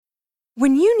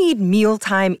When you need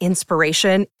mealtime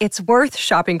inspiration, it's worth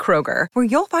shopping Kroger, where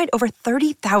you'll find over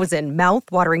 30,000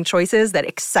 mouth-watering choices that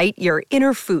excite your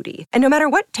inner foodie. And no matter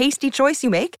what tasty choice you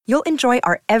make, you'll enjoy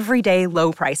our everyday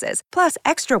low prices, plus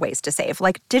extra ways to save,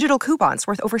 like digital coupons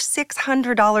worth over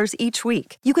 $600 each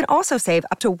week. You can also save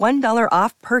up to $1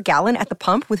 off per gallon at the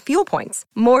pump with fuel points.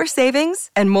 More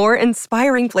savings and more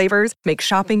inspiring flavors make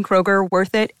shopping Kroger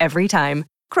worth it every time.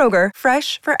 Kroger,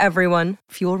 fresh for everyone.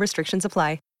 Fuel restrictions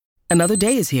apply. Another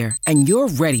day is here, and you're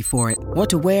ready for it. What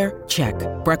to wear? Check.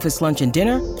 Breakfast, lunch, and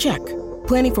dinner? Check.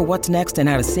 Planning for what's next and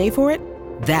how to save for it?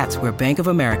 That's where Bank of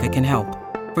America can help.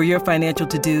 For your financial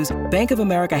to-dos, Bank of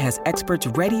America has experts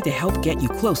ready to help get you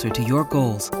closer to your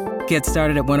goals. Get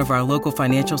started at one of our local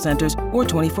financial centers or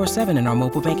 24/7 in our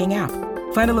mobile banking app.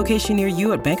 Find a location near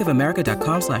you at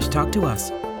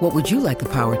bankofamerica.com/talktous. What would you like the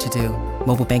power to do?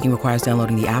 Mobile banking requires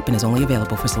downloading the app and is only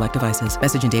available for select devices.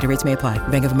 Message and data rates may apply.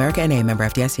 Bank of America N.A., member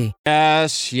FDIC.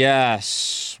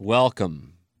 Yes.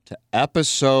 Welcome to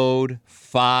episode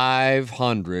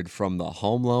 500 from the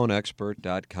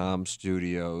HomeLoanExpert.com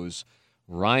studios.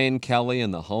 Ryan Kelly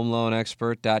and the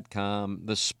HomeLoanExpert.com,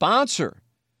 the sponsor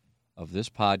of this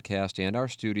podcast and our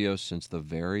studios since the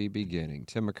very beginning.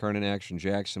 Tim McKernan, Action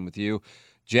Jackson with you.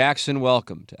 Jackson,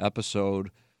 welcome to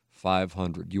episode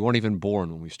 500. You weren't even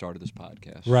born when we started this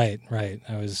podcast. Right.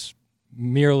 I was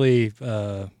merely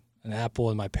an apple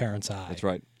in my parents' eye. That's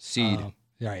right. Seed.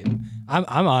 Right.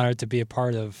 I'm honored to be a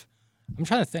part of.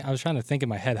 I was trying to think in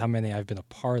my head how many I've been a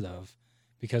part of,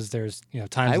 because there's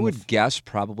times. I would guess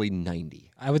probably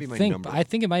 90. I would think. I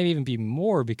think it might even be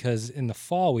more, because in the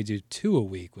fall we do 2 a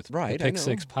week with the Pick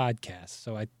Six podcast.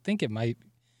 So I think it might.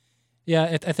 Yeah,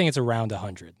 I think it's around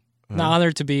 100. I'm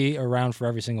honored to be around for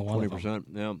every single one of them. 20%.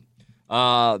 Yeah.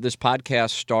 This podcast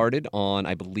started on,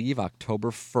 I believe,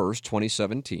 October 1st,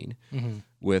 2017,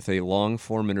 with a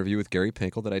long-form interview with Gary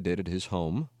Pinkel that I did at his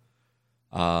home.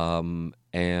 And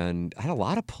I had a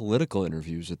lot of political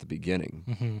interviews at the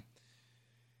beginning.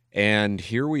 And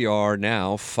here we are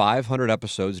now, 500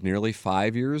 episodes, nearly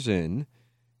 5 years in.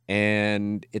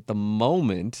 And at the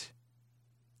moment,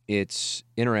 it's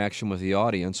interaction with the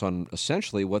audience on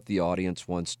essentially what the audience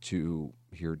wants to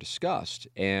hear discussed.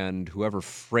 And whoever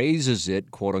phrases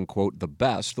it, quote unquote, the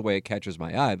best, the way it catches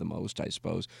my eye the most, I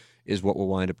suppose, is what we'll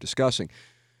wind up discussing.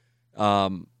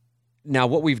 Now,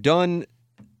 what we've done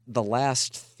the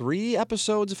last 3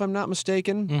 episodes, if I'm not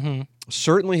mistaken,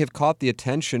 certainly have caught the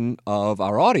attention of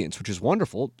our audience, which is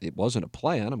wonderful. It wasn't a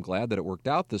plan. I'm glad that it worked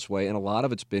out this way. And a lot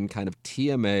of it's been kind of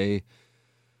TMA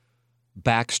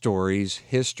backstories,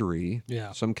 history,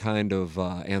 some kind of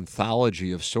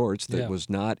anthology of sorts that was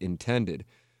not intended.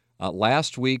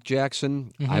 Last week,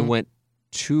 Jackson, I went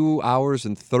 2 hours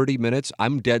and 30 minutes.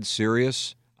 I'm dead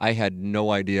serious. I had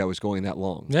no idea I was going that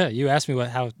long. Yeah, you asked me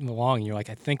how long, and you're like,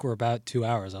 I think we're about 2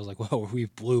 hours. I was like, whoa, we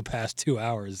blew past 2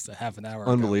 hours a half an hour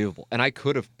ago. Unbelievable. And I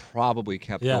could have probably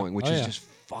kept going, which is just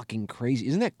fucking crazy.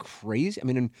 Isn't that crazy? I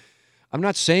mean, I'm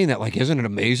not saying that, like, isn't it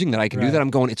amazing that I can do that? I'm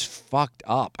going, it's fucked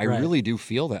up. I really do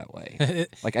feel that way.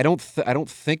 Like, I don't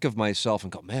think of myself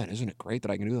and go, man, isn't it great that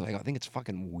I can do that? I think it's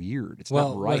fucking weird. It's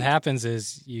not right. What happens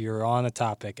is you're on a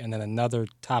topic, and then another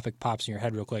topic pops in your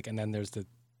head real quick, and then there's the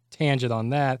tangent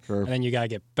on that, and then you got to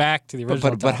get back to the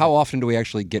original But how often do we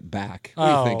actually get back? What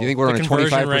do you think? Do you think we're on a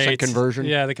 25% conversion?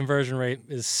 Yeah, the conversion rate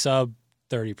is sub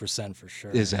 30% for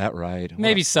sure. Is that right?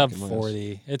 Maybe sub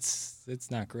 40. It's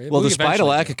not great. Well, despite a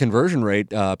lack of conversion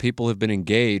rate, people have been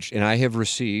engaged, and I have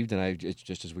received, and it's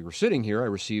just as we were sitting here, I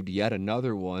received yet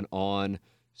another one on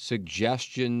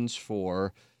suggestions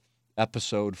for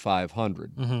episode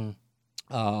 500.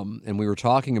 And we were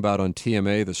talking about on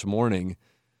TMA this morning,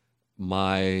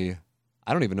 I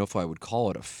don't even know if I would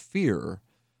call it a fear,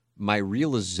 my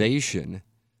realization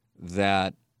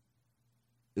that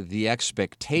the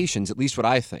expectations, at least what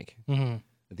I think,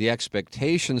 the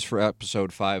expectations for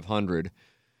episode 500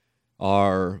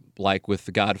 are like with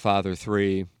The Godfather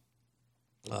 3,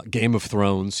 Game of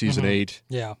Thrones, Season 8,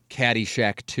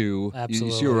 Caddyshack 2. Absolutely.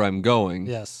 You see where I'm going.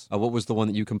 Yes. What was the one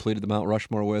that you completed the Mount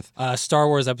Rushmore with? Star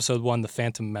Wars Episode 1, The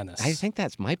Phantom Menace. I think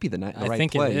that might be the right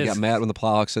think play. It is. You got mad when the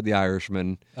Plowhawk said The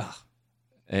Irishman. Ugh.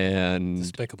 And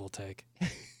despicable take.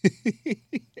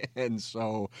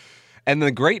 And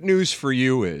the great news for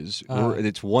you is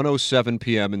it's 1:07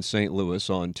 p.m. in St. Louis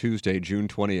on Tuesday, June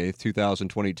 28th,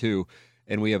 2022,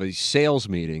 and we have a sales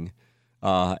meeting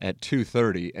at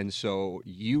 2:30, and so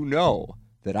you know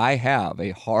that I have a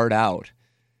hard out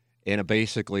in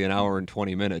basically an hour and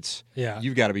 20 minutes. Yeah.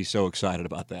 You've got to be so excited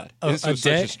about that. This is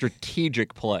such a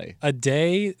strategic play. A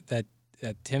day that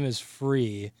Tim is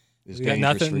free, is we got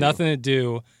nothing to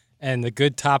do, and the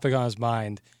good topic on his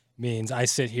mind means I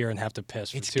sit here and have to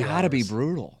piss for 2 hours. It's got to be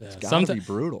brutal. Yeah. It's got to be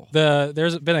brutal.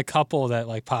 There's been a couple that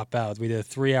like pop out. We did a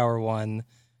 3-hour one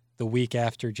the week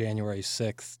after January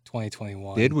 6th,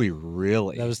 2021. Did we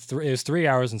really? That was it was 3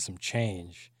 hours and some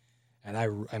change. And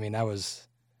that was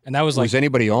like... Was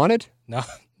anybody on it? No.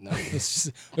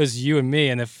 It was you and me,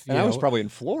 and I was probably in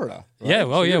Florida. Right? Yeah,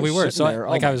 well, so we were. So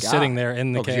I was sitting there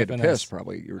in the cave. You had to piss,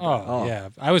 probably. Yeah.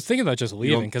 I was thinking about just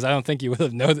leaving because I don't think you would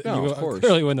have noticed. No, of course.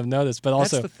 Clearly wouldn't have noticed. But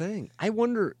also, that's the thing. I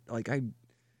wonder. Like I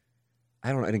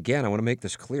don't. And again, I want to make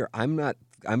this clear. I'm not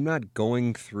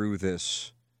going through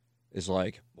this as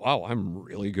like, wow, I'm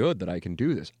really good that I can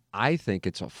do this. I think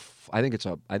it's a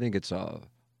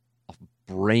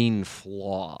brain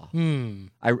flaw.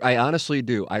 I honestly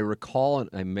do. I recall, and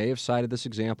I may have cited this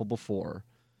example before,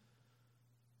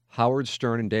 Howard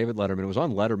Stern and David Letterman. It was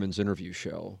on Letterman's interview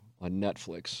show on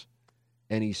Netflix.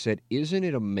 And he said, isn't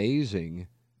it amazing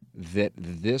that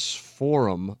this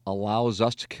forum allows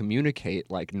us to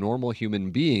communicate like normal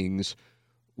human beings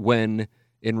when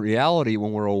in reality,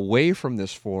 when we're away from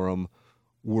this forum,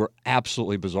 we're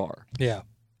absolutely bizarre. Yeah.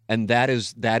 And that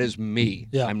is me.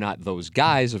 Yeah. I'm not those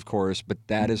guys, of course, but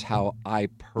that is how I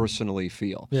personally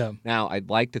feel. Yeah. Now, I'd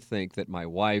like to think that my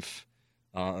wife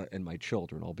and my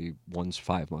children, one's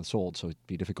 5 months old, so it'd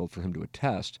be difficult for him to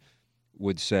attest,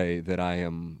 would say that I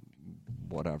am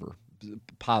whatever,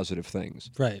 positive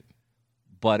things. Right.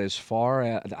 But as far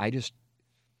as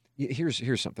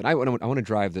here's something. I want to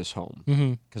drive this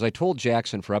home because I told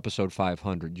Jackson for episode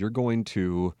 500, you're going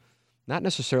to not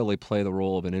necessarily play the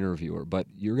role of an interviewer, but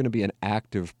you're going to be an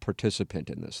active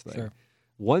participant in this thing. Sure.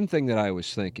 One thing that I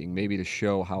was thinking, maybe to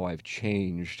show how I've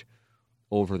changed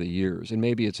over the years, and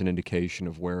maybe it's an indication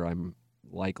of where I'm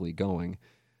likely going,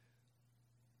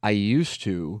 I used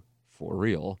to, for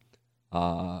real,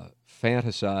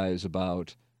 fantasize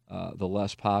about the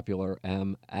less popular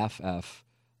MFF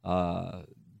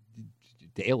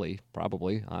daily,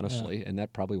 probably, honestly, and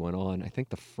that probably went on. I think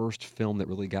the first film that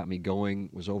really got me going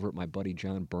was over at my buddy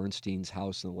John Bernstein's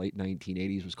house in the late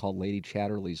 1980s. It was called Lady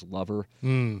Chatterley's Lover.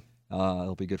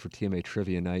 It'll be good for TMA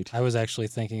Trivia Night. I was actually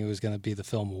thinking it was going to be the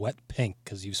film Wet Pink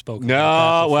because you've spoken about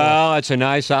that before. Well, it's a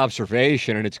nice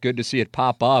observation, and it's good to see it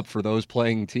pop up for those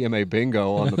playing TMA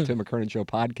Bingo on the Tim McKernan Show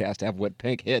podcast. To have Wet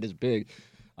Pink hit is big.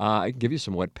 I can give you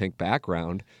some Wet Pink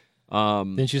background.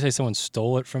 Didn't you say someone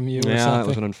stole it from you or something? Yeah, it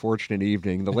was an unfortunate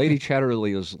evening. The Lady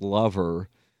Chatterley's Lover,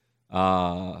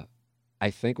 I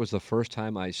think, was the first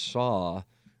time I saw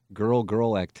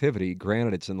girl-girl activity.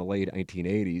 Granted, it's in the late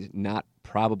 1980s, not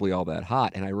probably all that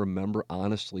hot. And I remember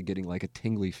honestly getting like a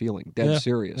tingly feeling, dead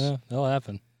serious. Yeah, that'll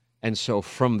happen. And so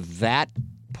from that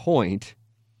point,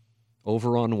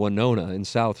 over on Winona in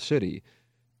South City,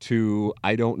 to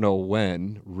I don't know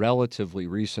when, relatively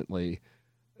recently,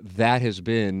 that has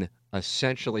been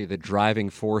essentially the driving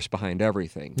force behind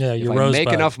everything. Yeah, your If I Rosebud.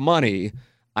 make enough money,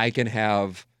 I can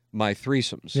have my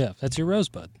threesomes. Yeah, that's your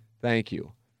Rosebud. Thank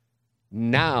you.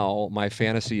 Now my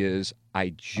fantasy is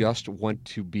I just want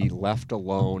to be left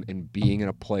alone and being in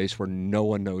a place where no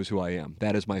one knows who I am.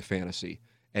 That is my fantasy.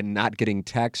 And not getting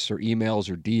texts or emails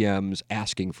or DMs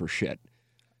asking for shit.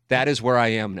 That is where I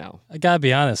am now. I gotta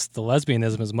be honest, the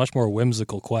lesbianism is a much more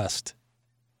whimsical quest.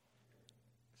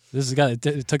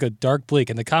 It took a dark bleak,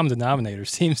 and the common denominator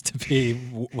seems to be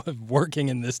working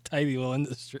in this tiny little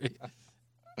industry.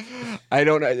 I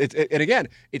don't know. And again,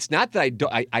 it's not that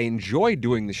I enjoy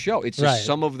doing the show. It's just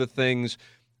some of the things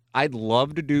I'd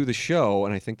love to do the show,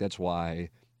 and I think that's why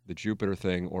the Jupiter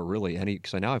thing, or really any,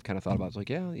 because now I've kind of thought about it. It's like,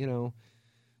 yeah,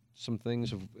 some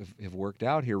things have worked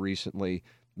out here recently.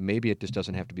 Maybe it just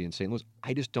doesn't have to be in St. Louis.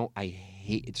 I just don't. I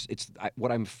hate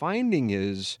what I'm finding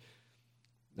is,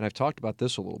 and I've talked about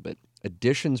this a little bit,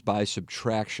 additions by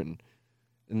subtraction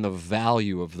and the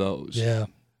value of those. Yeah.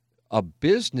 A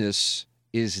business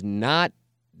is not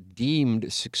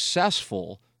deemed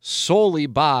successful solely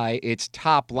by its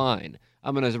top line.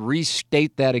 I'm going to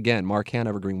restate that again. Mark Han,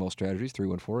 Evergreen Wealth Strategies,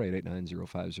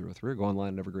 314-889-0503. Or go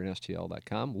online at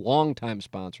evergreenstl.com. Longtime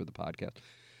sponsor of the podcast.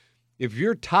 If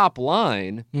your top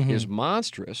line is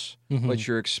monstrous, but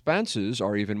your expenses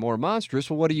are even more monstrous,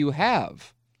 well, what do you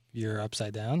have? You're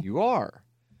upside down. You are.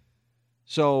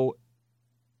 So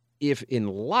if in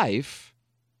life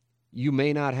you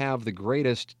may not have the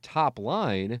greatest top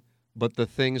line, but the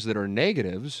things that are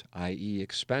negatives, i.e.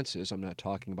 expenses, I'm not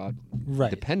talking about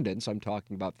dependence, I'm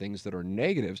talking about things that are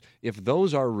negatives. If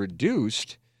those are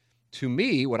reduced, to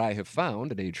me, what I have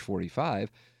found at age 45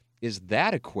 is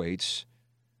that equates,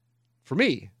 for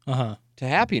me, to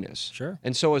happiness. Sure.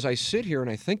 And so as I sit here and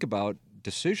I think about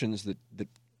decisions that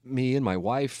me and my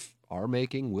wife are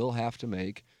making, will have to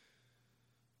make,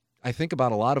 I think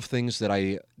about a lot of things that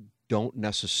I don't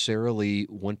necessarily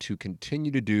want to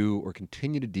continue to do or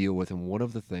continue to deal with. And one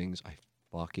of the things I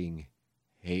fucking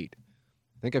hate,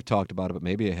 I think I've talked about it, but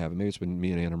maybe I haven't. Maybe it's been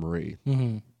me and Anna Marie.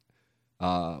 Mm-hmm.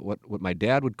 What my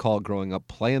dad would call growing up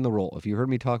playing the role. If you heard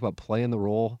me talk about playing the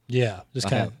role, yeah, just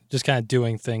kind of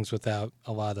doing things without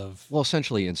a lot of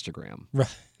essentially Instagram.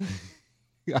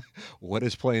 Right. What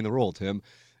is playing the role, Tim?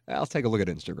 I'll take a look at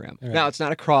Instagram. Right. Now, it's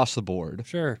not across the board.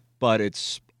 Sure. But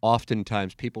it's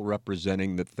oftentimes people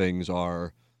representing that things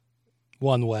are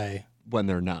one way when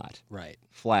they're not. Right.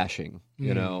 Flashing,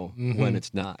 when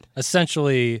it's not.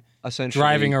 Essentially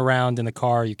driving around in a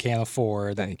car you can't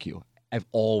afford. Thank you. I've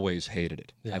always hated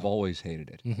it. Yeah. I've always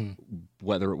hated it. Mm-hmm.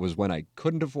 Whether it was when I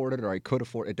couldn't afford it or I could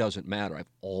afford it, it doesn't matter.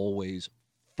 I've always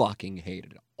fucking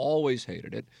hated it. Always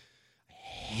hated it. I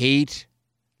hate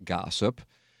gossip.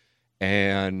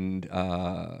 And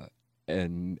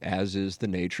as is the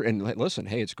nature. And listen,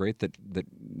 hey, it's great that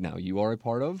now you are a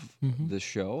part of this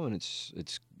show, and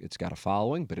it's got a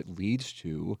following, but it leads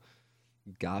to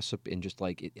gossip and just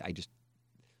like it,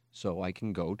 so I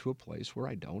can go to a place where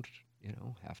I don't,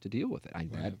 have to deal with it.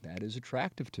 That is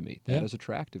attractive to me. That is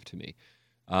attractive to me.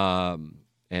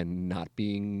 And not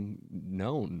being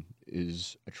known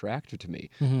is attractive to me.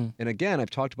 Mm-hmm. And again,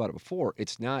 I've talked about it before.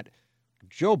 It's not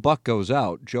Joe Buck goes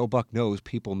out. Joe Buck knows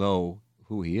people know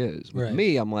who he is. With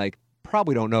me, I'm like,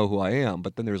 probably don't know who I am,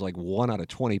 but then there's like 1 out of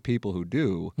 20 people who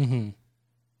do. Mm-hmm.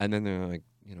 And then they're like,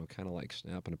 kind of like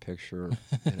snapping a picture.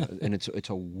 And it's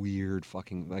a weird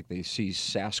fucking, like they see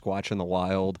Sasquatch in the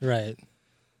wild. Right.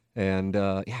 And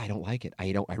I don't like it.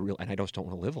 I just don't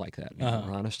want to live like that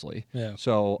anymore, honestly. Yeah.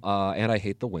 So, and I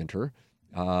hate the winter.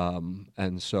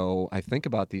 And so I think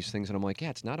about these things and I'm like,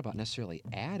 it's not about necessarily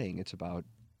adding, it's about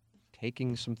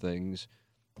taking some things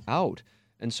out.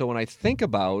 And so when I think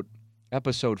about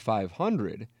episode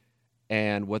 500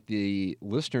 and what the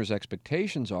listeners'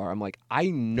 expectations are, I'm like, I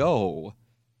know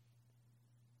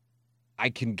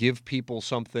I can give people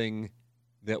something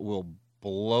that will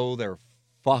blow their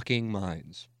fucking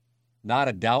minds. Not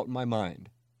a doubt in my mind.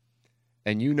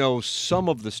 And some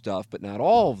of the stuff, but not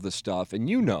all of the stuff, and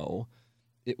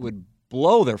it would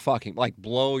blow their fucking,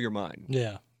 blow your mind.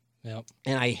 Yeah. Yep.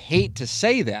 And I hate to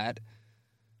say that,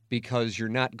 because you're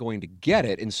not going to get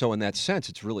it. And so in that sense,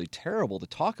 it's really terrible to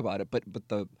talk about it. But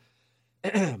the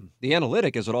the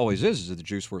analytic, as it always is the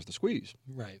juice worth the squeeze.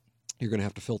 Right. You're going to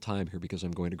have to fill time here because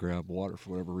I'm going to grab water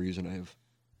for whatever reason. I have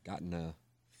gotten a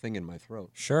thing in my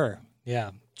throat. Sure.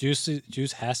 Yeah. Juice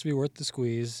has to be worth the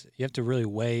squeeze. You have to really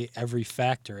weigh every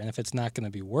factor. And if it's not going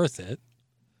to be worth it,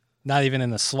 not even in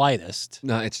the slightest.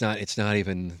 No, it's not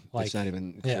even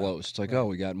close. It's like,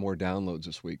 we got more downloads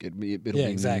this week. It'll be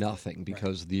nothing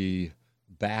because the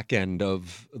back end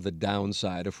of the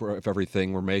downside, if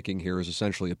everything we're making here is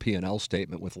essentially a P&L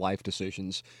statement with life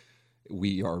decisions,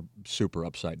 we are super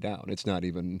upside down. It's not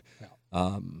even.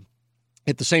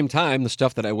 At the same time, the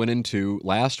stuff that I went into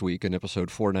last week in episode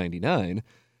 499.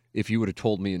 If you would have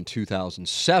told me in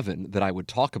 2007 that I would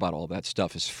talk about all that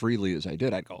stuff as freely as I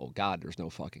did, I'd go, oh, God, there's no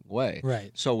fucking way. Right.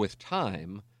 So with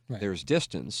time, there's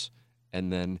distance.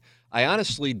 And then I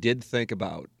honestly did think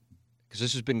about, because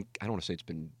this has been, I don't want to say it's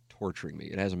been torturing me.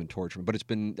 It hasn't been torturing me, but it's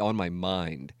been on my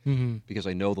mind because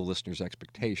I know the listeners'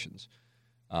 expectations.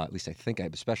 At least I think I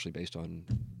have, especially based on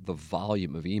the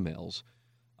volume of emails,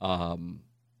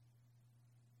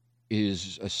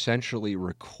 is essentially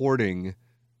recording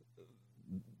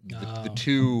the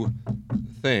two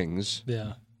things.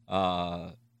 Yeah.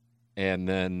 And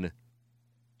then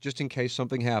just in case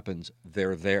something happens,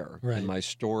 they're there. Right. And my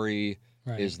story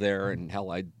is there. And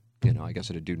hell, I guess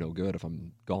it'd do no good if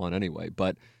I'm gone anyway.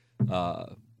 But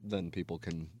then people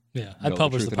can. Yeah. I'd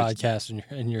publish the podcast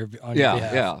on your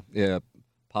behalf. Yeah.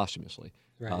 Posthumously.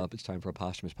 Right. It's time for a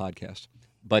posthumous podcast.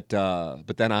 But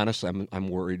then honestly, I'm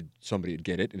worried somebody would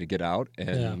get it and it'd get out.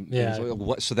 And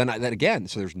so then again,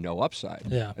 so there's no upside.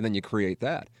 Yeah. And then you create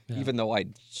that. Yeah. Even though I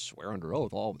swear under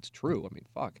oath all of it's true. I mean,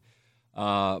 fuck.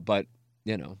 But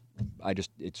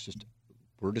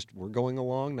we're going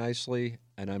along nicely,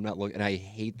 and I'm not looking. And I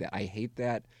hate that.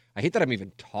 I hate that I'm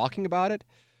even talking about it.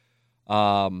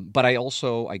 But I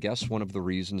also, I guess, one of the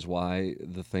reasons why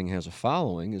the thing has a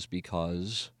following is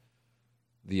because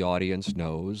the audience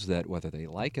knows that whether they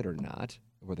like it or not,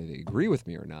 whether they agree with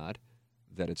me or not,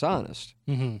 that it's honest.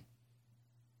 Mm-hmm.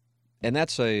 And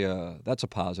that's a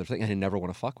positive thing. And I never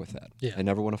want to fuck with that. Yeah. I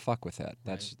never want to fuck with that.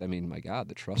 That's, I mean, my God,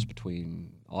 the trust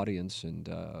between audience and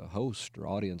host or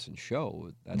audience and show,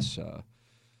 that's,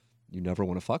 you never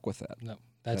want to fuck with that. No.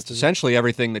 That's essentially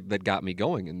everything that got me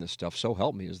going in this stuff. So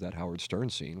help me is that Howard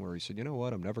Stern scene where he said, you know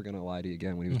what, I'm never going to lie to you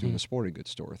again when he was doing the sporting goods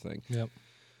store thing. Yep.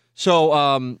 So,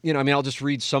 I'll just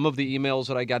read some of the emails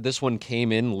that I got. This one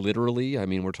came in literally. I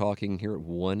mean, we're talking here at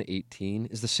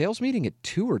 1:18. Is the sales meeting at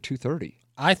 2 or 2:30?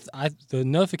 The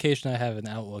notification I have in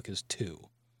Outlook is 2.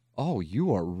 Oh,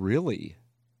 you are really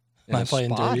in a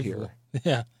spot here.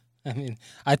 Yeah. I mean,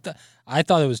 I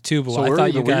thought it was 2, but so I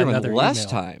thought you got another less email.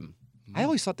 time. I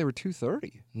always thought they were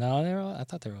 2:30. No, I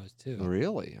thought they were always 2.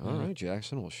 Really? All right,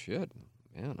 Jackson. Well, shit.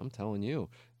 Man, I'm telling you.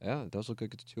 Yeah, it does look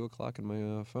like it's 2 o'clock in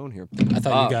my phone here. I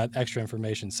thought you got extra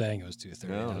information saying it was 2:30.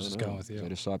 No, I was just going with you. I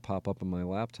just saw it pop up on my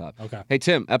laptop. Okay. Hey,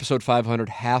 Tim, episode 500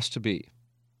 has to be,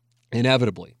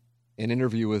 inevitably, an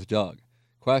interview with Doug.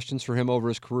 Questions for him over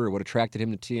his career, what attracted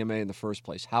him to TMA in the first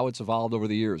place, how it's evolved over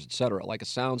the years, etc., like a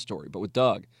sound story, but with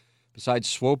Doug. Besides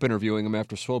Swope interviewing him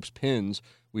after Swope's pins,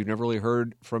 we've never really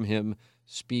heard from him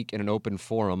speak in an open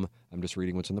forum. I'm just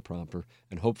reading what's in the prompter.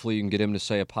 And hopefully you can get him to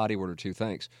say a potty word or two.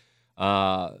 Thanks.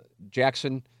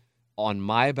 Jackson, on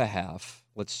my behalf,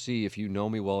 let's see if you know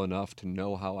me well enough to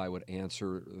know how I would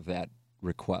answer that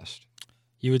request.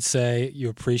 You would say you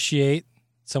appreciate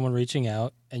someone reaching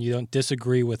out and you don't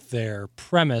disagree with their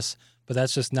premise, but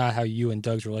that's just not how you and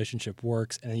Doug's relationship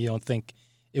works, and you don't think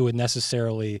it would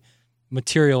necessarily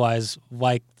materialize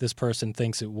like this person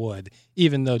thinks it would.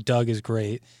 Even though Doug is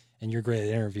great and you're great at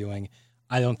interviewing,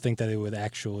 I don't think that it would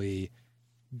actually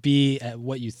be at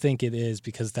what you think it is,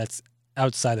 because that's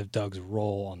outside of Doug's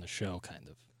role on the show, kind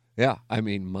of. Yeah, I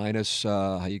mean, minus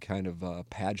how you kind of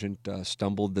pageant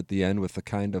stumbled at the end with the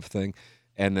kind of thing,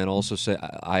 and then also say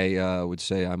I would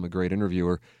say I'm a great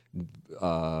interviewer.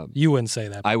 You wouldn't say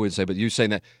that. I would say, but you saying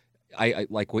that, I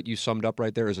like what you summed up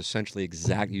right there is essentially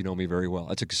exactly, you know me very well.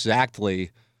 That's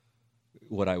exactly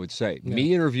what I would say. Yeah.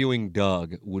 Me interviewing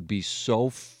Doug would be so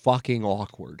fucking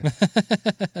awkward.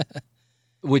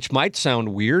 Which might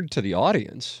sound weird to the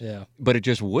audience. Yeah. But it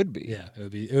just would be. Yeah,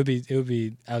 it would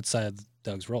be outside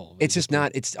Doug's role. It's just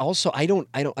not. It's also I don't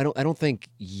think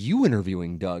you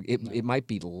interviewing Doug. It might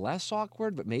be less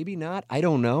awkward, but maybe not. I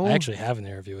don't know. I actually have an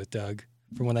interview with Doug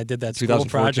from when I did that school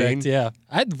project. Yeah,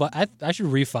 I should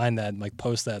refine that and like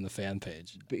post that in the fan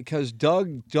page. Because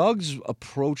Doug's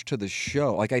approach to the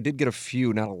show, like I did get a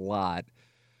few, not a lot,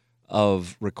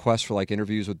 of requests for like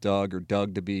interviews with Doug, or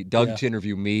Doug to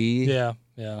interview me. Yeah,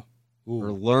 yeah. Ooh.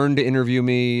 Or learn to interview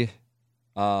me.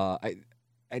 I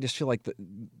just feel like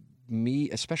me,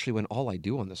 especially when all I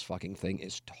do on this fucking thing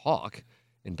is talk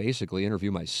and basically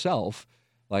interview myself.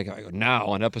 Like, I go, now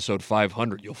on episode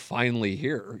 500, you'll finally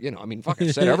hear, I mean,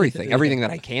 fucking said everything, everything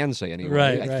that I can say anyway.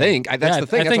 Right, I think that's the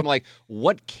thing. I'm like,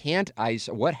 what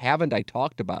haven't I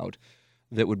talked about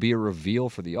that would be a reveal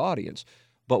for the audience?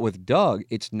 But with Doug,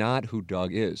 it's not who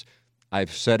Doug is.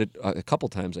 I've said it a couple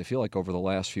times, I feel like, over the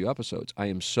last few episodes. I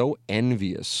am so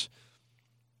envious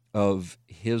of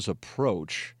his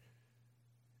approach.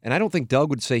 And I don't think Doug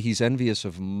would say he's envious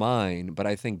of mine, but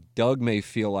I think Doug may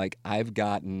feel like I've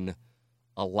gotten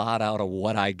a lot out of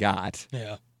what I got.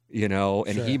 Yeah.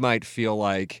 And Sure. he might feel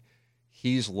like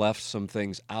he's left some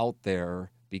things out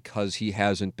there because he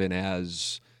hasn't been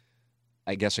as,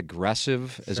 I guess,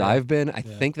 aggressive as I've been. I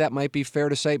think that might be fair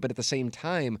to say, but at the same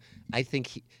time, I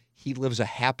think he lives a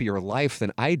happier life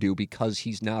than I do because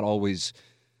he's not always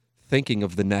thinking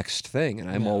of the next thing, and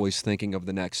I'm always thinking of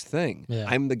the next thing. Yeah.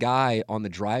 I'm the guy on the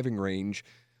driving range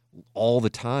all the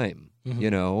time,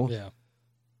 Yeah.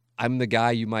 I'm the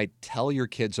guy you might tell your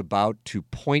kids about to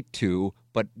point to,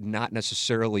 but not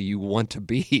necessarily you want to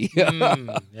be.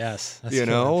 Yes. That's good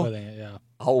way of putting it, yeah.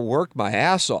 I'll work my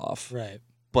ass off. Right.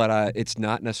 But it's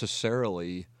not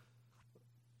necessarily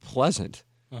pleasant.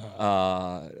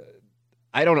 Uh-huh.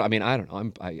 I don't know. I mean, I don't know.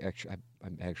 I'm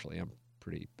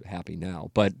pretty happy now.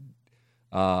 But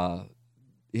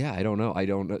yeah, I don't know. I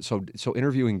don't know. So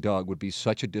interviewing Doug would be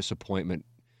such a disappointment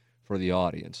for the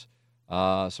audience.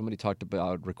 Somebody talked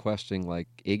about requesting like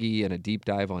Iggy and a deep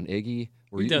dive on Iggy.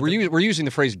 We're using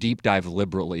the phrase deep dive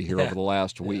liberally here over the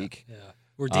last week. Yeah.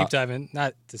 We're deep diving,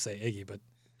 not to say Iggy, but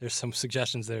there's some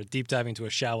suggestions there. Deep diving to a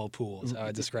shallow pool is how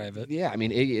I describe it. Yeah, I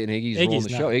mean, Iggy's role in the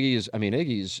show.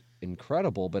 Iggy's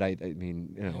incredible, but I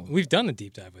mean, we've done a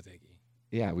deep dive with Iggy.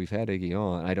 Yeah, we've had Iggy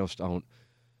on. I just don't.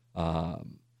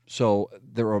 So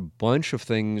there are a bunch of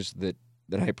things that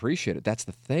I appreciated. That's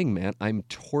the thing, man. I'm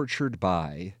tortured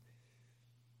by.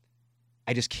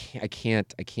 I just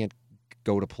can't. I can't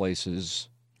go to places.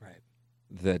 Right.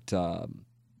 That,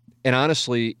 and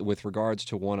honestly, with regards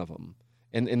to one of them,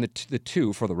 and the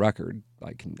two, for the record,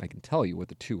 I can tell you what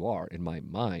the two are in my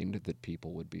mind that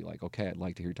people would be like, okay, I'd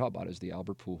like to hear you talk about, is the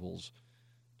Albert Pujols,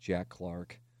 Jack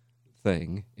Clark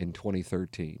thing in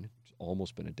 2013. It's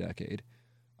almost been a decade,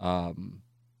 and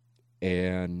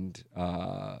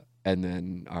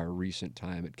then our recent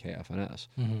time at KFNS.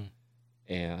 Mm-hmm.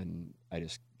 and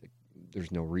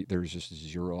there's just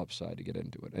zero upside to get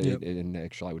into it. And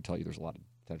actually, I would tell you there's a lot of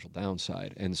potential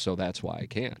downside, and so that's why I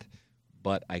can't.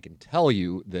 But I can tell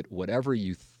you that whatever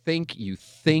you think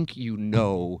you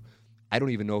know, I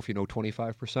don't even know if you know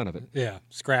 25% of it. Yeah,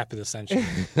 scrap it essentially.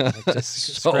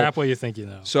 Scrap what you think you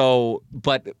know. So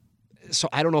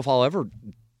I don't know if I'll ever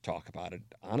talk about it,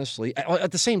 honestly.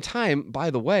 At the same time, by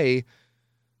the way,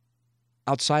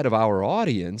 outside of our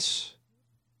audience,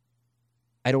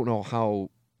 I don't know how.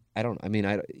 I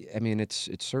mean, it's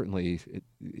certainly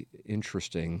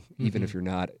interesting, even if you're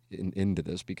not into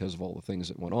this, because of all the things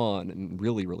that went on and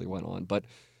really, really went on. But,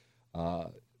 I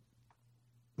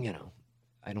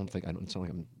don't it's not like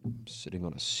I'm sitting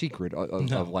on a secret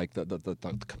of like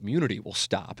the community will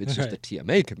stop. It's just the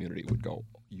TMA community would go,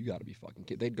 you got to be fucking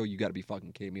kidding. They'd go, you got to be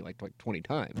fucking kidding me, like 20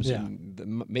 times. Yeah.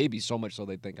 And maybe so much so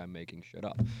they think I'm making shit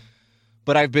up.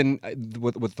 But I've been,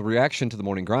 with the reaction to the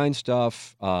Morning Grind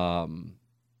stuff,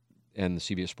 and the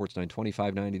CBS Sports 920,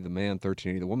 590, The Man,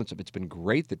 1380, The Woman stuff, it's been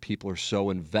great that people are so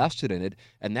invested in it.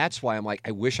 And that's why I'm like,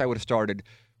 I wish I would have started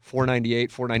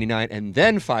 498, 499, and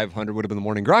then 500 would have been the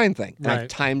Morning Grind thing. And I've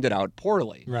timed it out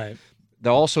poorly. Right.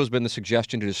 There also has been the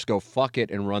suggestion to just go fuck it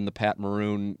and run the Pat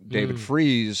Maroon, David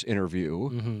Freese interview,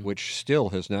 which still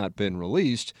has not been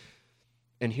released.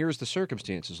 And here's the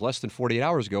circumstances. Less than 48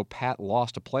 hours ago, Pat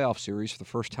lost a playoff series for the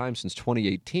first time since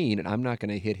 2018, and I'm not going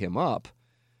to hit him up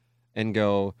and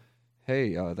go,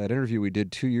 hey, that interview we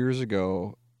did 2 years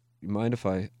ago, you mind if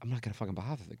I'm not going to fucking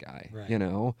bother the guy, you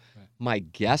know? Right. My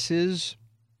guess is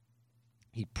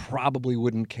he probably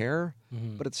wouldn't care,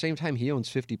 but at the same time, he owns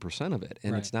 50% of it,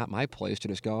 and it's not my place to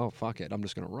just go, oh, fuck it, I'm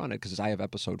just going to run it because I have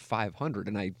episode 500,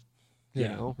 and you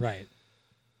know. Right.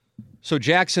 So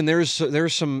Jackson, there's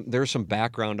some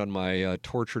background on my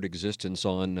tortured existence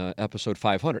on episode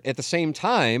 500. At the same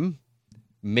time,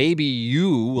 maybe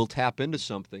you will tap into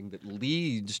something that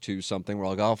leads to something where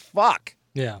I'll go, oh, fuck.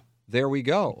 Yeah. There we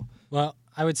go. Well,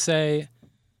 I would say,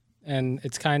 and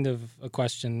it's kind of a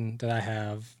question that I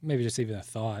have, maybe just even a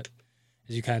thought,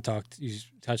 as you kind of you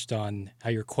touched on how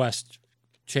your quest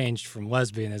changed from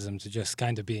lesbianism to just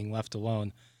kind of being left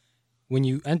alone. When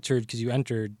you entered, because you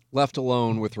entered... Left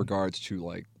alone with regards to,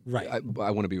 like, right. I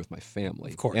want to be with my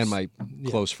family. Of course. And my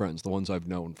close friends, the ones I've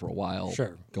known for a while.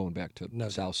 Sure. Going back to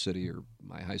South City or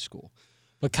my high school.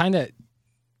 But kind of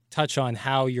touch on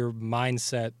how your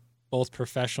mindset, both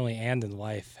professionally and in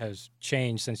life, has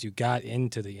changed since you got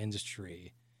into the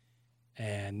industry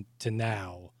and to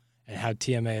now, and how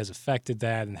TMA has affected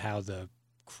that, and how the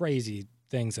crazy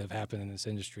things that have happened in this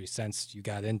industry since you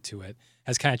got into it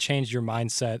has kind of changed your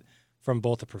mindset from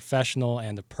both a professional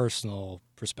and a personal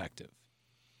perspective.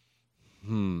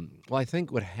 Well, I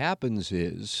think what happens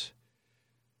is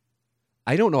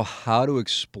I don't know how to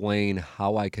explain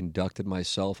how I conducted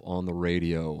myself on the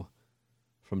radio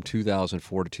from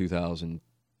 2004 to 2000,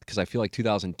 because I feel like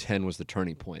 2010 was the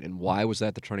turning point. And why was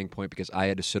that the turning point? Because I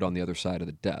had to sit on the other side of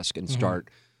the desk and start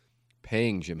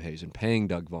paying Jim Hayes and paying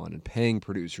Doug Vaughn and paying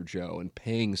producer Joe and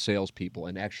paying salespeople.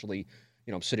 And actually,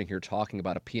 I'm sitting here talking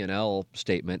about a P&L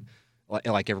statement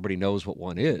like everybody knows what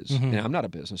one is. And I'm not a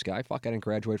business guy. Fuck, I didn't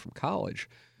graduate from college.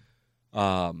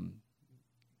 But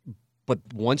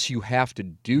once you have to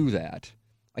do that,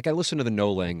 like I listen to the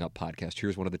No Laying Up podcast.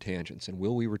 Here's one of the tangents. And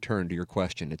will we return to your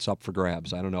question? It's up for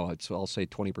grabs. I don't know. I'll say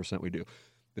 20% we do.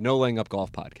 The No Laying Up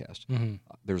golf podcast.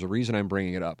 There's a reason I'm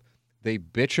bringing it up. They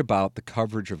bitch about the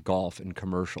coverage of golf in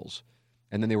commercials.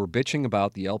 And then they were bitching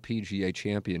about the LPGA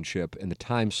championship and the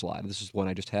time slot. This is one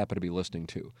I just happened to be listening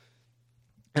to.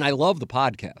 And I love the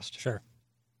podcast. Sure.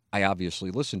 I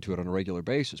obviously listen to it on a regular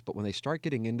basis. But when they start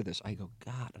getting into this, I go,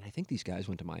 God, and I think these guys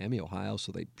went to Miami, Ohio,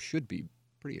 so they should be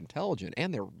pretty intelligent.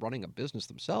 And they're running a business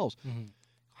themselves.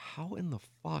 How in the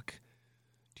fuck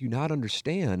do you not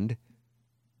understand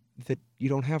that you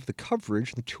don't have the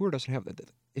coverage, the tour doesn't have the,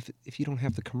 if you don't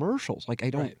have the commercials? Like, I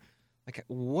don't, like,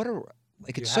 what are,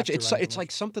 like, it's such, it's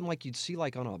like something like you'd see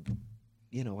like on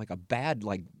a, like a bad,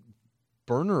 like,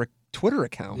 burner Twitter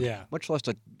account, much less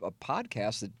a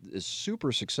podcast that is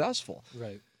super successful.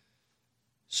 Right.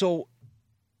 So,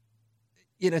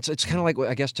 it's kind of like,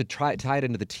 I guess, to tie it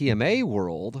into the TMA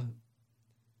world,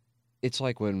 it's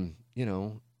like when,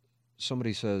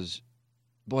 somebody says,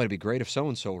 boy, it'd be great if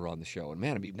so-and-so were on the show. And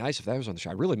man, it'd be nice if that was on the show.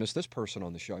 I really miss this person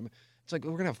on the show. It's like,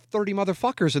 we're going to have 30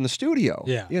 motherfuckers in the studio.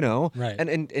 Yeah. Right.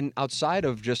 And outside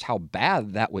of just how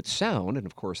bad that would sound, and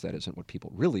of course that isn't what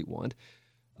people really want,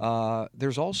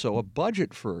 there's also a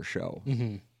budget for a show.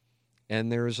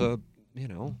 And there's a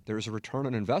return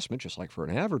on investment, just like for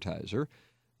an advertiser,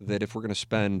 that if we're going to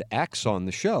spend X on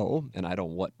the show, and I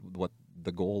don't what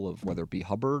the goal of whether it be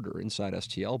Hubbard or Inside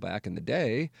STL back in the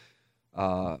day,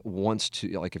 wants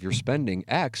to, like, if you're spending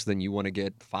X, then you want to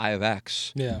get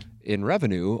 5X in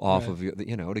revenue off of,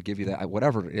 to give you that,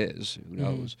 whatever it is, who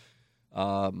knows.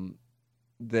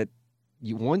 That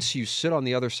once you sit on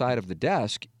the other side of the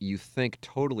desk, you think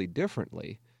totally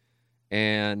differently.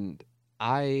 And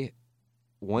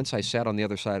once I sat on the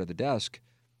other side of the desk,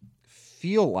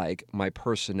 feel like my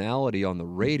personality on the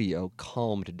radio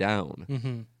calmed down.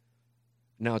 Mm-hmm.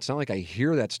 Now, it's not like I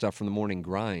hear that stuff from the morning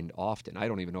grind often. I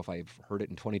don't even know if I've heard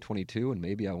it in 2022, and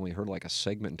maybe I only heard like a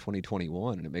segment in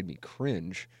 2021, and it made me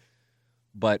cringe.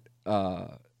 But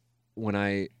when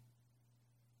I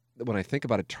think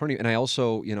about attorney, and I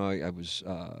also, I was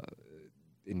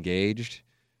engaged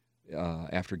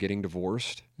after getting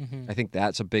divorced. Mm-hmm. I think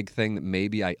that's a big thing that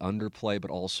maybe I underplay,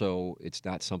 but also it's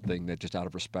not something that, just out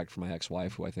of respect for my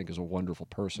ex-wife, who I think is a wonderful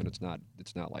person, it's not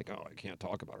like, oh, I can't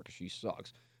talk about her because she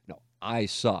sucks. No, I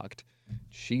sucked.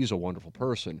 She's a wonderful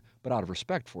person, but out of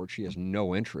respect for it, she has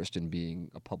no interest in being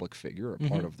a public figure, a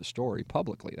part of the story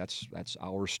publicly. That's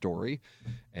our story,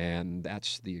 and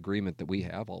that's the agreement that we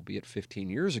have, albeit 15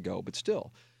 years ago, but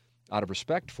still, out of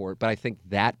respect for it. But I think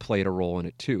that played a role in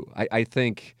it too. I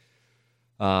think,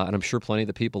 and I'm sure plenty of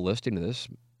the people listening to this,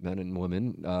 men and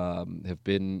women, have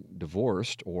been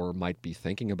divorced or might be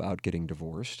thinking about getting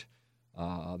divorced.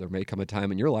 There may come a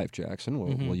time in your life, Jackson,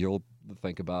 where you'll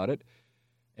think about it.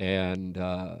 And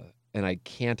I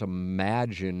can't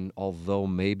imagine, although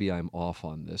maybe I'm off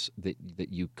on this,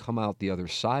 that you come out the other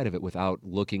side of it without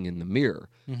looking in the mirror.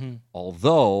 Mm-hmm.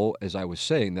 Although, as I was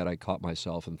saying that, I caught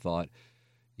myself and thought,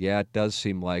 yeah, it does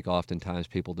seem like oftentimes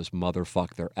people just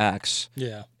motherfuck their ex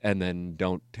and then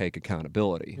don't take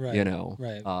accountability,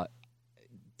 Right.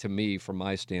 To me, from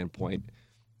my standpoint,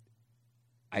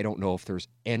 I don't know if there's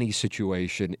any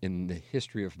situation in the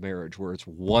history of marriage where it's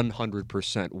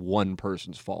 100% one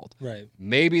person's fault. Right.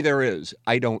 Maybe there is.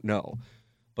 I don't know.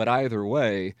 But either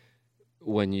way,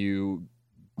 when you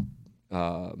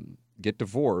get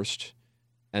divorced,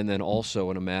 and then also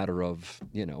in a matter of,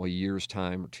 a year's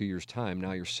time or 2 years' time,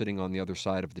 now you're sitting on the other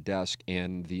side of the desk,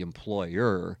 and the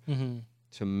employer,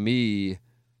 to me,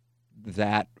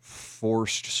 that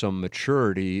forced some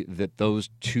maturity, that those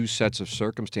two sets of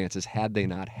circumstances, had they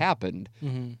not happened,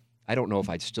 I don't know if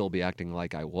I'd still be acting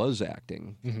like I was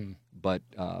acting. But,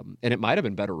 and it might have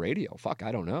been better radio. Fuck,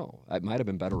 I don't know. It might have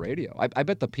been better radio. I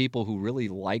bet the people who really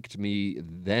liked me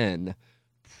then,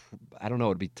 I don't know,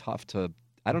 it'd be tough to,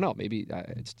 I don't know, maybe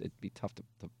it'd be tough to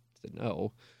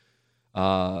know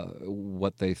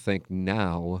what they think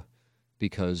now,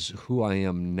 because who I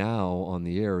am now on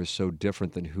the air is so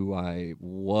different than who I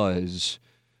was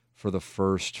for the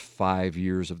first 5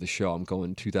 years of the show. I'm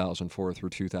going 2004 through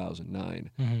 2009.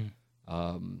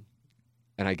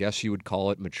 And I guess you would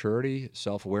call it maturity,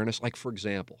 self-awareness. Like, for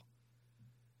example,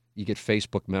 you get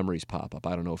Facebook memories pop up.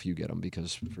 I don't know if you get them,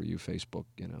 because for you, Facebook,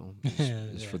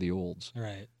 is for the olds.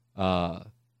 Right. But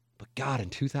God, in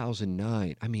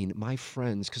 2009, I mean, my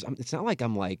friends, because it's not like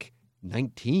I'm like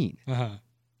 19.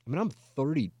 I mean, I'm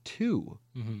 32,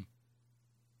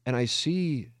 and I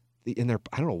see I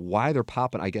don't know why they're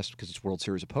popping. I guess because it's World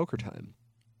Series of Poker time,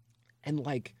 and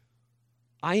like,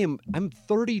 I'm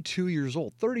 32 years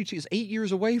old. 32 is 8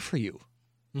 years away for you.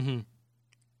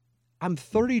 I'm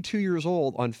 32 years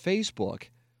old on Facebook,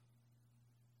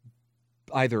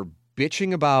 either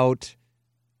bitching about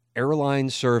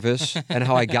airline service and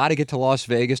how I got to get to Las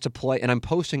Vegas to play, and I'm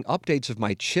posting updates of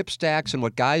my chip stacks and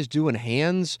what guys do in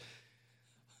hands.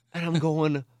 And I'm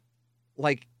going,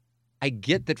 like, I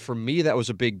get that for me that was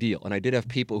a big deal. And I did have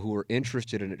people who were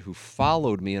interested in it, who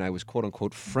followed me and I was, quote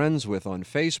unquote, friends with on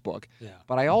Facebook. Yeah.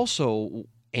 But I also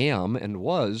am and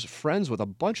was friends with a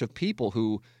bunch of people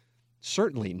who,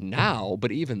 certainly now,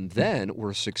 but even then,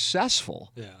 were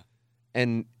successful. Yeah.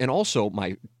 And also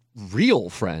my real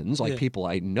friends, like people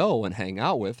I know and hang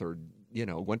out with, or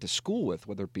went to school with,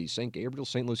 whether it be St. Gabriel,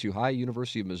 St. Lucie High,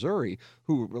 University of Missouri,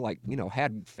 who were like,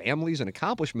 had families and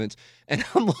accomplishments. And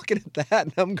I'm looking at that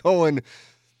and I'm going,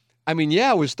 I mean,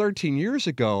 yeah, it was 13 years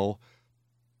ago,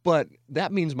 but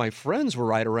that means my friends were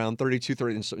right around 32,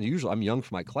 30. And so usually I'm young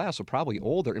for my class, so probably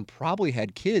older, and probably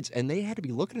had kids. And they had to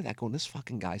be looking at that going, this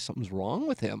fucking guy, something's wrong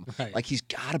with him. Right. Like, he's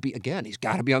got to be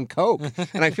on coke.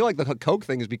 And I feel like the coke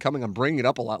thing is becoming, I'm bringing it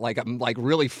up a lot. Like, I'm like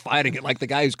really fighting it, like the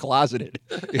guy who's closeted.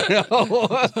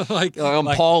 I'm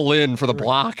Paul Lynn for the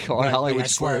block on Hollywood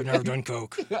Square. I've never done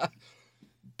coke.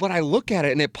 But I look at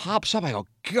it and it pops up. I go,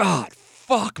 God,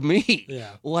 fuck me.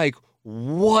 Yeah. Like,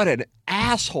 what an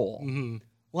asshole.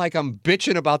 Like, I'm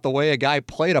bitching about the way a guy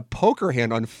played a poker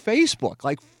hand on Facebook.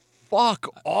 Like, fuck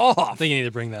off. I think you need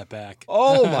to bring that back.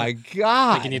 Oh, my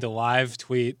God. I think you need to live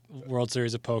tweet World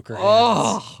Series of Poker hands.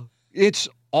 Oh, it's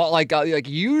Like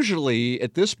usually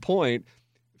at this point,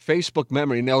 Facebook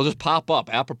memory, and they'll just pop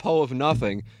up apropos of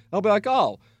nothing. I'll be like,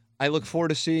 oh, I look forward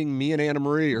to seeing me and Anna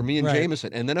Marie or me and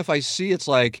Jameson. And then if I see it's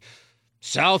like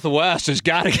Southwest has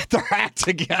got to get their act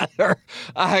together,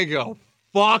 I go,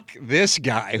 fuck this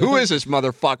guy. Who is this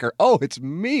motherfucker? Oh, it's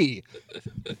me.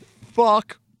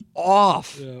 Fuck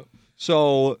off. Yeah.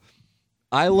 So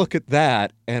I look at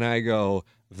that and I go,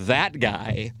 that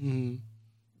guy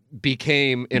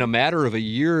became, in a matter of a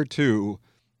year or two,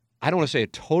 I don't want to say a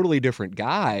totally different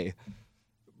guy,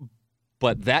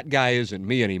 but that guy isn't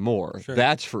me anymore. Sure.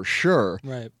 That's for sure.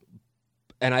 Right.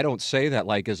 And I don't say that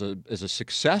like as a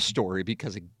success story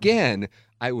because, again,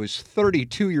 I was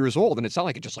 32 years old, and it's not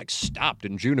like it just like stopped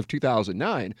in June of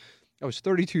 2009. I was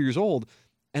 32 years old,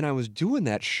 and I was doing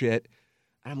that shit,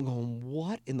 and I'm going,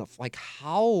 what in the, like,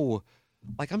 how,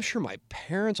 like, I'm sure my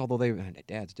parents, although my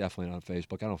dad's definitely not on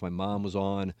Facebook. I don't know if my mom was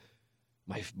on,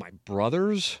 my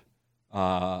brothers,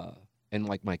 and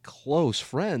like my close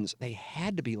friends, they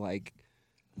had to be like,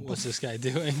 what's this guy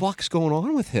doing? What's going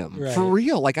on with him? Right. For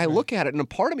real. Like, I look at it, and a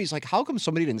part of me is like, how come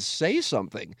somebody didn't say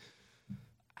something?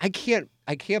 I can't,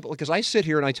 because I sit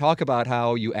here and I talk about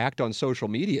how you act on social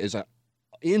media is an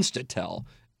insta-tell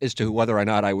as to whether or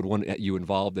not I would want you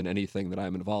involved in anything that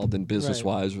I'm involved in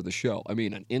business-wise or the show. I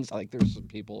mean, like there's some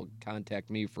people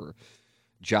contact me for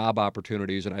job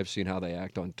opportunities, and I've seen how they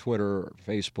act on Twitter or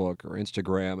Facebook or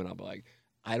Instagram, and I'm like,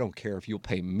 I don't care if you'll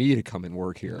pay me to come and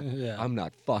work here. Yeah. I'm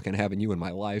not fucking having you in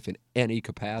my life in any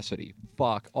capacity.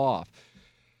 Fuck off.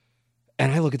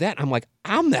 And I look at that, and I'm like,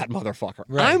 I'm that motherfucker.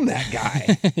 Right. I'm that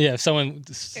guy. Yeah, if someone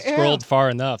scrolled far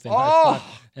enough,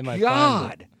 they might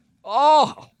find it.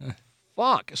 Oh,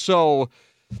 fuck. So,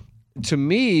 to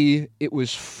me, it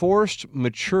was forced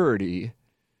maturity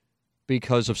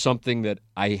because of something that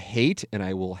I hate, and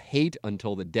I will hate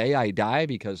until the day I die,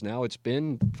 because now it's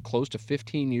been close to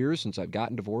 15 years since I've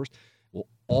gotten divorced. It will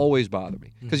always bother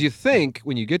me. Because you think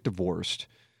when you get divorced,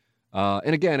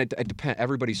 and again, it depends.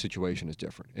 Everybody's situation is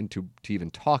different, and to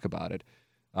even talk about it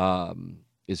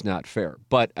is not fair.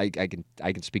 But I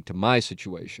can speak to my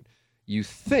situation. You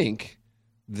think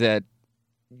that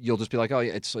you'll just be like, oh,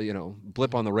 yeah, it's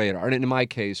blip on the radar. And in my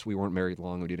case, we weren't married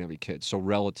long, we didn't have any kids. So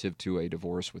relative to a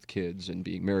divorce with kids and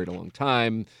being married a long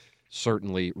time,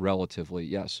 certainly relatively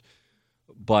yes.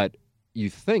 But you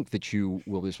think that you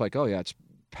will be like, oh yeah, it's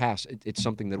past. It's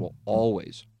something that will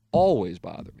always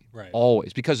bother me. Right.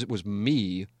 Always, because it was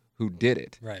me who did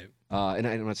it. Right. And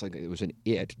it's like it was an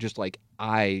it, just like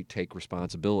I take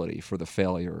responsibility for the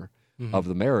failure of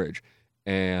the marriage.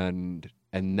 And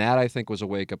that, I think, was a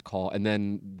wake-up call. And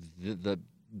then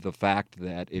the fact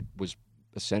that it was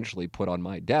essentially put on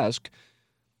my desk,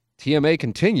 TMA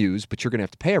continues, but you're going to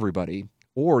have to pay everybody,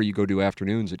 or you go do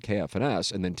afternoons at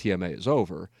KFNS, and then TMA is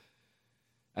over.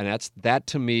 And that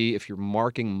to me, if you're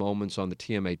marking moments on the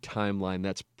TMA timeline,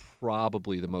 that's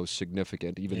probably the most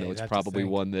significant, even though it's probably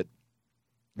one that,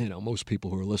 most people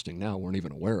who are listening now weren't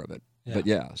even aware of it. Yeah. But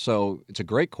yeah, so it's a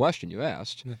great question you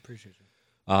asked. I appreciate you.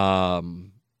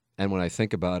 And when I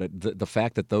think about it, the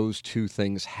fact that those two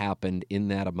things happened in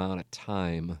that amount of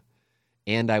time,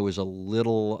 and I was a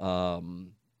little,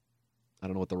 I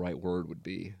don't know what the right word would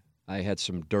be. I had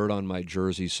some dirt on my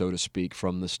jersey, so to speak,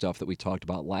 from the stuff that we talked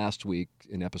about last week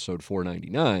in episode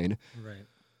 499. Right.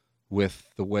 With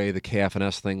the way the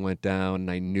KFNS thing went down,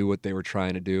 and I knew what they were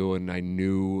trying to do, and I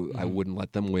knew I wouldn't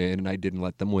let them win, and I didn't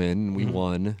let them win, and we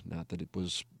won. Not that it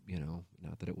was,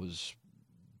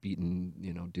 beaten,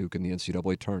 Duke in the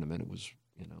NCAA tournament. It was,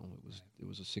 it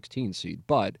was a 16 seed,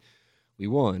 but we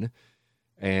won,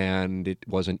 and it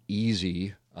wasn't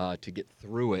easy to get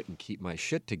through it and keep my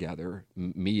shit together.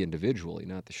 Me individually,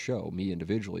 not the show. Me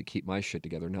individually, keep my shit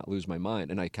together, not lose my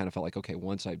mind. And I kind of felt like, okay,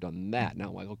 once I've done that, now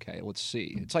I'm like, okay, let's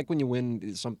see. It's like when you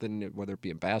win something, whether it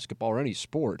be in basketball or any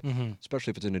sport,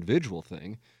 especially if it's an individual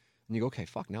thing, and you go, okay,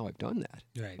 fuck, now I've done that.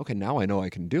 Right. Okay, now I know I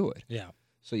can do it. Yeah.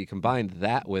 So you combine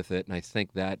that with it, and I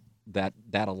think that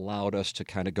allowed us to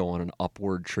kind of go on an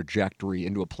upward trajectory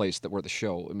into a place that where the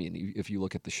show, I mean, if you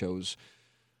look at the shows,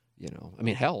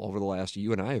 hell, over the last,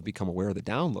 you and I have become aware of the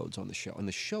downloads on the show, and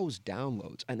the show's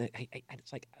downloads. And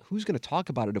it's like, who's going to talk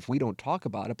about it if we don't talk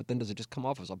about it? But then does it just come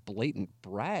off as a blatant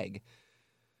brag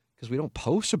because we don't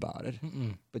post about it?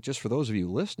 But just for those of you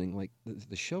listening, like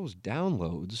the show's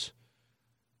downloads,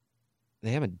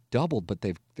 they haven't doubled, but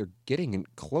they're getting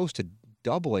close to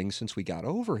doubling since we got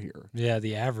over here. Yeah,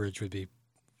 the average would be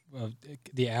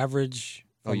the average.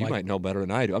 Oh, you might know better than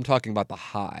I do. I'm talking about the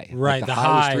high. Right, like the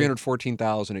high was high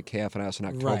 314,000 at KFNS in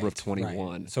October of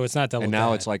 21. Right. So it's not double. And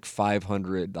now it's like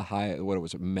 500. The high, what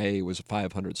was it? May was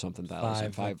 500 something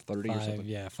thousand, 530 or something.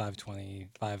 Yeah,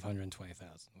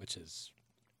 520,000, which is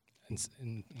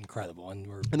incredible.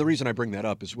 And the reason I bring that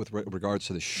up is with regards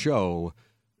to the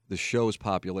show's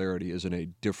popularity is in a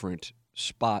different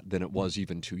spot than it was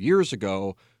even 2 years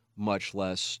ago, much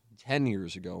less 10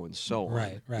 years ago, and so on.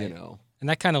 Right. You know, and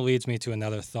that kind of leads me to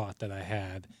another thought that I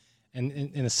had, and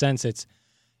in a sense, it's,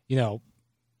 you know,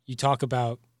 we talked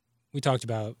about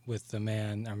with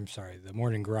the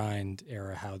Morning Grind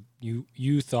era, how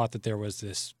you thought that there was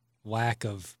this lack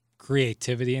of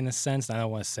creativity in a sense. And I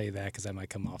don't want to say that because that might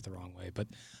come off the wrong way, but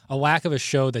a lack of a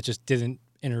show that just didn't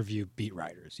interview beat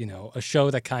writers, you know, a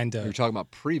show that kind of... You're talking about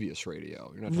previous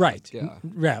radio. You're not right. About,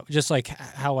 yeah. Just like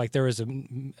how like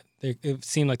it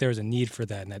seemed like there was a need for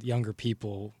that, and that younger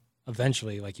people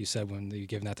eventually, like you said, when you're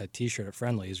giving out that T-shirt at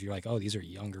Friendly's, you're like, oh, these are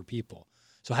younger people.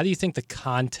 So how do you think the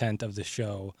content of the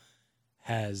show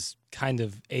has kind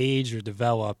of aged or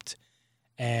developed,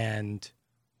 and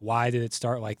why did it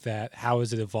start like that? How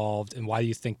has it evolved, and why do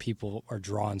you think people are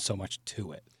drawn so much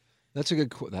to it? That's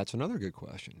another good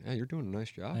question. Yeah, you're doing a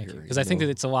nice job here. Because I think that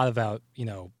it's a lot about, you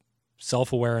know,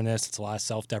 self-awareness. It's a lot of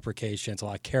self-deprecation. It's a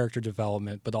lot of character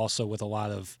development, but also with a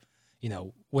lot of, you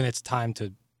know, when it's time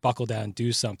to buckle down and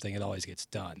do something, it always gets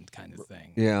done kind of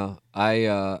thing. Yeah,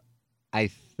 I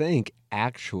think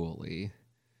actually,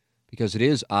 because it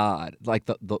is odd, like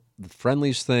the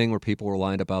Friendly's thing where people were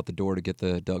lined up out the door to get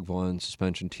the Doug Vaughn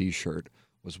suspension T-shirt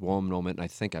was one moment, and I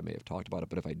think I may have talked about it,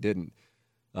 but if I didn't,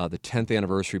 the 10th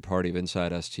anniversary party of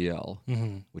Inside STL,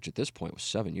 which at this point was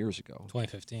 7 years ago.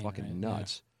 2015. Fucking right?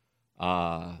 nuts.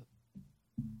 Yeah.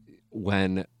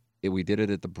 We did it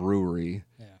at the brewery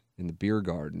in the beer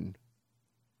garden,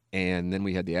 and then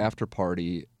we had the after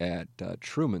party at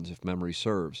Truman's, if memory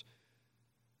serves.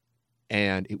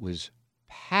 And it was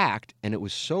packed, and it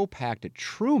was so packed at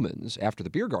Truman's after the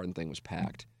beer garden thing was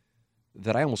packed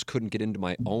that I almost couldn't get into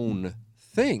my own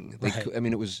thing. I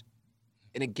mean, it was,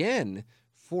 and again,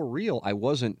 for real, I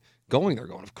wasn't going there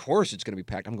going, of course it's going to be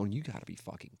packed. I'm going, you got to be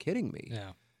fucking kidding me.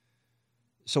 Yeah.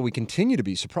 So we continue to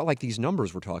be surprised, like these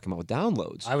numbers we're talking about with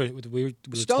downloads. We were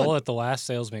told at the last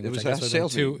sales meeting, which I guess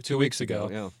was two weeks ago,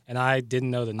 yeah. And I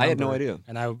didn't know the number. I had no idea.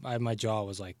 And my jaw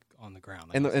was like on the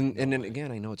ground. And then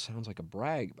again, I know it sounds like a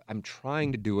brag, but I'm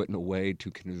trying to do it in a way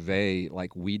to convey,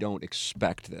 like, we don't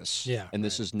expect this. Yeah. And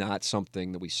this is not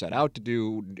something that we set out to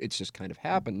do. It's just kind of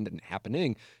happened and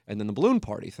happening. And then the balloon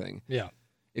party thing. Yeah.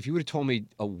 If you would have told me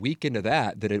a week into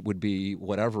that it would be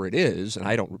whatever it is, and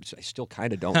I still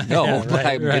kind of don't know, yeah, but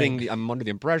right, I'm under the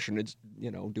impression it's,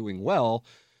 you know, doing well.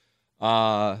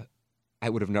 I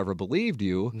would have never believed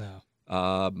you. No.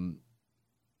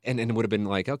 And it would have been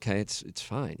like, okay, it's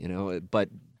fine, you know. But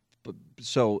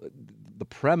so the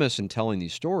premise in telling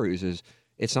these stories is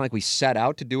it's not like we set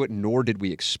out to do it, nor did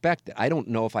we expect it. I don't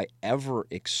know if I ever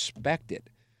expected.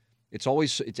 It's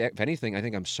if anything, I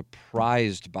think I'm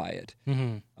surprised by it.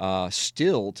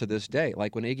 Still to this day,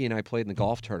 like when Iggy and I played in the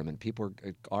golf tournament, people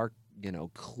are you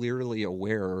know, clearly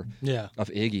aware of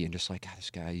Iggy and just like, God, this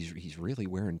guy, he's really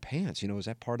wearing pants. You know, is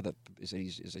that part of the? Is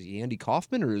he Andy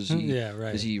Kaufman, or is he?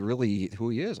 Is he really who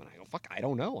he is? And I go, fuck, I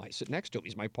don't know. I sit next to him.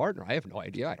 He's my partner. I have no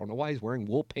idea. I don't know why he's wearing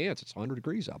wool pants. It's 100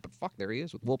 degrees out, but fuck, there he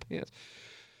is with wool pants.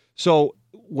 So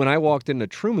when I walked into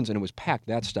Truman's and it was packed,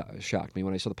 that shocked me.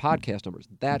 When I saw the podcast numbers,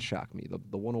 that shocked me.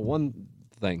 The 101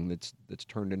 thing that's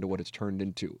turned into what it's turned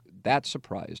into, that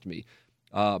surprised me.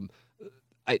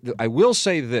 I will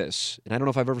say this, and I don't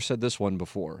know if I've ever said this one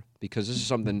before, because this is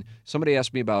something somebody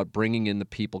asked me about, bringing in the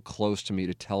people close to me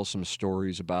to tell some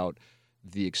stories about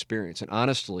the experience. And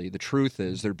honestly, the truth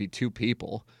is there'd be two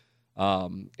people,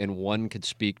 and one could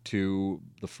speak to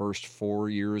the first 4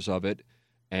 years of it,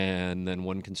 and then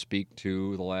one can speak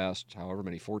to the last however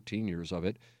many 14 years of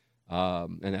it.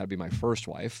 And that would be my first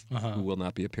wife, who will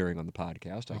not be appearing on the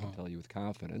podcast, I can tell you with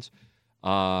confidence,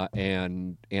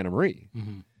 and Anna Marie.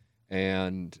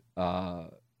 And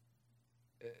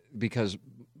because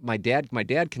my dad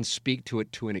can speak to it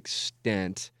to an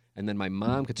extent, and then my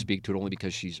mom could speak to it only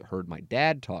because she's heard my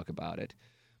dad talk about it.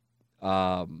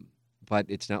 But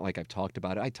it's not like I've talked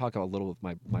about it. I talk a little with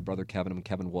my brother Kevin, and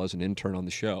Kevin was an intern on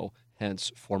the show,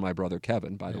 hence for my brother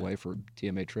Kevin, by the way, for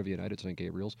TMA Trivia Night at St.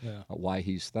 Gabriel's, why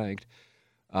he's thanked.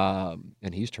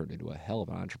 And he's turned into a hell of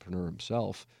an entrepreneur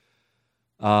himself.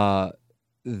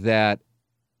 That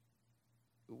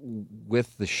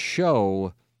with the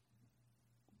show,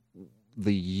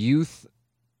 the youth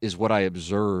is what I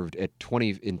observed in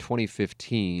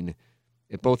 2015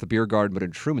 at both the Beer Garden but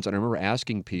in Truman's. And I remember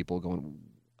asking people, going,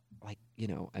 like, you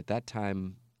know, at that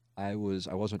time I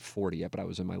wasn't 40 yet, but I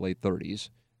was in my late 30s,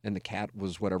 and the cat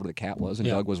was whatever the cat was, and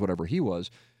Doug was whatever he was.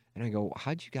 And I go,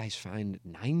 how'd you guys find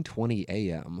 9:20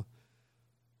 a.m.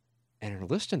 and are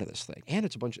listening to this thing. And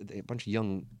it's a bunch of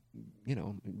young,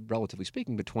 relatively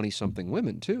speaking, but 20-something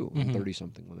women, too,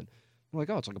 30-something women. I'm like,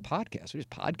 oh, it's like a podcast. We just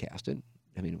podcast it.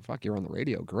 I mean, fuck, you're on the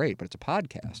radio, great, but it's a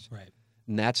podcast. Right.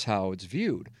 And that's how it's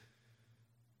viewed.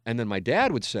 And then my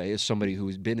dad would say, as somebody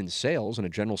who's been in sales and a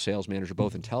general sales manager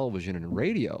both in television and in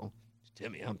radio,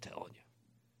 Timmy, I'm telling you.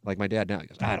 Like my dad now, he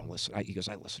goes, I don't listen. He goes,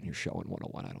 I listen to your show in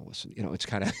 101. I don't listen. It's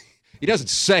kind of, he doesn't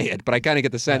say it, but I kind of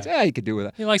get the sense, he could do with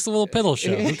that. He likes the little Piddle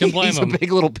show. Who can blame him? He's a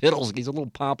big little Piddles. He's a little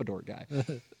pompadour guy.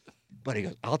 But he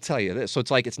goes, I'll tell you this. So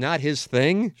it's like, it's not his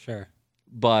thing. Sure.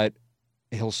 But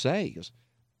he'll say, he goes,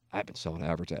 I've been selling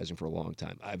advertising for a long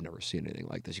time. I've never seen anything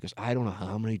like this. He goes, I don't know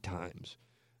how many times.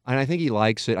 And I think he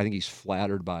likes it. I think he's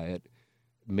flattered by it.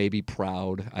 Maybe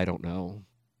proud. I don't know.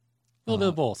 A little bit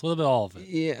of both. A little bit of all of it.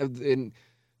 Yeah. And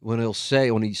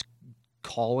when he's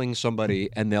calling somebody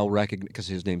and they'll recognize, because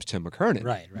his name's Tim McKernan.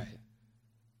 Right.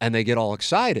 And they get all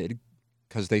excited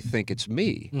because they think it's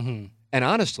me. Mm-hmm. And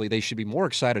honestly, they should be more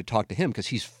excited to talk to him because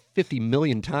he's 50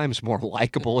 million times more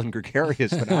likable and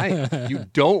gregarious than I am. You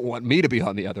don't want me to be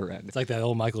on the other end. It's like that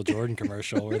old Michael Jordan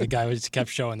commercial where the guy just kept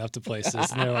showing up to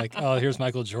places and they're like, oh, here's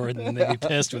Michael Jordan. And they'd be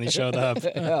pissed when he showed up.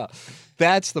 Yeah,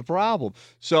 that's the problem.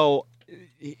 So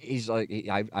he's like,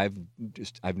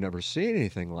 I've never seen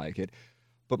anything like it.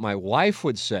 But my wife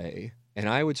would say, and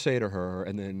I would say to her,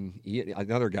 and then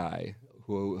another guy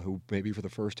who maybe for the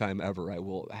first time ever, I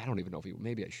don't even know if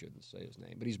maybe I shouldn't say his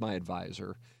name, but he's my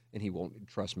advisor. And he won't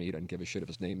trust me. He doesn't give a shit if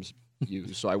his name's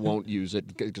used, so I won't use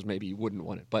it because maybe he wouldn't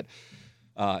want it. But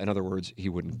in other words, he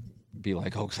wouldn't be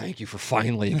like, "Oh, thank you for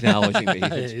finally acknowledging me."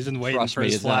 He's been waiting for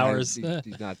his flowers.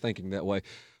 He's not thinking that way.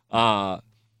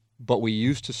 But we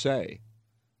used to say,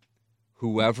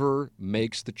 whoever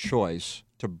makes the choice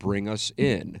to bring us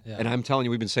in, and I'm telling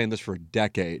you, we've been saying this for a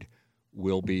decade,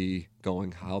 will be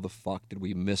going, how the fuck did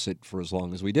we miss it for as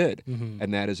long as we did? Mm-hmm.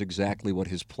 And that is exactly what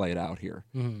has played out here.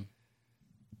 Mm-hmm.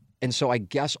 And so I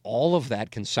guess all of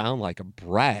that can sound like a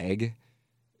brag,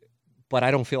 but I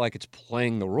don't feel like it's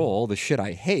playing the role, the shit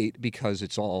I hate, because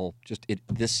it's all just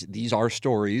these are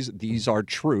stories, these are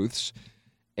truths,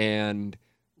 and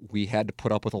we had to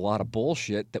put up with a lot of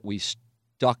bullshit that we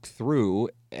stuck through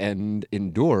and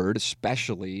endured,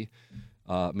 especially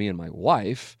me and my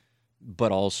wife,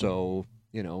 but also,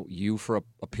 you for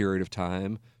a period of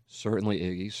time. Certainly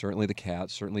Iggy, certainly the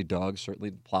Cat, certainly Doug,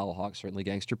 certainly Plowhawk, certainly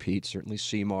Gangster Pete, certainly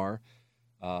Seymour,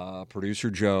 producer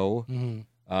Joe.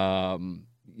 Mm-hmm.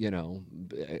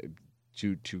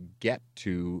 To get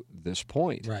to this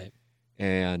point, right?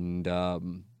 And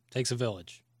takes a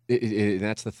village.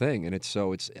 That's the thing, and it's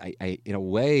in a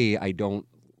way I don't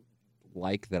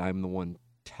like that I'm the one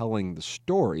telling the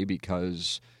story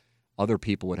because other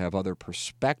people would have other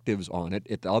perspectives on it.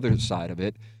 At the other side of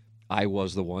it, I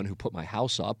was the one who put my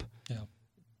house up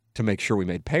to make sure we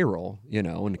made payroll,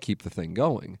 and to keep the thing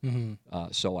going.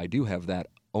 Mm-hmm. So I do have that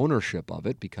ownership of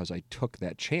it because I took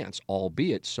that chance,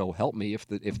 albeit, so help me, if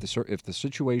the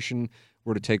situation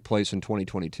were to take place in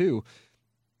 2022,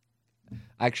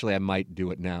 actually I might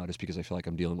do it now just because I feel like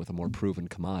I'm dealing with a more proven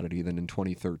commodity than in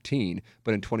 2013.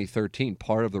 But in 2013,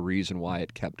 part of the reason why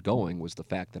it kept going was the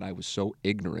fact that I was so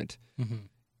ignorant,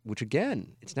 which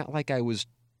again, it's not like I was,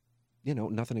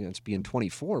 nothing against being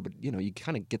 24, but, you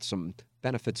kind of get some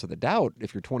benefits of the doubt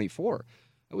if you're 24.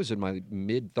 I was in my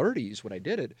mid-30s when I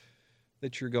did it,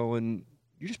 that you're going,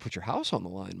 you just put your house on the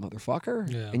line, motherfucker.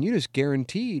 Yeah. And you just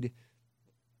guaranteed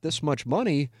this much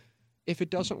money. If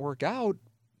it doesn't work out,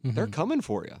 they're coming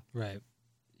for you. Right.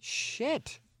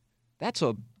 Shit.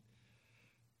 Ryan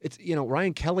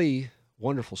Kelly,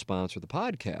 wonderful sponsor of the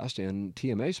podcast and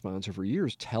TMA sponsor for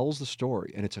years, tells the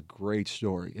story, and it's a great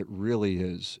story. It really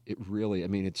is.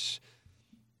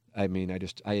 I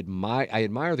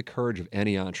admire the courage of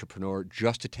any entrepreneur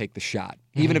just to take the shot,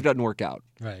 even if it doesn't work out.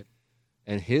 Right.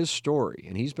 And his story,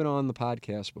 and he's been on the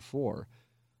podcast before,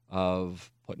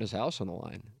 of putting his house on the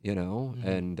line,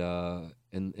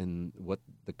 and what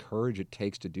the courage it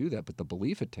takes to do that, but the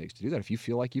belief it takes to do that. If you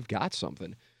feel like you've got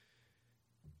something.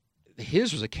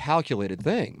 His was a calculated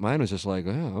thing. Mine was just like,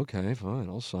 oh, okay, fine,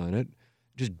 I'll sign it.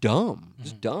 Just dumb.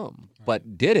 Right.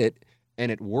 But did it,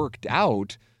 and it worked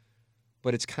out.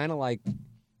 But it's kind of like,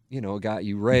 a guy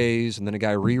you raise, and then a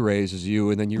guy re-raises you,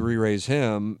 and then you re-raise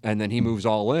him, and then he moves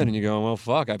all in, and you go, well,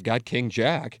 fuck, I've got King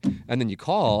Jack. And then you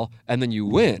call, and then you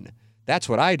win. That's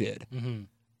what I did. Mm-hmm.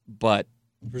 But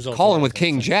calling with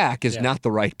King Jack is not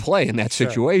the right play in that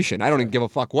situation. I don't even give a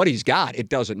fuck what he's got. It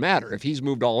doesn't matter. If he's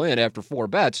moved all in after 4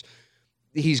 bets,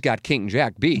 he's got King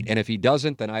Jack beat. And if he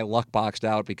doesn't, then I luck boxed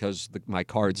out because my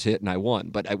cards hit and I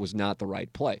won. But it was not the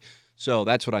right play. So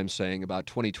that's what I'm saying about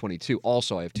 2022.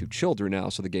 Also, I have 2 children now,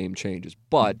 so the game changes.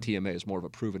 But TMA is more of a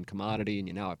proven commodity, and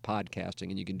you now have podcasting,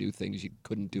 and you can do things you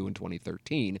couldn't do in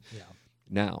 2013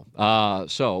 now.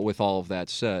 So with all of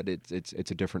that said, it's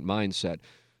a different mindset.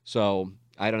 So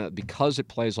I don't know, because it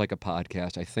plays like a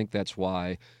podcast, I think that's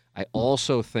why. I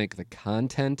also think the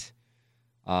content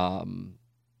and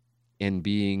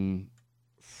being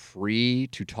free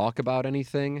to talk about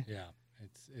anything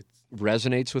it's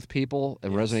resonates with people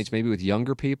and resonates maybe with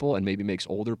younger people and maybe makes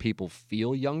older people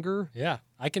feel younger. Yeah,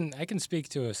 I can speak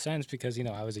to a sense because,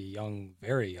 I was a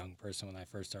very young person when I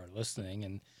first started listening,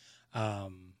 and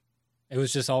it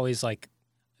was just always like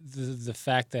the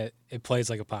fact that it plays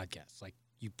like a podcast. Like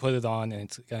you put it on and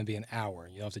it's going to be an hour.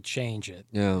 You don't have to change it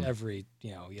every,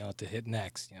 you don't have to hit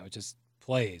next. It just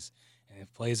plays and it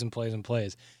plays and plays and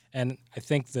plays. And I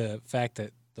think the fact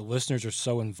that the listeners are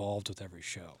so involved with every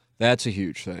show. That's a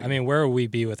huge thing. I mean, where would we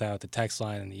be without the text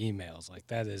line and the emails? Like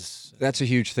that's a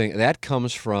huge thing. That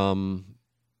comes from,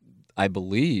 I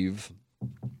believe,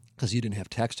 because you didn't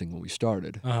have texting when we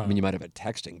started. I mean, you might have had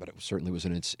texting, but it certainly was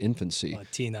in its infancy.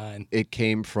 T9. It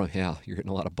came from, you're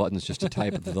hitting a lot of buttons just to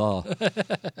type the.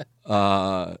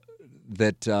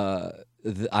 It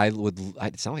sounded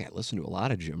like I listened to a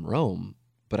lot of Jim Rome,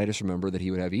 but I just remember that he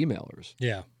would have emailers.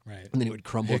 Yeah, right. And then he would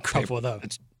crumble it up.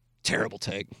 It's terrible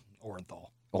take. Orenthal.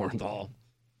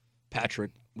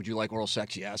 Patrick, would you like oral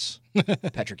sex? Yes.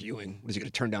 Patrick Ewing. Is he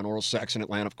going to turn down oral sex in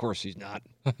Atlanta? Of course he's not.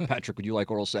 Patrick, would you like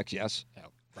oral sex? Yes.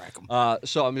 Rack 'em.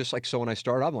 So I'm just like, so when I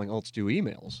started, I'm like, let's do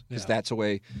emails because that's a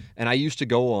way. And I used to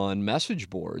go on message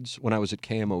boards when I was at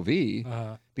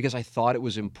KMOV because I thought it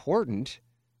was important,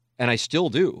 and I still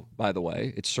do, by the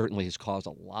way. It certainly has caused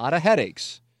a lot of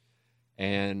headaches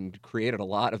and created a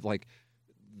lot of like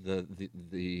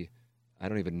the I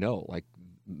don't even know, like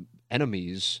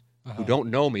enemies who don't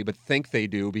know me but think they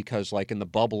do because like in the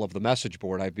bubble of the message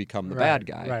board I've become the bad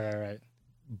guy. Right.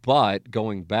 But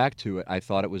going back to it, I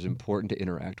thought it was important to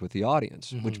interact with the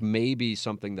audience, which may be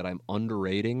something that I'm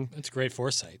underrating. It's great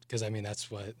foresight because, I mean,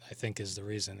 that's what I think is the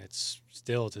reason it's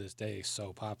still to this day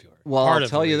so popular. Well, I'll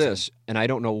tell you this, and I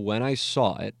don't know when I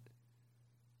saw it,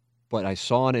 but I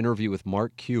saw an interview with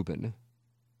Mark Cuban.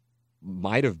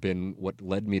 Might have been what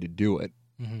led me to do it,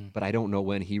 but I don't know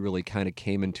when he really kind of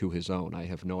came into his own. I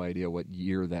have no idea what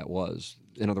year that was.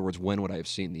 In other words, when would I have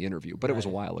seen the interview? But it was a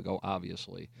while ago,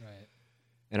 obviously. Right.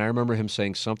 And I remember him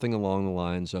saying something along the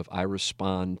lines of, I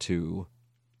respond to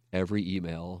every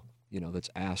email, that's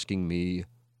asking me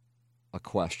a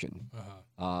question.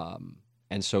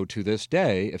 And so to this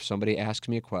day, if somebody asks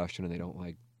me a question and they don't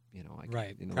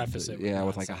preface it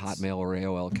with like a Hotmail or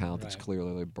AOL account that's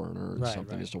clearly a burner or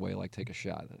something, just a way like take a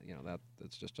shot.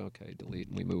 That's just okay, delete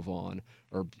and we move on.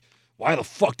 Or why the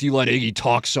fuck do you let Iggy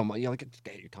talk so much? You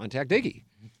contact Iggy.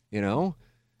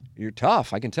 You're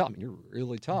tough. I can tell. I mean, you're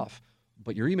really tough.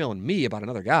 But you're emailing me about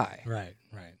another guy. Right.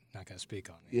 Not going to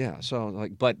speak on it. Yeah. So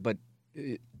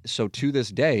so to this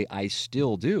day, I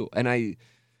still do, and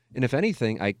if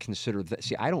anything, I consider that.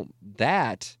 See, I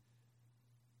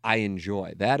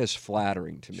enjoy. That is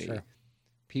flattering to me. Sure.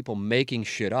 People making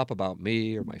shit up about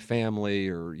me or my family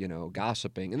or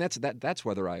gossiping, and that's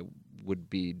whether I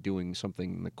would be doing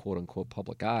something in the quote unquote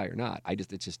public eye or not.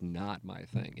 It's just not my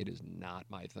thing. It is not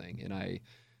my thing, and I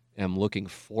am looking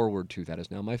forward to that.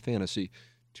 Is now my fantasy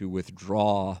to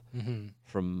withdraw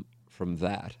from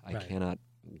that. I cannot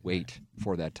wait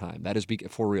for that time. That is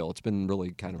for real. It's been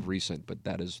really kind of recent, but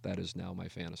that is now my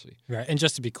fantasy. Right. And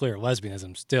just to be clear,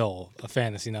 lesbianism's still a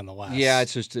fantasy nonetheless. Yeah,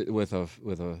 it's just with a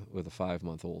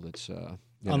 5-month-old. It's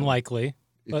unlikely.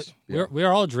 But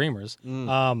we're all dreamers.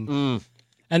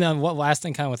 And then what last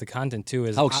thing kind of with the content too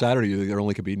is how excited are you that there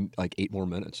only could be like 8 more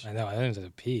minutes? I know. I didn't have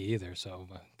to pee either, so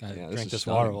I gotta drink this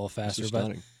stunning. water a little faster.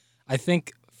 But I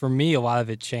think for me, a lot of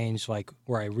it changed like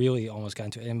where I really almost got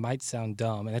into it. It might sound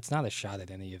dumb, and it's not a shot at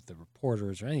any of the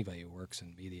reporters or anybody who works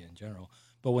in media in general,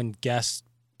 but when guests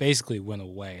basically went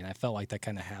away, and I felt like that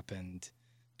kind of happened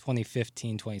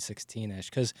 2015, 2016-ish,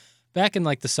 because back in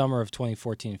like the summer of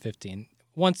 2014, 15,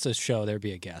 once a show, there'd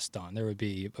be a guest on. There would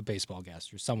be a baseball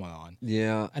guest or someone on.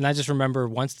 Yeah. And I just remember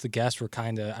once the guests were I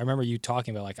remember you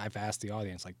talking about, like, I've asked the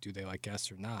audience, like, do they like guests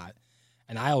or not?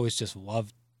 And I always just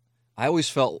loved. I always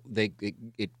felt it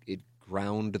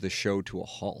ground the show to a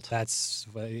halt.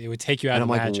 It would take you out of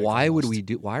magic. And I'm like,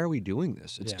 why are we doing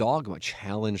this? It's dogma,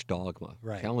 challenge dogma.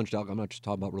 Right. Challenge dogma. I'm not just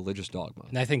talking about religious dogma.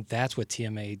 And I think that's what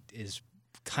TMA is.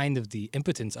 Kind of the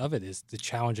impotence of it is the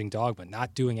challenging dogma,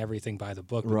 not doing everything by the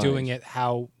book, but doing it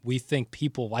how we think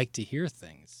people like to hear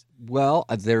things. Well,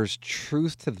 there's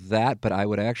truth to that, but I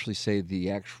would actually say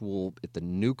the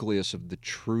nucleus of the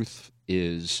truth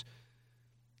is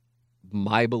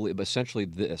my belief, essentially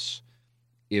this: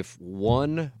 if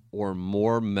one or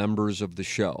more members of the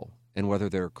show, and whether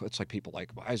it's like people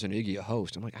like, why isn't Iggy a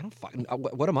host? I'm like, I don't fucking.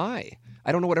 What am I?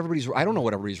 I don't know what everybody's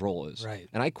role is. Right.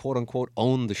 And I quote unquote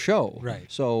own the show. Right.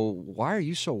 So why are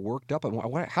you so worked up? And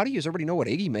how do you everybody know what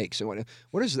Iggy makes? And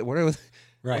what is it?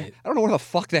 Right. I don't know where the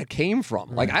fuck that came from.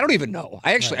 Right. Like, I don't even know.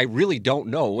 I really don't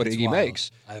know what Iggy makes.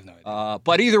 I have no idea.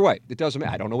 But either way, it doesn't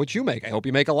matter. I don't know what you make. I hope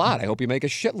you make a lot. I hope you make a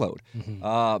shitload.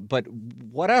 But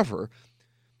whatever.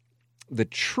 The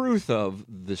truth of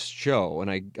this show, and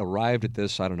I arrived at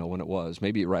this, I don't know when it was,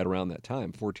 maybe right around that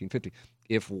time, 1450.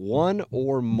 If one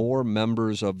or more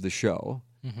members of the show,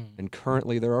 and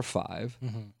currently there are 5,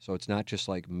 so it's not just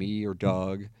like me or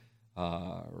Doug,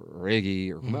 or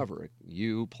Iggy or whomever,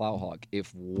 you, Plowhawk,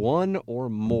 if one or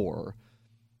more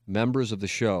members of the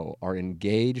show are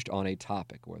engaged on a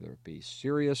topic, whether it be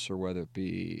serious or whether it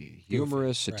be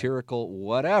humorous, satirical,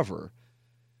 whatever,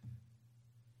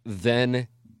 then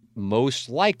most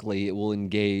likely it will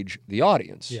engage the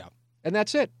audience. Yeah. And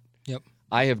that's it. Yep.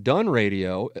 I have done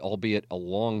radio, albeit a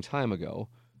long time ago,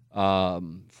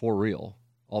 for real,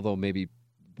 although maybe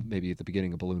at the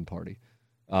beginning of Balloon Party,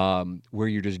 where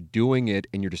you're just doing it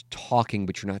and you're just talking,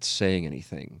 but you're not saying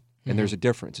anything. And there's a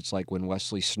difference. It's like when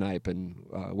Wesley Snipes and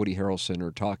Woody Harrelson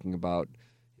are talking about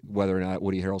whether or not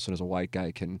Woody Harrelson as a white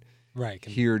guy can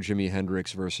hear Jimi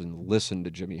Hendrix versus listen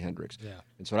to Jimi Hendrix. Yeah.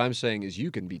 And so what I'm saying is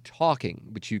you can be talking,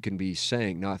 but you can be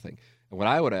saying nothing. And what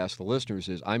I would ask the listeners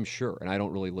is, I'm sure, and I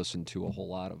don't really listen to a whole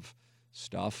lot of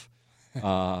stuff,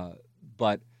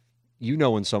 but you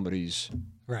know when somebody's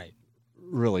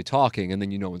really talking, and then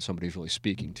you know when somebody's really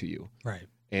speaking to you. Right.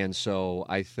 And so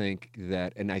I think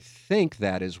that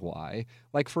is why,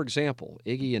 like, for example,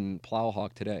 Iggy and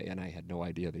Plowhawk today, and I had no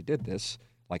idea they did this.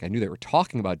 Like, I knew they were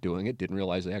talking about doing it, didn't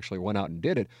realize they actually went out and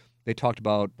did it. They talked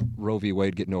about Roe v.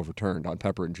 Wade getting overturned on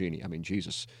Pepper and Genie. I mean,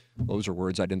 Jesus, those are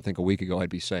words I didn't think a week ago I'd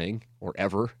be saying, or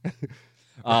ever.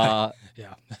 Yeah.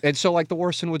 And so, like, the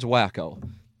Worsonwood's wacko.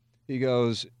 He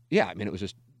goes, yeah, I mean, it was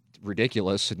just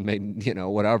ridiculous and made,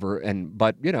 whatever.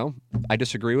 But, I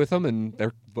disagree with them, and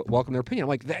they're welcome their opinion. I'm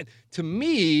like, that, to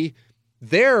me,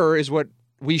 there is what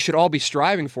we should all be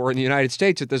striving for in the United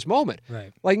States at this moment.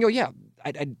 Right. Like, yeah,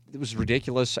 it was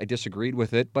ridiculous. I disagreed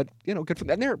with it, but good for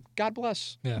them. And God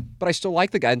bless. Yeah. But I still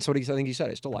like the guy, and so I think he said,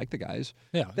 I still like the guys.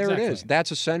 Yeah. There exactly. it is.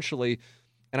 That's essentially,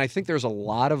 and I think there's a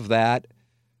lot of that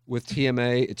with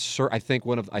TMA. It's I think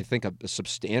a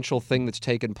substantial thing that's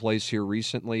taken place here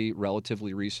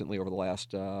relatively recently, over the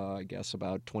last I guess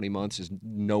about 20 months, is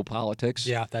no politics.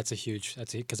 Yeah, that's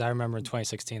because I remember in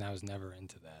 2016 I was never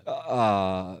into that.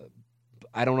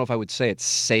 I don't know if I would say it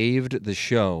saved the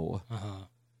show.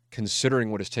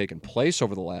 Considering what has taken place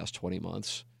over the last 20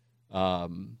 months,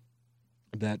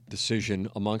 that decision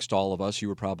amongst all of us, you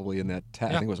were probably in that I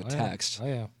think it was a text. Oh,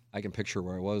 yeah. I can picture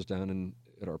where I was down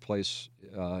at our place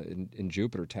in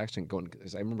Jupiter, texting, going,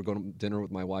 because I remember going to dinner with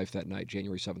my wife that night,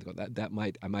 January 7th,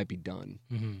 going, I might be done.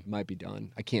 It might be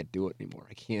done. I can't do it anymore.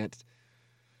 I can't.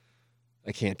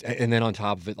 And then on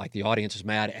top of it, like, the audience is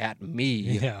mad at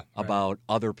me about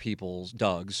other people's,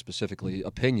 Doug's specifically,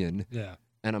 opinion. Yeah.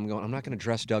 And I'm going, I'm not going to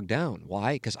dress Doug down.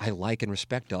 Why? Because I like and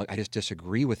respect Doug. I just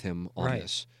disagree with him on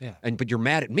this. Yeah. But you're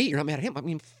mad at me. You're not mad at him. I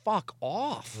mean, fuck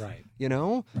off. Right.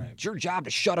 Right. It's your job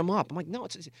to shut him up. I'm like, no,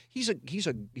 he's a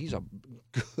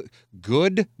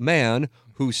good man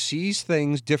who sees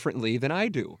things differently than I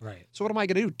do. Right. So what am I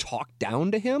going to do? Talk down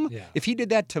to him? Yeah. If he did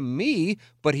that to me,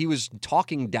 but he was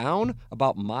talking down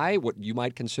about what you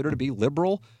might consider to be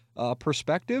liberal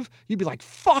perspective, you'd be like,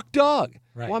 fuck Doug.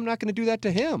 Right. Well, I'm not going to do that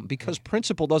to him, because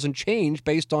principle doesn't change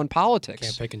based on politics.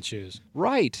 Can't pick and choose.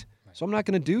 Right. So I'm not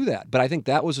going to do that. But I think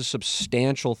that was a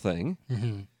substantial thing.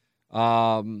 And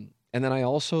then I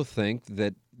also think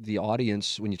that the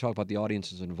audience, when you talk about the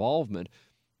audience's involvement,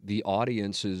 the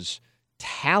audience's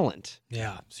talent.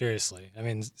 Yeah, seriously. I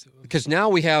mean, because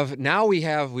we've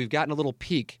gotten a little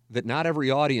peek that not every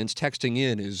audience texting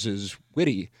in is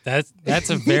witty. That's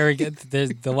a very good.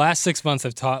 The last 6 months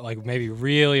have taught, like, maybe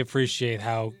really appreciate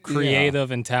how creative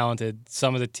and talented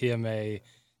some of the TMA.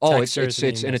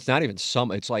 It's not even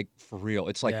some. It's like, for real.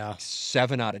 It's like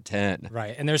 7 out of 10.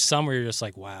 Right, and there's some where you're just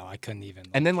like, wow, I couldn't even.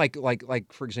 And then like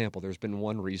for example, there's been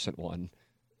one recent one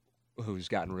who's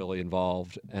gotten really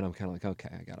involved, and I'm kind of like, okay,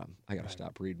 I gotta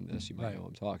stop reading this. You might know what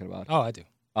I'm talking about. Oh, I do.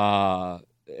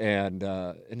 And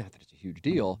not that it's a huge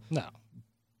deal. No.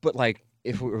 But, like,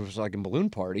 if it was like a Balloon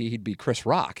Party, he'd be Chris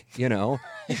Rock, So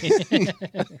he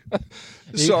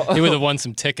would have won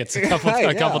some tickets a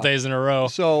couple days in a row.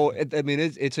 So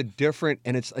it's a different,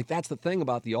 and it's like, that's the thing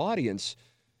about the audience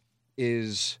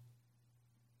is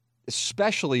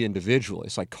especially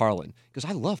individualists like Carlin, because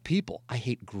I love people. I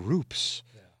hate groups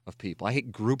of people. I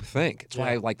hate groupthink. It's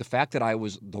why I like the fact that I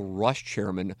was the Rush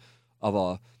chairman of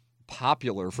a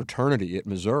popular fraternity at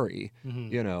Missouri,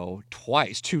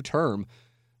 twice, 2-term.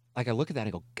 Like, I look at that and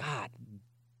I go, God,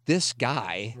 this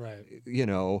guy,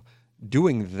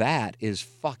 doing that is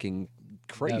fucking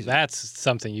crazy. Yeah, that's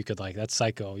something you could that's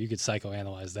psycho. You could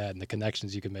psychoanalyze that and the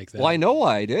connections you could make there. Well, I know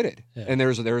why I did it. Yeah. And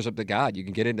there's the God, you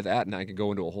can get into that, and I could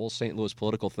go into a whole St. Louis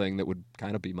political thing that would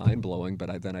kind of be mind-blowing,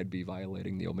 but then I'd be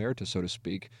violating the omerta, so to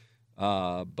speak.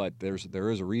 But there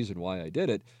is a reason why I did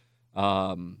it.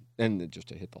 And just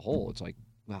to hit the hole, it's like,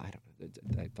 well,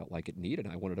 I felt like it needed.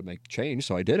 I wanted to make change,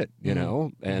 so I did it,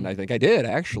 And I think I did,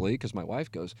 actually, because my wife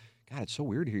goes, God, it's so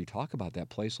weird to hear you talk about that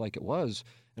place like it was.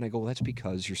 And I go, well, that's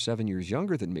because you're 7 years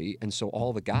younger than me, and so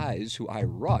all the guys who I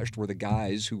rushed were the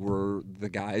guys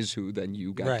who then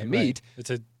you got to meet. Right. It's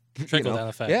a trickle-down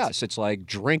effect. Yes, it's like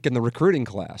drink in the recruiting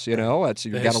class, You've got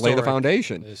to lay the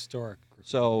foundation. The historic.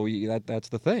 So that's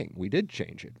the thing. We did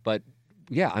change it. But,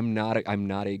 yeah, I'm not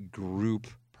a group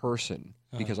person.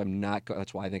 Because I'm not.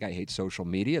 That's why I think I hate social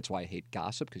media. It's why I hate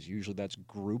gossip, because usually that's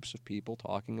groups of people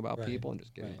talking about people and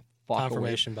just getting the fuck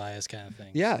confirmation bias kind of thing.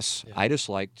 Yes, I just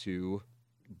like to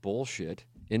bullshit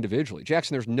individually.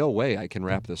 Jackson, there's no way I can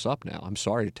wrap this up now. I'm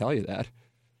sorry to tell you that.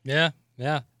 Yeah.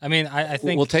 I mean, I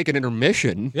think we'll take an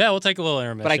intermission. Yeah, we'll take a little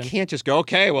intermission. But I can't just go,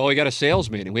 okay, well, we got a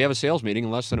sales meeting. We have a sales meeting in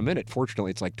less than a minute.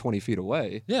 Fortunately, it's like 20 feet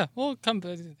away. Yeah, well,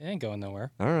 it ain't going nowhere.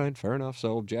 All right, fair enough.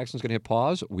 So Jackson's going to hit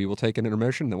pause. We will take an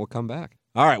intermission, then we'll come back.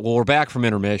 All right, well, we're back from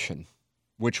intermission,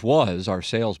 which was our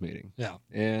sales meeting. Yeah.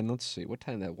 And let's see, what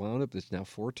time that wound up? It's now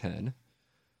 4:10.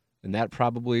 And that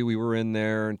probably, we were in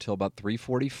there until about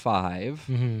 3:45.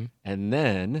 Mm-hmm. And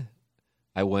then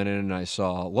I went in and I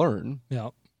saw Learn. Yeah.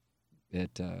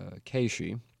 At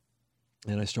Keishi,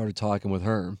 and I started talking with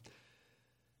her.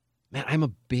 Man, I'm a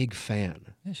big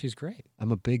fan. Yeah, she's great.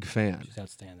 I'm a big fan. She's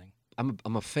outstanding. I'm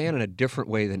a fan in a different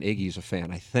way than Iggy's a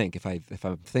fan, I think, if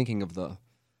I'm thinking of the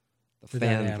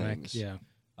fan dynamic, things.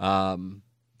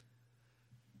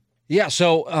 Yeah.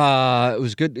 So it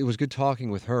was good. It was good talking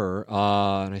with her,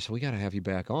 and I said, we got to have you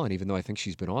back on, even though I think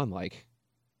she's been on like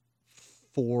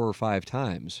 4 or 5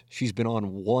 times. She's been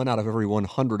on 1 out of every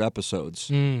 100 episodes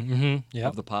of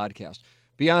the podcast.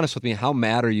 Be honest with me, how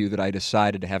mad are you that I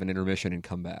decided to have an intermission and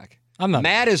come back? I'm not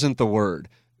mad. Isn't the word.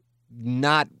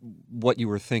 Not what you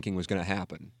were thinking was going to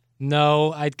happen.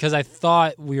 No, because I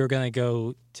thought we were going to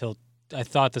go till. I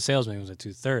thought the sales meeting was at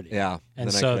 2:30. Yeah,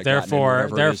 and so therefore,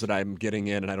 it is that I'm getting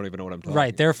in, and I don't even know what I'm talking.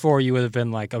 Right. Therefore, you would have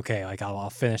been like, okay, like I'll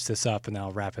finish this up, and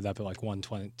I'll wrap it up at like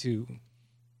 1:22.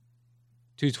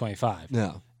 2:25.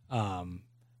 Yeah.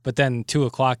 But then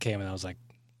 2:00 came, and I was like,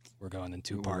 we're going in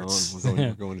 2 parts.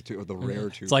 We're going to the rare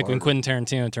 2. It's like when Quentin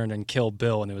Tarantino turned in Kill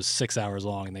Bill, and it was 6 hours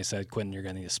long, and they said, Quentin, you're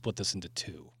going to need to split this into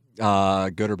 2.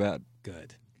 Good or bad?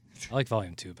 Good. I like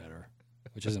Volume 2 better,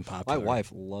 which isn't popular. My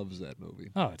wife loves that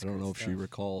movie. Oh, it's I don't know if stuff. she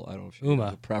recall. I don't know if she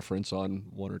has a preference on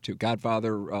 1 or 2.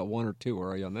 Godfather 1 or 2. Where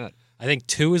are you on that? I think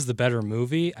 2 is the better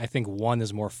movie. I think 1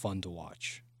 is more fun to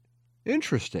watch.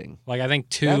 Interesting. Like, I think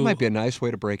 2... That might be a nice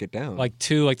way to break it down. Like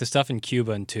 2, like the stuff in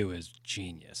Cuba in 2 is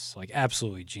genius. Like,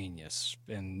 absolutely genius.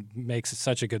 And makes it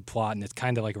such a good plot. And it's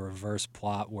kind of like a reverse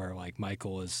plot where, like,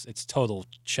 it's total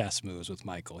chess moves with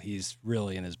Michael. He's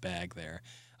really in his bag there.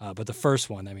 But the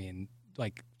first one, I mean,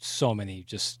 like, so many,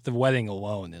 just the wedding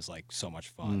alone is, like, so much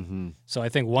fun. Mm-hmm. So I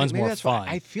think 1's more fun.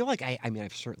 I feel like, I mean,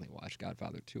 I've certainly watched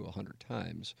Godfather 2 100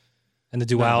 times. And the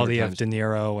duality of De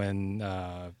Niro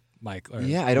and... Mike.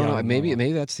 Yeah, I don't know.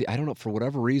 Maybe that's I don't know. For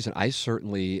whatever reason, I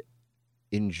certainly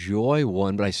enjoy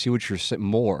 1, but I see what you're saying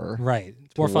more. Right.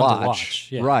 It's more fun to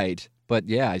watch. Yeah. Right. But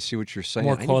yeah, I see what you're saying.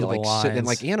 More quotable lines. And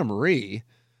like Anna Marie,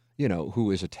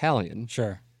 who is Italian.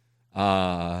 Sure.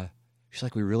 She's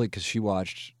like, because she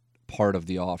watched part of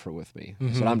The Offer with me.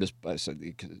 Mm-hmm. I said,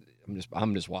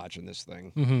 I'm just watching this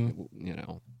thing. Mm-hmm.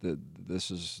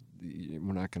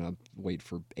 We're not going to wait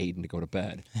for Aiden to go to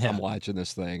bed. Yeah. I'm watching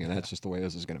this thing, and that's just the way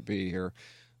this is going to be here.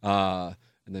 And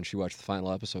then she watched the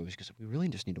final episode. She goes, we really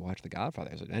just need to watch The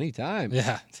Godfather. I said, anytime.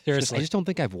 Yeah, seriously. I just don't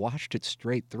think I've watched it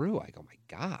straight through. I go, my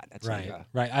God. That's right. Like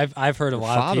right. I've heard a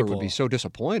lot of people. Father would be so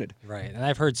disappointed. Right. And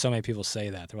I've heard so many people say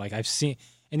that. They're like, I've seen...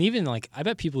 And even, like, I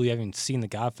bet people who haven't seen The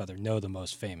Godfather know the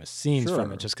most famous scenes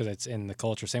from it just because it's in the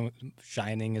culture. Same with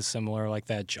Shining is similar like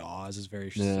that. Jaws is very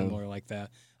similar like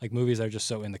that. Like, movies that are just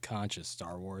so in the conscious,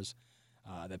 Star Wars,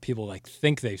 that people, like,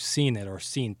 think they've seen it or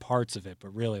seen parts of it.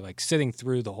 But really, like, sitting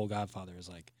through the whole Godfather is,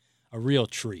 like, a real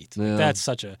treat. Yeah. Like, that's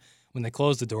such a... When they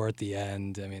close the door at the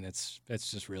end, I mean, it's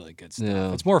just really good stuff.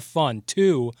 Yeah. It's more fun.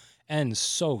 2 ends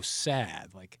so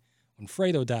sad. Like, when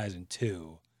Fredo dies in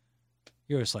 2...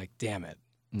 you're just like, damn it.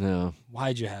 No.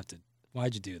 Why'd you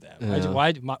do that?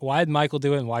 Yeah. Why'd Michael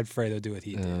do it, and why'd Fredo do what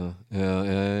he did?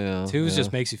 Yeah. Twos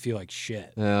just makes you feel like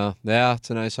shit. Yeah, it's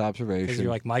a nice observation. Because you're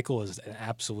like, Michael is an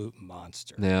absolute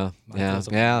monster. Yeah.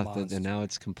 Monster. And now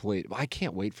it's complete. I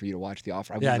can't wait for you to watch The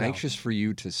Offer. I'm anxious for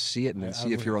you to see it and then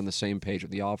see if you're on the same page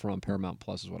with The Offer on Paramount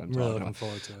Plus is what I'm talking looking about.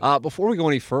 forward to it. Before we go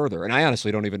any further, and I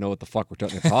honestly don't even know what the fuck we're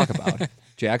going to talk about.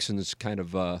 Jackson is kind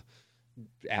of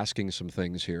asking some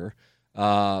things here.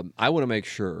 I want to make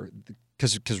sure,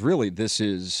 because really this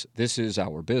is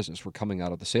our business. We're coming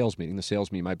out of the sales meeting. The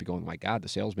sales meeting might be going, my God, the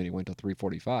sales meeting went till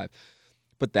 3:45.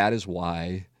 But that is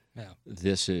why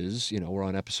this is, we're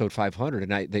on episode 500.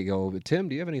 And they go, Tim,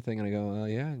 do you have anything? And I go,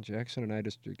 yeah, Jackson and I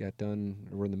just got done.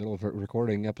 We're in the middle of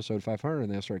recording episode 500.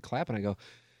 And they started clapping. I go,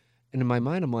 and in my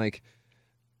mind, I'm like,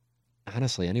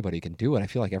 honestly, anybody can do it. I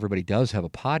feel like everybody does have a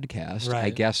podcast. Right. I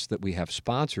guess that we have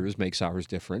sponsors makes ours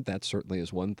different. That certainly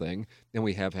is one thing. And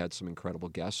we have had some incredible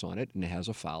guests on it, and it has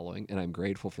a following, and I'm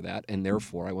grateful for that. And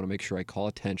therefore, I want to make sure I call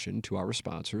attention to our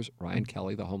sponsors, Ryan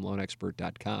Kelly,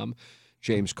 thehomeloanexpert.com,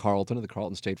 James Carlton of the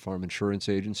Carlton State Farm Insurance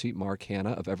Agency, Mark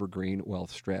Hanna of Evergreen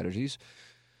Wealth Strategies,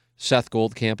 Seth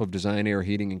Goldcamp of Design Air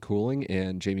Heating and Cooling,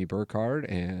 and Jamie Burkhardt,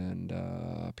 and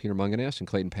Peter Munganess and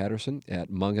Clayton Patterson at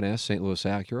Munganess, St. Louis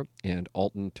Acura, and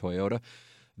Alton Toyota.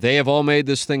 They have all made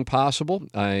this thing possible.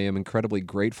 I am incredibly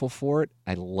grateful for it.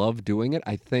 I love doing it.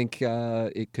 I think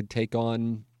it could take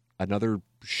on another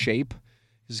shape.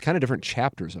 There's kind of different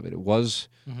chapters of it. It was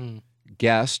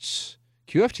guests.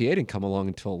 QFTA didn't come along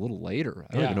until a little later.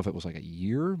 I don't even know if it was like a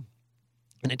year.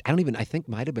 And I think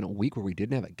might have been a week where we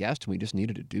didn't have a guest and we just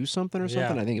needed to do something or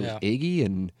something. I think it was Iggy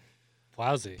and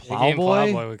Plowsy. Plowboy.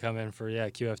 Plowboy would come in for,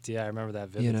 QFTA. I remember that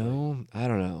vividly. I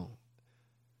don't know.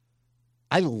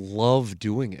 I love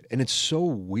doing it. And it's so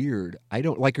weird.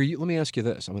 Let me ask you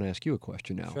this. I'm going to ask you a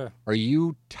question now. Sure. Are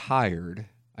you tired?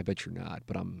 I bet you're not,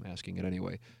 but I'm asking it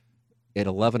anyway. At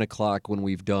 11 o'clock when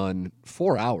we've done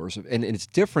 4 hours, and it's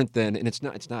different than, and it's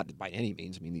not by any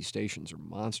means, I mean, these stations are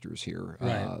monsters here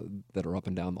that are up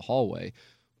and down the hallway.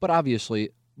 But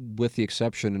obviously, with the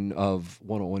exception of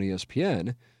 101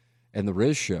 ESPN and the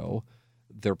Riz Show,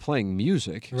 they're playing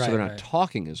music, so they're not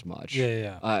talking as much.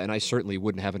 And I certainly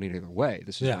wouldn't have it any other way.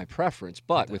 This is my preference.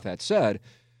 But with that said,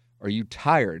 are you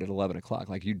tired at 11 o'clock?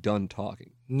 Like, you done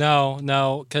talking?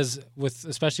 No, because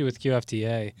especially with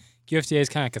QFTA is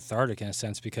kind of cathartic in a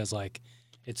sense because,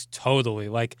 it's totally,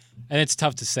 and it's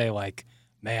tough to say,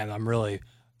 man,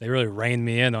 they really reined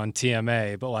me in on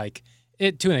TMA, but,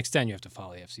 to an extent, you have to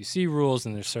follow the FCC rules,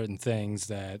 and there's certain things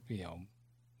that,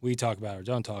 we talk about or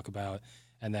don't talk about,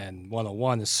 and then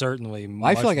 101 is certainly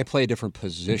I feel like I play a different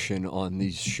position on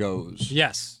these shows.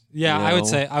 Yes. Yeah,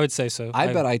 I would say so.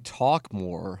 I bet I talk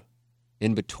more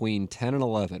in between 10 and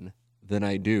 11 than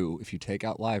I do if you take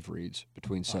out live reads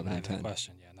between 7 and 10. Not even a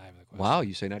question. Wow,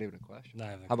 you say not even a question?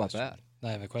 Not even a How question. about that? Not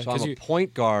even a question. So I'm a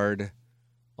point guard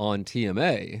on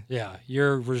TMA. Yeah,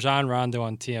 you're Rajon Rondo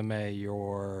on TMA.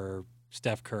 You're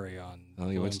Steph Curry on. Oh,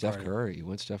 you went Steph Curry. You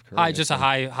went Steph Curry. Just a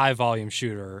high volume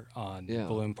shooter on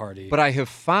Balloon Party. But I have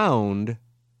found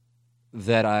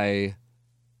that I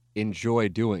enjoy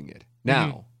doing it.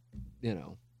 Now,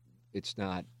 it's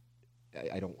not.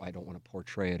 I don't want to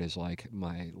portray it as like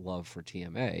my love for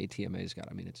TMA. TMA's got,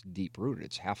 it's deep rooted.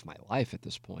 It's half my life at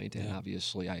this point. And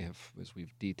obviously I have, as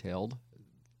we've detailed,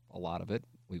 a lot of it,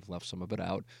 we've left some of it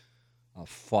out,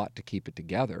 fought to keep it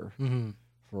together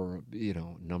for, a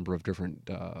number of different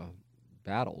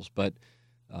battles. But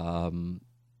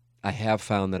I have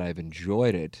found that I've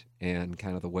enjoyed it and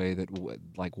kind of the way that,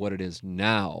 what it is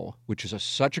now, which is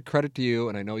such a credit to you.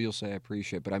 And I know you'll say I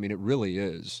appreciate it, but it really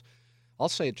is. I'll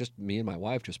say it just me and my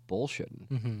wife just bullshitting.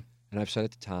 And I've said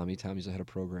it to Tommy. Tommy's the head of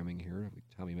programming here.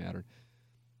 Tommy Matter.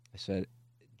 I said,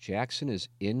 Jackson is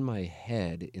in my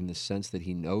head in the sense that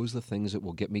he knows the things that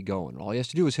will get me going. All he has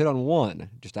to do is hit on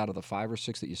one, just out of the 5 or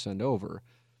 6 that you send over,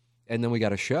 and then we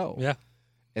got a show. Yeah.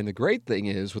 And the great thing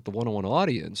is with the 101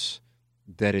 audience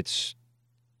that it's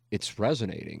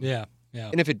resonating. Yeah.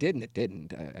 And if it didn't, it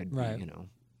didn't. Right.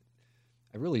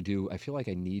 I really do. I feel like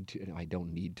I need to. I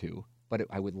don't need to. But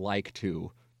I would like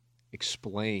to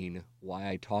explain why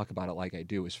I talk about it like I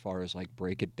do, as far as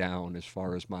break it down, as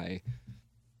far as my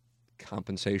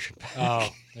compensation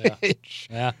package.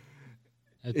 Oh, yeah.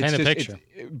 Paint a picture.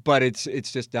 But it's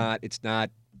just not. It's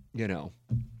not.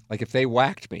 If they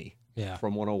whacked me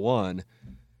from 101,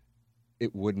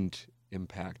 it wouldn't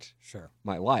impact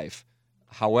my life.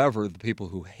 However, the people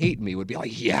who hate me would be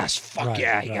like, "Yes, fuck he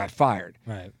got fired."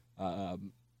 Right.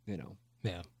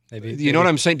 Yeah. Maybe, you know what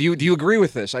I'm saying? Do you agree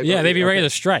with this? They'd be ready to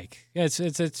strike. Yeah, it's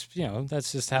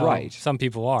that's just how some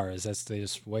people are. They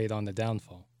just wait on the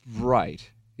downfall.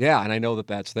 Right. Yeah, and I know that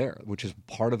that's there, which is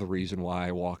part of the reason why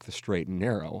I walk the straight and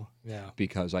narrow. Yeah.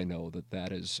 Because I know that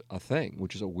that is a thing,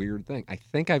 which is a weird thing. I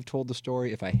think I've told the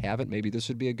story. If I haven't, maybe this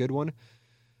would be a good one,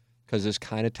 because this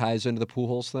kind of ties into the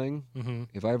Pujols thing. Mm-hmm.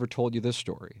 If I ever told you this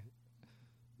story,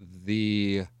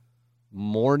 the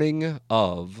morning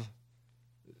of,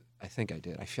 I think I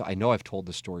did. I know I've told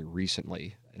this story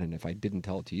recently, and if I didn't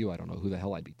tell it to you, I don't know who the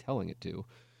hell I'd be telling it to.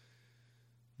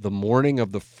 The morning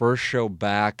of the first show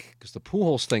back, because the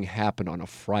Pujols thing happened on a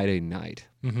Friday night,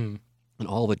 mm-hmm. and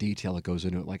all the detail that goes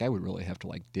into it, like I would really have to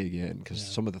like dig in, because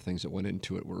some of the things that went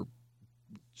into it were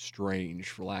strange,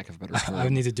 for lack of a better term. I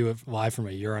would need to do it live from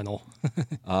a urinal.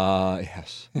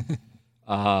 Yes.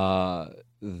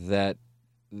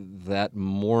 That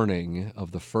morning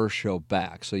of the first show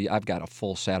back, so I've got a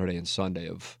full Saturday and Sunday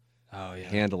of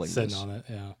handling sitting this. on it,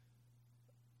 yeah.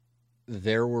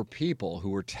 There were people who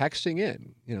were texting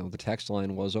in. You know, the text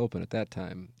line was open at that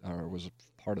time, or was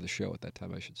part of the show at that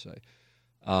time, I should say.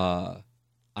 I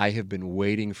have been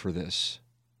waiting for this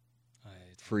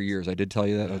for years. I did tell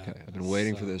you that? Yeah, okay. I've been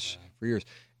waiting for this for years.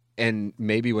 And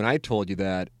maybe when I told you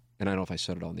that, and I don't know if I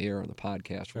said it on the air or on the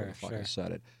podcast, where the fuck I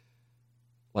said it,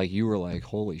 like you were like,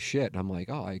 holy shit. And I'm like,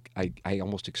 oh, I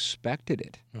almost expected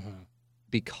it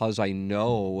because I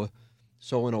know.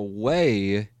 So in a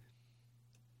way,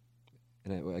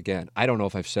 and again, I don't know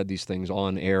if I've said these things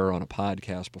on air on a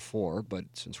podcast before, but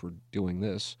since we're doing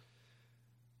this,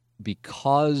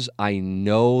 because I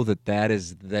know that that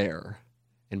is there,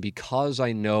 and because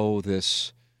I know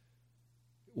this,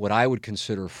 what I would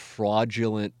consider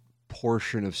fraudulent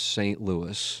portion of St.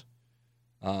 Louis,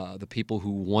 the people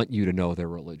who want you to know they're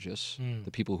religious,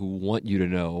 the people who want you to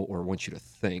know or want you to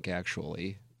think,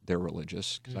 actually, they're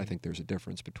religious, because I think there's a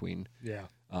difference between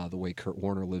the way Kurt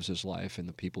Warner lives his life and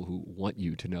the people who want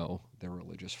you to know they're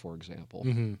religious, for example.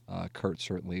 Kurt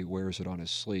certainly wears it on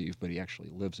his sleeve, but he actually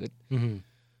lives it,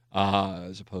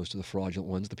 as opposed to the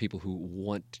fraudulent ones, the people who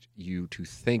want you to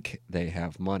think they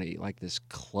have money, like this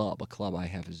club, a club I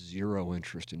have zero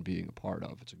interest in being a part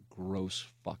of. It's a gross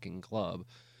fucking club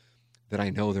that I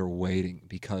know they're waiting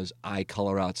because I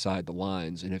color outside the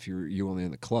lines, and if you're only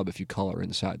in the club if you color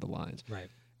inside the lines. Right.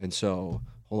 And so,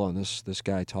 hold on, this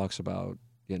guy talks about,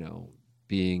 you know,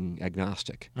 being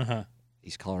agnostic.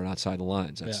 He's coloring outside the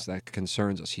lines. That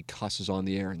concerns us. He cusses on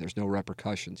the air, and there's no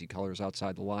repercussions. He colors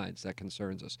outside the lines. That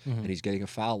concerns us. And he's getting a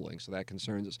fouling, so that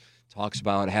concerns us. Talks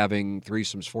about having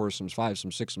threesomes, foursomes,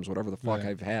 fivesomes, sixsomes, whatever the fuck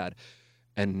I've had,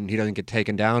 and he doesn't get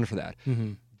taken down for that.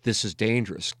 This is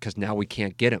dangerous because now we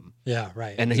can't get him. Yeah,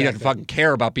 right. And he doesn't fucking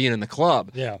care about being in the club.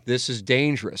 Yeah. This is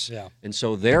dangerous. Yeah. And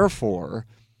so, therefore,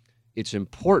 it's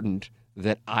important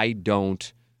that I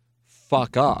don't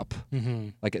fuck up.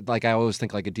 Like I always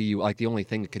think like a DUI, like the only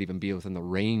thing that could even be within the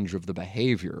range of the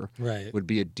behavior would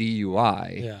be a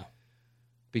DUI. Yeah.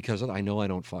 Because I know I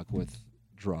don't fuck with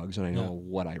drugs, and I know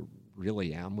what I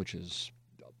really am, which is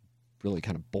really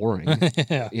kind of boring.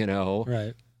 You know?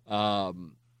 Right.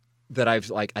 That I've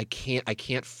like I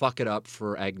can't fuck it up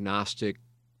for agnostic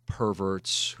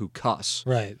perverts who cuss.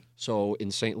 Right. So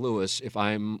in St. Louis, if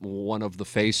I'm one of the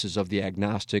faces of the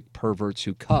agnostic perverts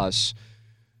who cuss,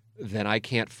 then I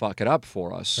can't fuck it up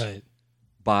for us. Right.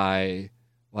 By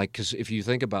like, because if you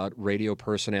think about radio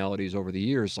personalities over the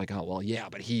years, like, oh well, yeah,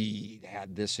 but he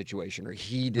had this situation, or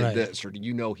he did this, or do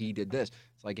you know he did this?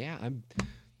 It's like, yeah,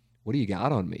 what do you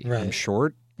got on me? Right. I'm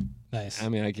short. Nice. I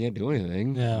mean, I can't do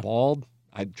anything. Yeah. Bald.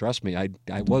 Trust me. I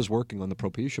was working on the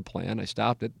Propecia plan. I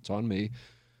stopped it. It's on me.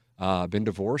 Been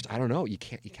divorced. I don't know. You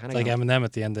kind of like Eminem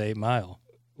at the end of 8 Mile.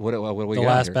 What do we the got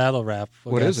last here? battle rap.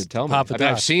 What is it? Tell me.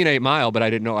 I've seen 8 Mile, but I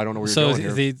don't know where you're going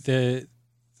here. So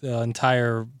the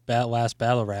entire last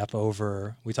battle rap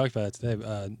over, we talked about it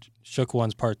today, Shook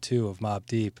One's Part 2 of Mobb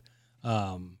Deep.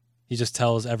 He just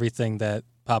tells everything that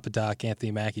Papa Doc,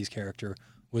 Anthony Mackie's character,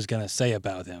 was going to say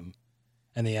about him.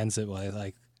 And he ends it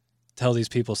like, tell these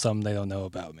people something they don't know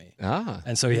about me.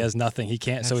 And so he has nothing. He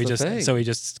can't. So he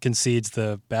just concedes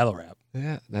the battle rap.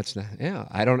 Yeah, that's not. Yeah,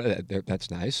 I don't.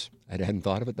 That's nice. I hadn't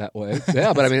thought of it that way.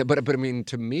 Yeah, but I mean,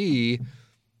 to me,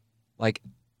 like,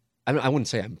 I wouldn't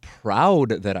say I'm proud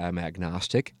that I'm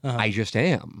agnostic. I just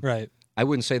am. Right. I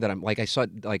wouldn't say that I'm like I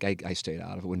stayed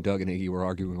out of it when Doug and Iggy were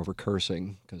arguing over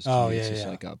cursing because it's just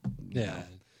like a you know,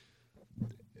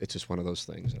 it's just one of those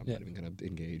things that I'm not even going to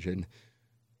engage in.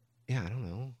 Yeah, I don't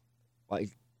know. Like,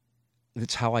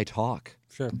 it's how I talk.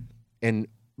 Sure. And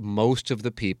most of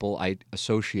the people I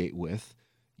associate with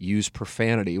use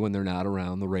profanity when they're not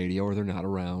around the radio or they're not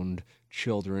around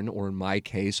children, or in my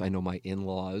case, I know my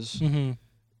in-laws,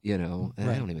 you know, and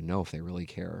I don't even know if they really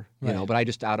care, you know, but I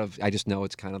just know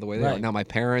it's kind of the way they are. Now, my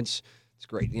parents, It's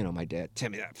great. You know, my dad,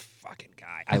 Timmy, that fucking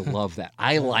guy. I love that.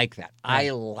 I like that. I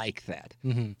like that.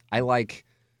 Mm-hmm. I like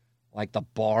the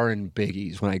bar and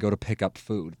Biggie's when I go to pick up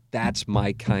food. That's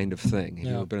my kind of thing. Have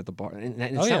you ever been at the bar? And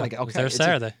it's not like, okay. Was there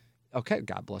Saturday. Okay,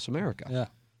 God bless America. Yeah.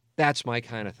 That's my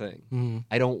kind of thing. Mm-hmm.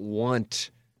 I don't want,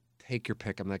 take your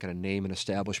pick. I'm not going to name an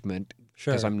establishment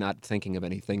because I'm not thinking of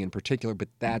anything in particular, but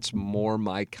that's more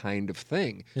my kind of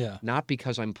thing. Yeah. Not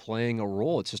because I'm playing a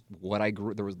role. It's just what I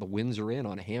grew. There was the Windsor Inn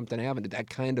on Hampton Avenue.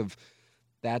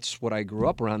 That's what I grew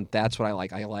up around. That's what I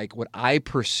like. I like what I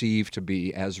perceive to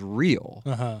be as real.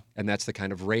 And that's the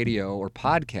kind of radio or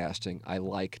podcasting I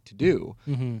like to do.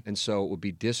 Mm-hmm. And so it would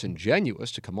be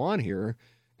disingenuous to come on here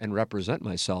and represent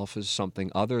myself as something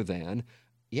other than,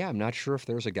 I'm not sure if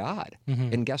there's a God.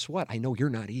 Mm-hmm. And guess what? I know you're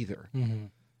not either. Mm-hmm.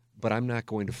 But I'm not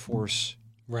going to force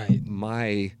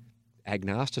my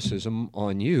agnosticism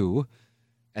on you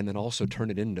and then also turn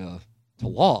it into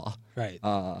law. Right.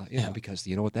 Because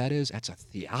you know what that is? That's a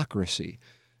theocracy.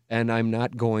 And I'm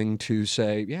not going to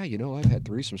say, I've had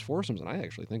threesomes, foursomes, and I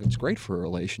actually think it's great for a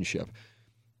relationship.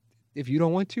 If you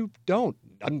don't want to, don't.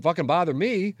 Doesn't fucking bother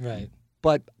me. Right.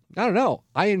 But I don't know.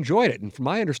 I enjoyed it. And from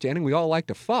my understanding, we all like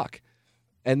to fuck.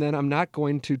 And then I'm not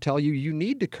going to tell you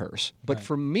need to curse. But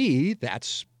for me,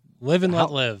 that's... Live and let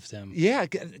live, Tim. Yeah.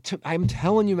 I'm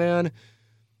telling you, man,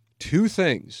 two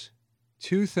things.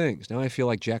 Now I feel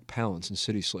like Jack Palance in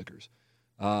City Slickers.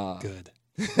 Good.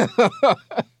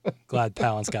 Glad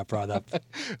Palance got brought up.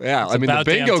 Yeah, I mean, the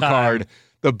bingo card.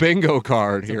 The bingo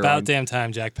card here. It's about damn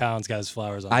time Jack Palance got his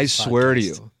flowers on. I swear to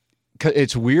you.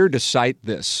 It's weird to cite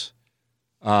this.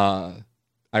 I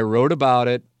wrote about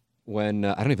it when,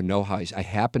 I don't even know how, I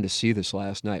happened to see this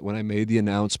last night when I made the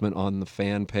announcement on the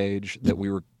fan page that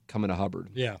we were coming to Hubbard.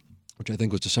 Yeah. Which I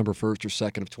think was December 1st or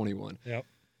 2nd of 21. Yep.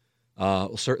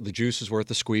 Certainly, the juice is worth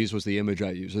the squeeze was the image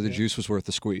I used. Or the juice was worth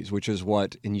the squeeze, which is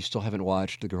what, and you still haven't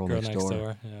watched The Girl Next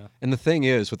Door. Yeah. And the thing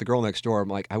is, with The Girl Next Door, I'm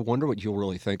like, I wonder what you'll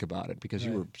really think about it because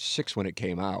you were 6 when it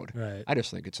came out. Right. I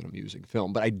just think it's an amusing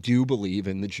film. But I do believe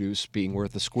in the juice being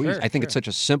worth the squeeze. I think it's such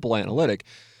a simple analytic.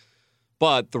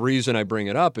 But the reason I bring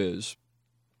it up is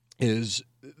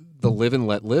the live and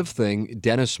let live thing.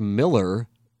 Dennis Miller,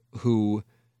 who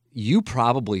you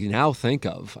probably now think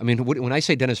of. I mean, when I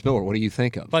say Dennis Miller, what do you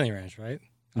think of? Bunny Ranch, right?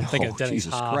 I'm thinking of Dennis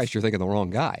Jesus Christ, you're thinking the wrong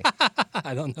guy.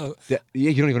 I don't know.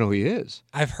 You don't even know who he is.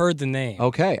 I've heard the name.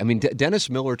 Okay. I mean, Dennis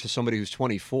Miller to somebody who's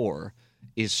 24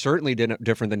 is certainly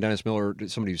different than Dennis Miller to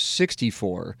somebody who's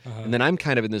 64. And then I'm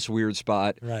kind of in this weird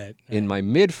spot in my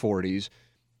mid-40s.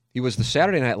 He was the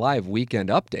Saturday Night Live Weekend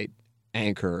Update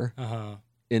anchor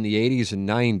in the 80s and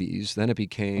 90s. Then it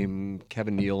became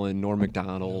Kevin Nealon, Norm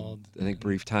Macdonald, I think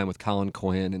brief time with Colin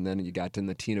Quinn, and then you got in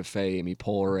the Tina Fey, Amy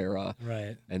Poehler era.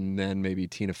 Right. And then maybe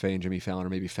Tina Fey and Jimmy Fallon, or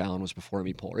maybe Fallon was before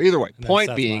Amy Poehler. Either way,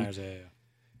 point being... Myers,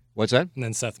 What's that? And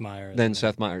then Seth Meyers.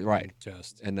 Seth Meyers, right.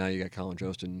 Jost. And now you got Colin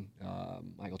Jost and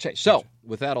Michael Che. So,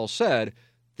 with that all said,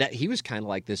 that he was kind of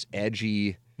like this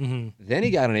edgy... Then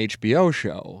he got an HBO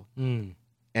show.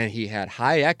 And he had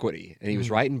high equity, and he was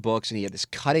writing books, and he had this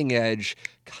cutting-edge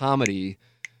comedy,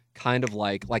 kind of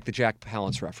like the Jack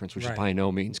Palance reference, which is by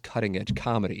no means cutting-edge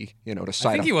comedy, to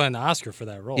cite. I think he won an Oscar for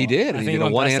that role. He did, and he did a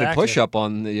one-handed push-up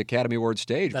on the Academy Award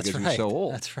stage because he was so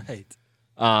old. That's right.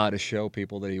 To show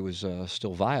people that he was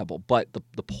still viable. But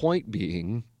the point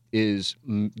being is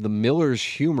the Miller's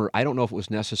humor, I don't know if it was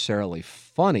necessarily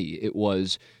funny. It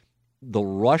was the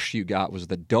rush you got was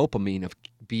the dopamine of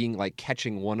being like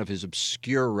catching one of his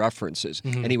obscure references.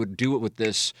 And he would do it with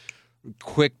this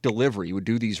quick delivery. He would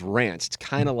do these rants. It's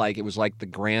kind of like, it was like the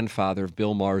grandfather of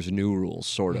Bill Maher's New Rules,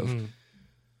 sort of.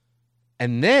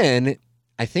 And then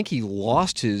I think he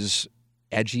lost his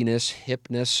edginess,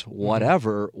 hipness,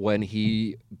 whatever, when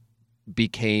he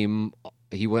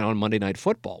went on Monday Night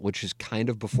Football, which is kind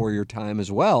of before your time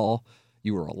as well.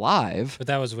 You were alive. But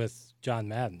that was with John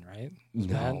Madden, right?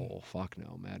 Fuck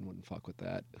no. Madden wouldn't fuck with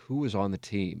that. Who was on the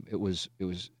team? It was.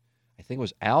 I think it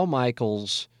was Al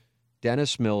Michaels,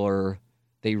 Dennis Miller.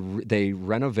 They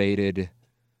renovated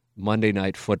Monday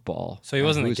Night Football. So he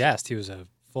wasn't a guest. He was a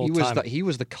full-time. He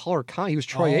was the color. He was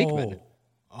Troy Aikman.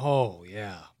 Oh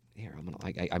yeah. Here,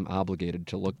 I'm obligated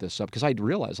to look this up because I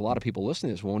realize a lot of people listening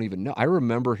to this won't even know. I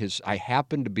remember I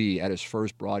happened to be at his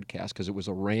first broadcast because it was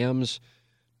a Rams.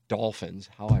 Dolphins.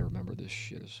 How I remember this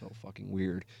shit is so fucking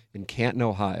weird. In Canton,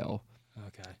 Ohio.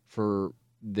 Okay.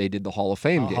 They did the Hall of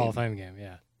Fame game. Hall of Fame game,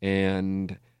 yeah.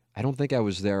 And I don't think I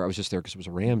was there. I was just there because it was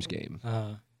a Rams game.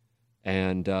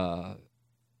 And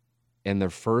their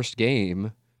first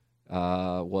game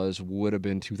would have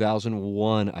been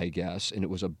 2001, I guess, and it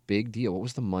was a big deal. What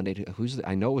was the Monday?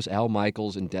 I know it was Al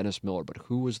Michaels and Dennis Miller, but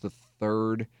who was the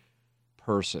third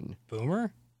person?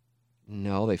 Boomer?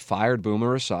 No, they fired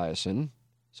Boomer Esiason.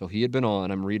 So he had been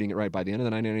on, I'm reading it right, by the end of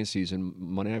the 1990 season,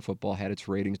 Monday Night Football had its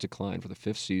ratings decline for the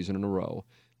 5th season in a row.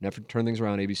 And after turning things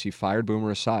around, ABC fired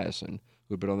Boomer Esiason,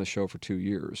 who had been on the show for 2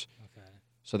 years. Okay.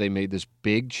 So they made this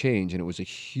big change, and it was a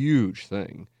huge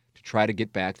thing to try to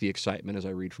get back the excitement, as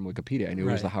I read from Wikipedia. I knew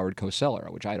it was the Howard Cosell era,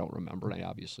 which I don't remember, and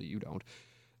obviously you don't.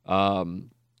 Was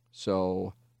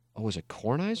it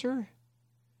Kornheiser?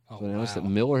 So announced that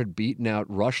Miller had beaten out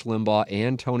Rush Limbaugh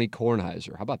and Tony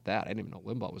Kornheiser. How about that? I didn't even know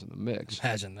Limbaugh was in the mix.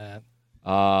 Imagine that.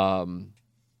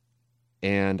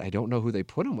 And I don't know who they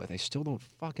put him with. I still don't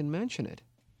fucking mention it.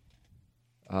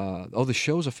 The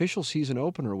show's official season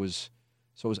opener was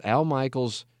Al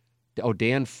Michaels,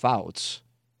 Dan Fouts,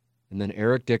 and then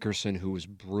Eric Dickerson, who was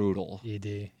brutal. ED,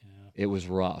 yeah. It was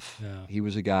rough. Yeah. He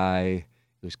was a guy.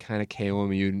 It was kind of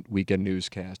KOMU Weekend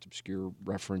Newscast, obscure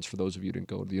reference for those of you who didn't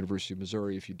go to the University of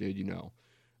Missouri. If you did, you know.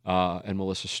 And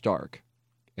Melissa Stark.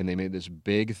 And they made this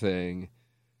big thing.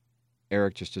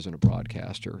 Eric just isn't a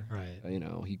broadcaster. Right.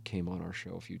 He came on our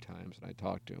show a few times, and I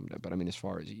talked to him. But, I mean, as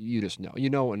far as you just know. You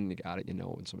know when you got it. You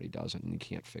know when somebody doesn't, and you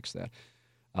can't fix that.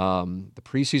 The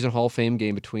preseason Hall of Fame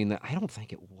game between the – I don't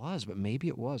think it was, but maybe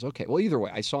it was. Okay. Well, either way,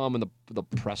 I saw him in the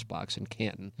press box in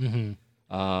Canton. Mm-hmm.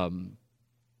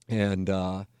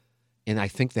 And I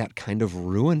think that kind of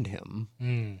ruined him.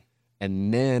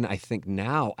 And then I think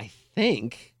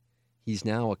he's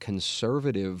now a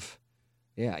conservative.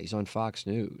 Yeah, he's on Fox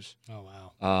News. Oh,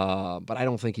 wow. But I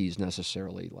don't think he's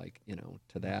necessarily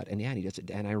to that. And yeah, he does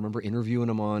it. And I remember interviewing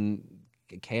him on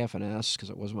KFNS because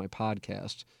it wasn't my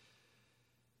podcast,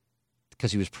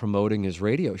 because he was promoting his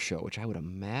radio show, which I would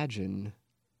imagine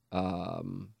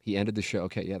he ended the show.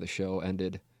 Okay, yeah, the show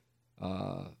ended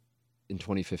in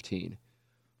 2015.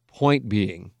 Point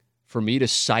being, for me to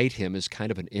cite him as kind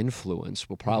of an influence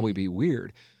will probably be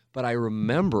weird, but I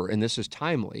remember, and this is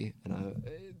timely, and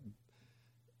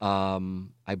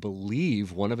I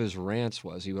believe one of his rants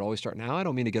was he would always start, now I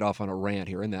don't mean to get off on a rant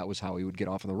here, and that was how he would get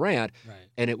off on the rant,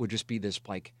 and it would just be this,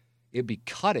 it'd be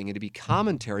cutting, it'd be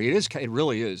commentary. It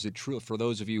really is. It true for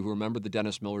those of you who remember the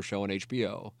Dennis Miller Show on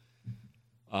HBO,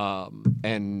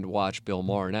 and watch Bill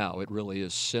Maher now. It really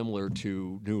is similar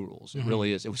to New Rules. It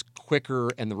really is. It was quicker,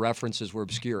 and the references were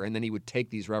obscure. And then he would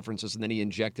take these references, and then he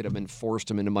injected them and forced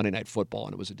them into Monday Night Football,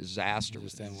 and it was a disaster. It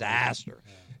was a disaster.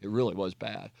 Yeah. It really was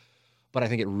bad. But I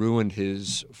think it ruined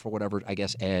his, for whatever, I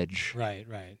guess, edge. Right.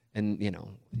 And, I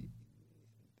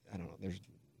don't know, there's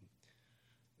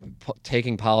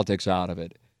taking politics out of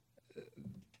it,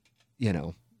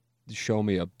 show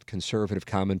me a conservative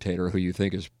commentator who you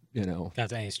think is,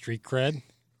 got any street cred?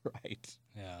 Right.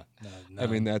 Yeah. No. I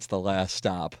mean, that's the last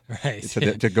stop. Right.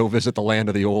 To go visit the land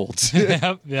of the olds.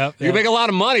 Yep. You make a lot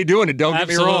of money doing it, don't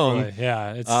Absolutely. Get me wrong.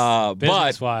 Yeah. It's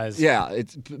business-wise.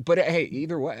 But hey,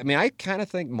 either way, I mean, I kind of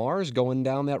think Maher's going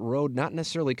down that road, not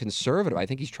necessarily conservative. I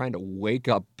think he's trying to wake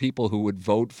up people who would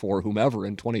vote for whomever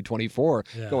in 2024,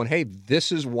 going, hey,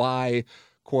 this is why,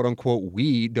 quote unquote,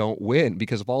 we don't win,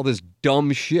 because of all this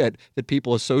dumb shit that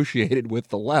people associated with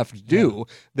the left do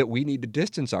that we need to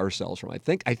distance ourselves from.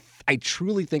 I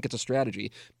truly think it's a strategy.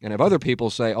 And if other people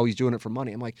say, oh, he's doing it for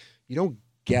money, I'm like, you don't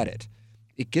get it.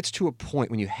 It gets to a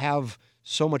point when you have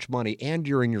so much money and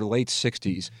you're in your late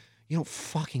 60s, you don't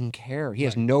fucking care. He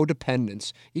has no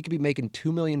dependence. He could be making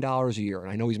 $2 million a year,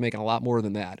 and I know he's making a lot more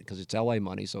than that because it's LA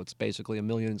money, so it's basically $1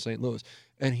 million in St. Louis.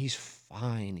 And he's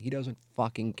fine. He doesn't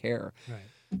fucking care. Right.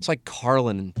 It's like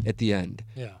Carlin at the end.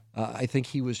 Yeah. I think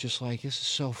he was just like, this is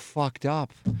so fucked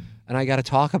up, and I got to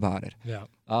talk about it. Yeah.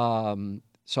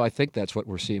 So I think that's what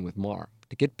we're seeing with Maher.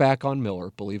 To get back on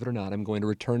Miller, believe it or not, I'm going to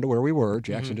return to where we were.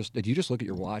 Jackson, did you just look at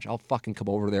your watch? I'll fucking come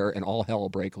over there and all hell will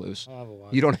break loose. I'll have a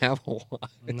watch. You don't have a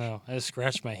watch. No, I just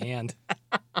scratched my hand.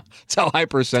 That's how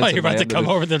hypersensitive You're about to come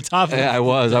over the top of it. Yeah, I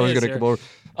was going to come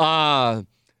over.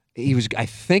 He was, I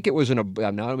think it was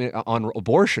on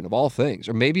abortion of all things,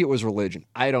 or maybe it was religion.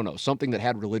 I don't know, something that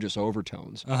had religious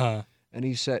overtones. Uh-huh. And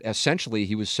he said, essentially,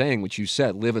 he was saying what you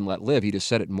said, live and let live. He just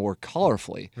said it more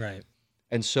colorfully. Right.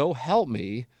 And so help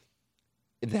me,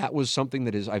 that was something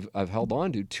that I've held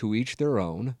on to each their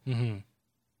own,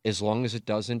 as long as it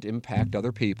doesn't impact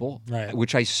other people. Right.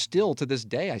 Which I still, to this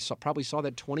day, probably saw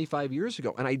that 25 years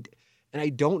ago, and I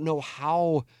don't know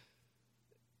how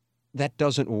that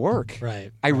doesn't work.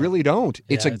 Right. I really don't.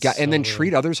 It's a guy, so and then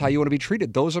treat others how you want to be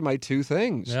treated. Those are my two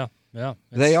things. Yeah.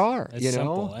 They are. It's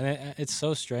simple, and it's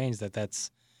so strange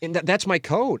that's. And that's my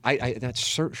code. That's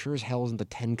sure as hell isn't the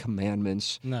 10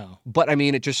 Commandments. No. But I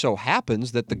mean, it just so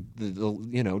happens that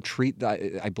the treat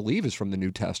I believe is from the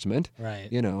New Testament. Right.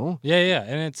 Yeah,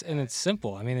 and it's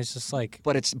simple. I mean, it's just like.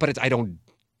 But I don't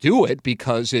do it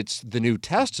because it's the New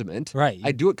Testament. Right.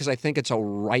 I do it because I think it's a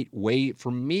right way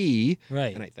for me,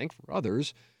 right, and I think for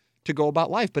others, to go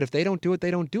about life. But if they don't do it,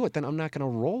 they don't do it. Then I'm not going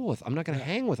to roll with them. I'm not going to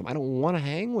hang with them. I don't want to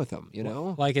hang with them, you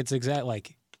know? Like, it's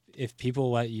like if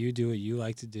people let you do what you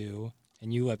like to do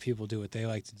and you let people do what they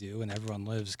like to do and everyone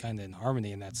lives kind of in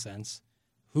harmony in that sense,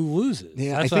 who loses?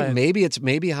 Yeah, That's I think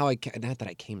maybe how not that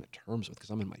I came to terms with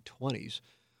because I'm in my 20s,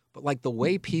 but like the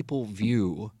way people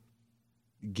view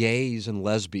gays and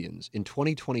lesbians in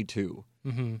 2022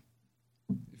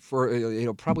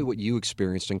 for probably what you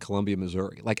experienced in Columbia,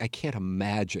 Missouri. Like, I can't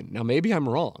imagine. Now, maybe I'm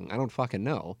wrong. I don't fucking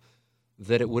know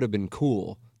that it would have been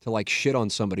cool to like shit on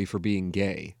somebody for being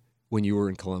gay when you were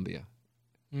in Columbia.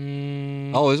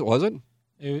 Oh, was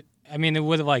it? I mean, it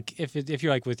would have, like, if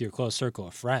you're like with your close circle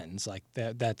of friends, like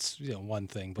that's one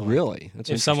thing. But really, like,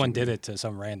 if someone did it to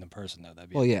some random person, though, that'd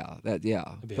be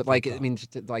But like, I mean,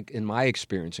 like in my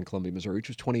experience in Columbia, Missouri, which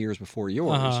was 20 years before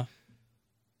yours.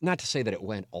 Not to say that it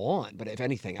went on, but if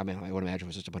anything, I mean, I would imagine it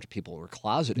was just a bunch of people who were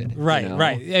closeted. Right, you know?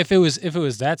 right. If it was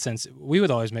that sense, we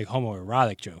would always make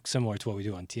homoerotic jokes, similar to what we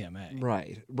do on TMA.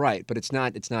 Right. But it's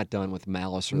not done with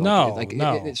malice or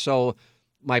no. So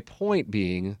my point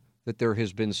being that there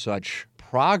has been such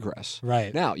progress.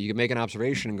 Right. Now, you can make an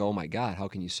observation and go, oh my God, how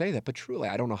can you say that? But truly,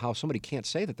 I don't know how somebody can't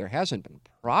say that there hasn't been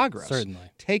progress. Certainly.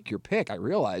 Take your pick. I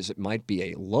realize it might be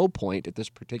a low point at this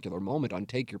particular moment on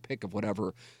take your pick of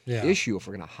whatever issue. If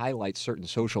we're going to highlight certain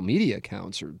social media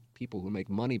accounts or people who make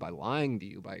money by lying to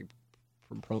you, by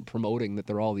promoting that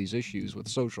there are all these issues with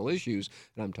social issues,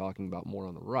 and I'm talking about more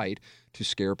on the right, to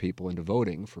scare people into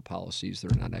voting for policies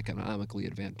that are not economically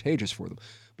advantageous for them.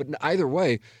 But either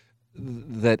way,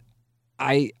 that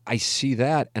I see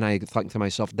that, and I think to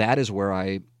myself, that is where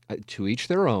I to each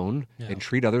their own, and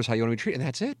treat others how you want to be treated, and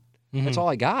that's it. That's all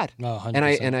I got. Oh,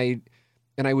 100%.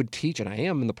 And I would teach, and I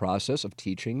am in the process of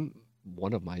teaching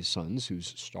one of my sons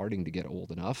who's starting to get old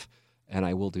enough, and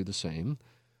I will do the same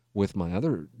with my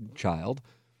other child.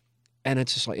 And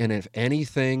it's just like, and if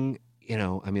anything,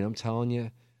 I mean, I'm telling you,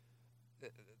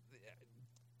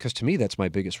 because to me that's my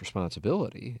biggest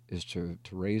responsibility is to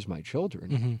raise my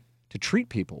children. To treat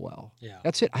people well. Yeah.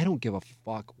 That's it. I don't give a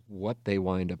fuck what they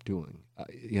wind up doing,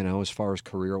 as far as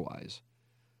career-wise.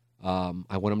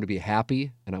 I want them to be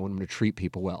happy, and I want them to treat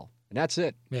people well. And that's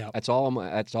it. Yeah. That's all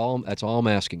I'm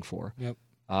asking for. Yep.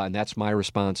 And that's my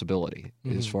responsibility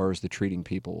as far as the treating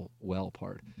people well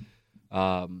part.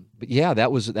 But yeah, that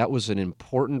was an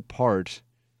important part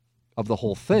of the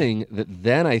whole thing that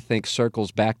then I think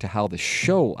circles back to how the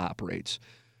show operates.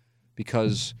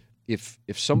 Because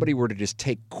if somebody were to just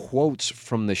take quotes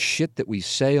from the shit that we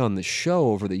say on the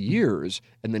show over the years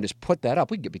and then just put that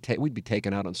up, we'd be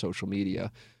taken out on social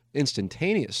media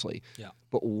instantaneously. Yeah.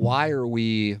 But why are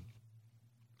we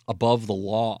above the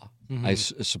law, I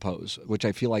suppose, which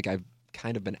I feel like I've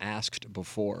kind of been asked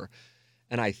before.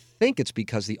 And I think it's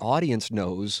because the audience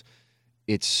knows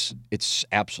it's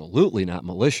absolutely not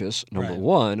malicious, number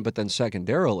one, but then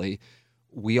secondarily,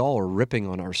 we all are ripping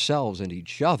on ourselves and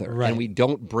each other, and we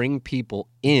don't bring people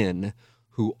in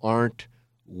who aren't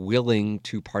willing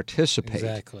to participate.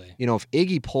 Exactly. If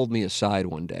Iggy pulled me aside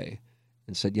one day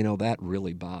and said, that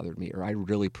really bothered me, or I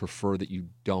really prefer that you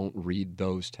don't read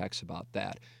those texts about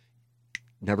that,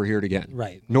 never hear it again.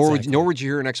 Right. Nor would you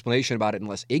hear an explanation about it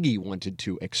unless Iggy wanted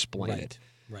to explain it.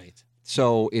 Right.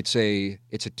 So it's a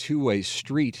two-way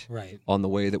street on the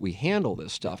way that we handle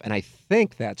this stuff, and I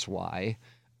think that's why.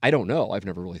 I don't know. I've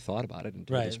never really thought about it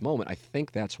until this moment. I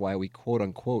think that's why we quote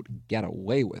unquote get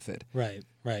away with it. Right.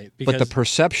 But the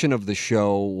perception of the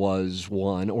show was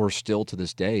one, or still to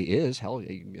this day is, hell, as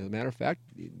a matter of fact,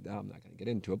 I'm not going to get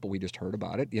into it, but we just heard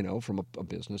about it, from a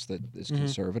business that is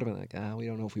conservative, and like, we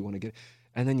don't know if we want to get.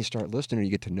 And then you start listening, and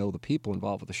you get to know the people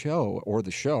involved with the show, or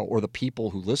the people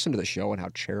who listen to the show and how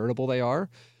charitable they are.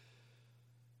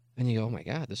 And you go, oh my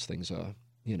God, this thing's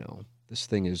This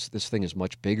thing is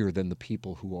much bigger than the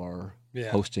people who are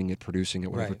hosting it, producing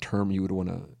it, whatever term you would want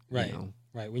to.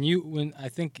 Right. When I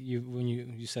think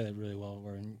you said it really well,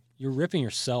 where you're ripping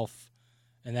yourself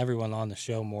and everyone on the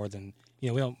show more than we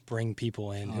don't bring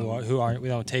people in who aren't. We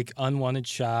don't take unwanted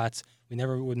shots. We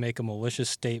never would make a malicious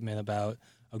statement about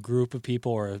a group of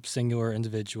people or a singular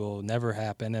individual. Never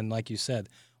happened. And like you said,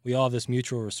 we all have this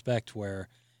mutual respect where,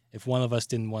 if one of us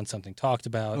didn't want something talked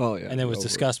about and it was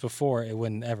discussed before, it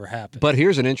wouldn't ever happen. But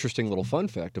here's an interesting little fun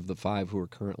fact of the 5 who are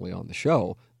currently on the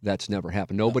show. That's never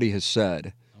happened. Nobody has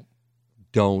said,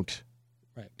 don't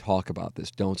talk about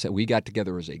this. Don't say. We got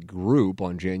together as a group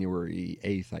on January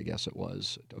 8th, I guess it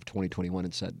was, of 2021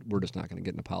 and said, we're just not going to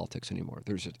get into politics anymore.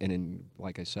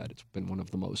 Like I said, it's been one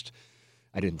of the most,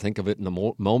 I didn't think of it in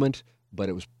the moment, but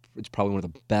it was it's probably one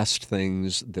of the best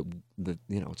things that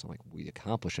it's not like we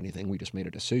accomplished anything. We just made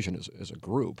a decision as a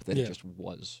group that it just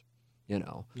was,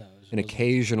 No, and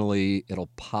occasionally it'll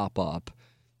pop up.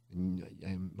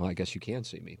 And, well, I guess you can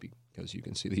see me because you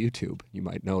can see the YouTube. You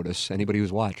might notice. Anybody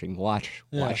who's watching, watch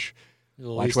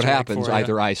what happens.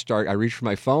 Either I reach for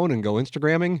my phone and go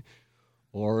Instagramming,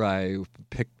 or I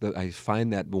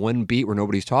find that one beat where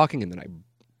nobody's talking and then I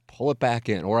pull it back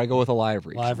in, or I go with a live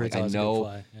reach. Live reach, I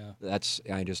know it's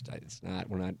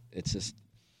just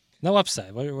no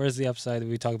upside. Where's the upside?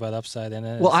 We talk about upside in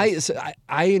it. Well,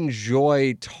 I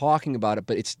enjoy talking about it,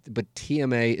 but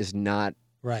TMA is not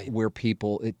where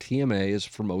TMA is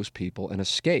for most people an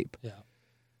escape.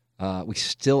 Yeah. We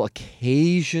still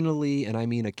occasionally, and I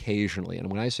mean occasionally,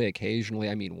 and when I say occasionally,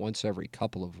 I mean once every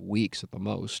couple of weeks at the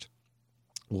most,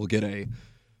 we'll get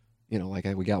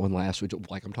we got one last week.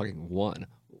 Like I'm talking one.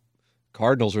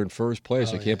 Cardinals are in first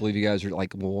place. I can't believe you guys are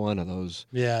like one of those.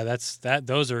 Yeah,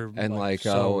 those are and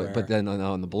so but then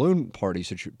on the balloon party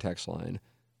text line,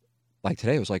 like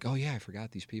today it was like, oh yeah, I forgot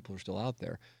these people are still out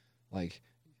there. Like,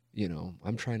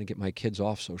 I'm trying to get my kids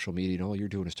off social media, and all you're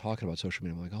doing is talking about social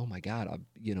media. I'm like, oh my God,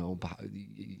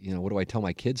 what do I tell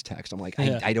my kids? Text. I'm like,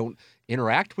 I don't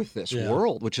interact with this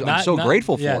world, which I'm so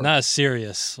grateful for. Yeah, not as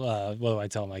serious. What do I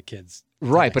tell my kids?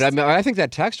 Right, but I think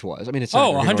that text was. I mean, it's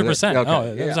 100%.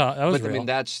 Okay, no, that was real. I mean,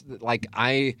 that's like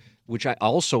which I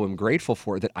also am grateful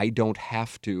for, that I don't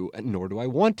have to, nor do I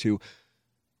want to,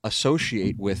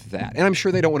 associate with that. And I'm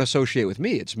sure they don't want to associate with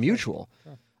me. It's mutual.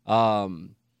 Sure.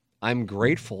 I'm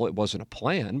grateful it wasn't a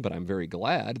plan, but I'm very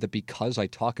glad that because I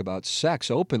talk about sex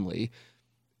openly,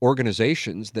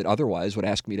 organizations that otherwise would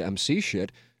ask me to MC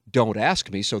shit don't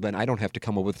ask me, so then I don't have to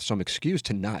come up with some excuse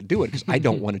to not do it because I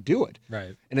don't want to do it.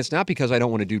 Right. And it's not because I don't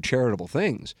want to do charitable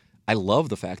things. I love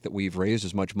the fact that we've raised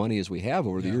as much money as we have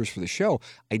over the years for the show.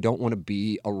 I don't want to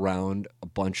be around a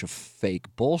bunch of fake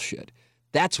bullshit.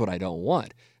 That's what I don't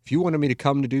want. If you wanted me to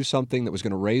come to do something that was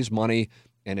going to raise money,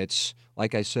 and it's,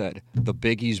 like I said, the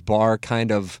Biggie's Bar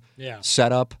kind of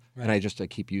setup, and I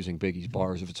keep using Biggie's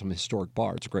Bars. If it's some historic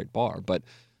bar, it's a great bar. But,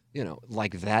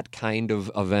 like that kind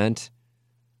of event,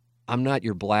 I'm not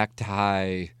your black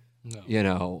tie,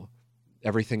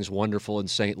 everything's wonderful in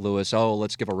St. Louis. Oh,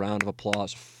 let's give a round of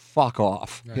applause. Fuck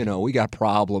off. Right. We got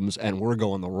problems, and we're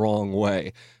going the wrong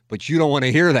way. But you don't want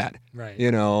to hear that, right?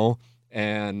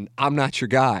 And I'm not your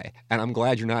guy, and I'm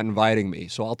glad you're not inviting me.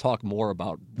 So I'll talk more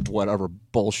about whatever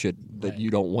bullshit that you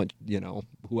don't want,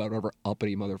 whoever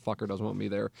uppity motherfucker doesn't want me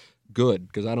there. Good,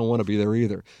 because I don't want to be there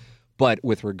either. But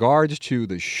with regards to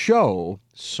the show,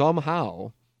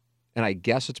 somehow, and I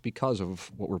guess it's because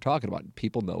of what we're talking about,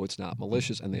 people know it's not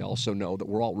malicious, and they also know that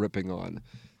we're all ripping on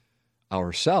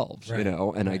ourselves,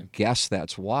 and I guess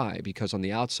that's why, because on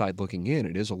the outside looking in,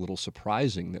 it is a little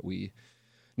surprising that we...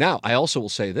 Now, I also will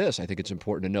say this. I think it's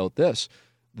important to note this.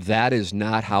 That is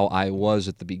not how I was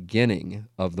at the beginning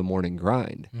of the morning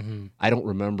grind. Mm-hmm. I don't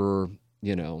remember,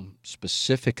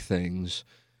 specific things,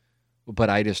 but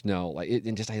I just know,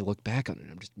 I look back on it,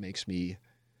 and it just makes me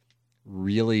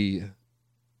really,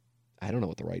 I don't know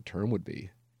what the right term would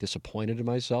be, disappointed in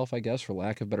myself, I guess, for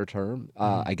lack of a better term.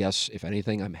 I guess, if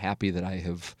anything, I'm happy that I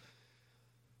have,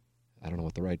 I don't know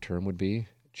what the right term would be,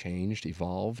 changed,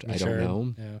 evolved, I don't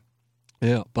know.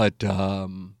 Yeah, but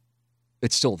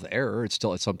it's still there. It's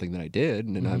something that I did,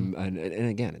 and and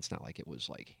again, it's not like it was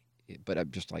like, but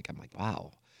I'm like, wow,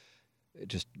 it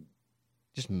just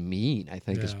mean. I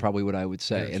think is probably what I would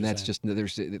say, and that's just,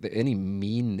 there's any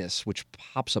meanness which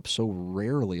pops up so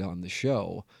rarely on the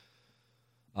show.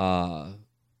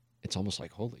 It's almost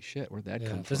like, holy shit, where'd that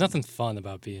come from? There's nothing fun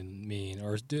about being mean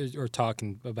or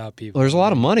talking about people. Well, there's a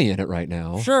lot of money in it right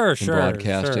now. Sure.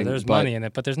 Broadcasting. There's money in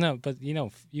it, but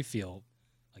you feel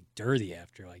like dirty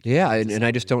after and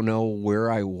I just don't know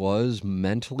where I was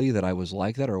mentally that I was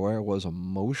like that, or where I was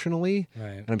emotionally.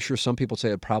 Right. And I'm sure some people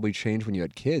say it probably changed when you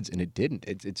had kids, and it didn't.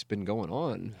 It's been going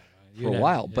on for a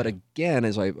while. Yeah. But again,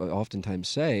 as I oftentimes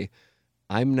say,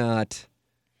 I'm not,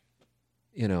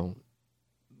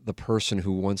 the person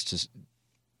who wants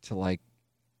to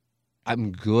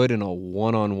I'm good in a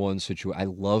one-on-one situation. I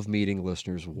love meeting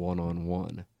listeners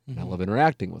one-on-one. And I love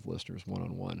interacting with listeners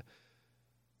one-on-one.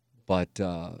 But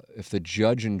if the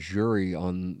judge and jury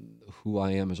on who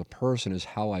I am as a person is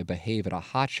how I behave at a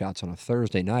Hot Shots on a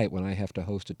Thursday night when I have to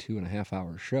host a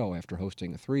 2.5-hour show after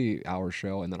hosting a 3-hour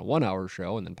show and then a 1-hour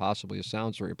show and then possibly a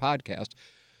Sound Story podcast,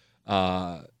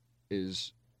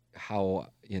 is how,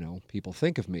 people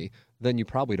think of me, then you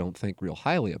probably don't think real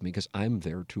highly of me, because I'm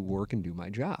there to work and do my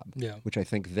job. Yeah. Which I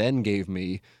think then gave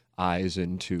me eyes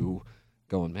into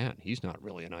going, man, he's not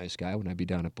really a nice guy when I'd be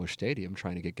down at Busch Stadium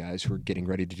trying to get guys who are getting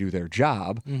ready to do their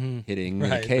job, hitting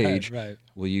the cage. Right.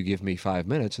 Will you give me 5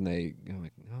 minutes? And they go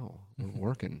like, no, we're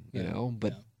working, you know.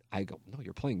 But I go, no,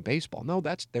 you're playing baseball. No,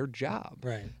 that's their job.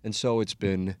 Right. And so it's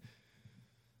been,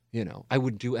 you know, I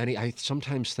would do I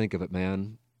sometimes think of it,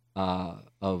 man,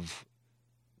 of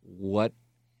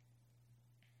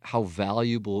how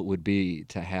valuable it would be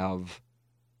to have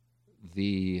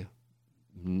the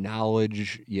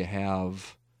knowledge you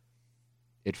have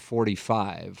at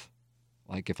 45,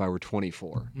 like if I were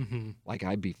 24, like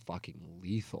I'd be fucking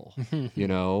lethal, you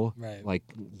know? Right. Like,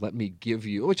 let me give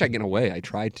you, which in a way I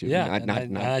tried to. Yeah,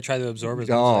 I try to absorb as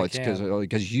much as I can.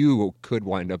 Because you could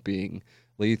wind up being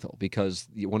lethal, because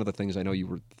one of the things I know you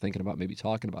were thinking about maybe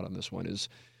talking about on this one is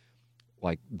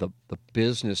like the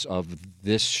business of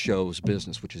this show's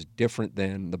business, which is different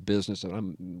than the business that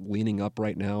I'm leaning up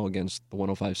right now against the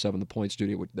 105.7 The Point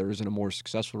studio. Which there isn't a more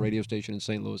successful radio station in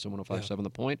St. Louis than 105.7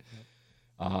 The Point.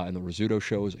 And the Rizzuto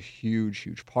show is a huge,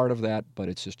 huge part of that, but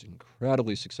it's just an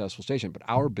incredibly successful station. But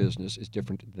our business is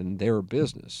different than their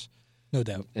business. No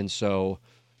doubt. And so,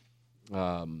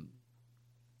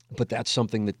 but that's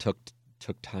something that took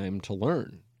time to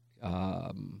learn.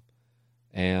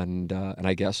 And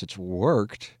I guess it's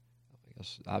worked. I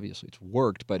guess obviously it's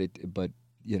worked, but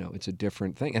you know, it's a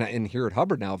different thing. And here at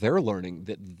Hubbard now, they're learning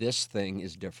that this thing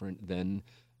is different than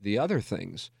the other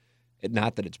things.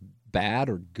 Not that it's bad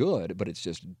or good, but it's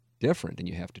just different, and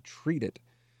you have to treat it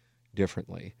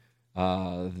differently.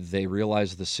 They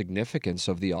realize the significance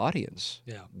of the audience.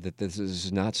 Yeah. That this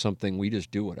is not something we just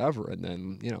do whatever, and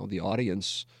then, you know, the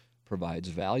audience provides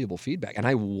valuable feedback, and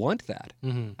I want that.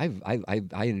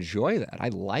 I enjoy that. I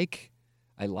like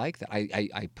that.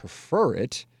 I prefer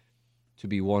it to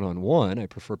be one-on-one. I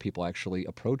prefer people actually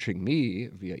approaching me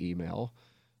via email,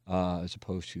 as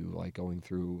opposed to like going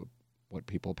through what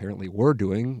people apparently were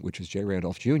doing, which is Jay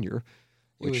Randolph Jr.,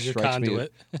 which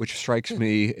strikes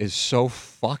me as so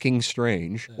fucking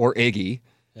strange, or Iggy.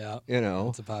 Yeah, you know,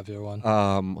 it's a popular one.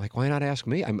 Like, why not ask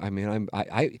me?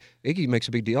 Iggy makes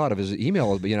a big deal out of his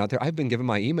email being out there. I've been giving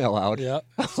my email out. Yeah,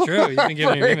 it's true. You've been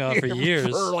giving your email out for years.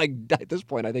 For like at this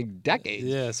point, I think decades.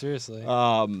 Yeah, seriously.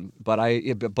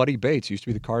 But Buddy Bates used to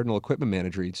be the Cardinal equipment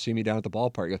manager. He'd see me down at the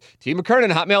ballpark. He goes, T.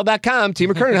 McKernan@hotmail.com. T.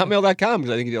 McKernan@hotmail.com.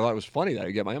 Because I think he thought it was funny that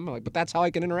I get my email. But that's how I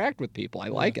can interact with people. I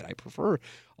like it. I prefer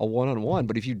a one-on-one.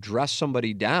 But if you dress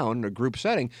somebody down in a group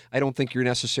setting, I don't think you're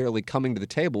necessarily coming to the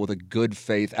table with a good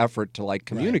faith effort to like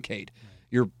communicate. Right.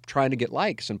 You're trying to get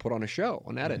likes and put on a show,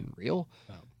 and that isn't real,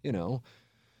 you know.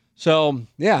 So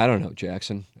yeah, I don't know,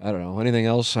 Jackson. I don't know. Anything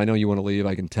else? I know you want to leave.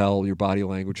 I can tell your body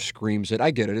language screams it.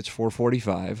 I get it. It's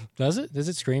 4:45. Does it? Is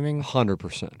it screaming?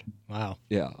 100%. Wow.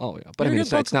 Yeah. Oh yeah. But I mean,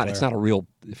 it's not a real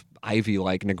Ivy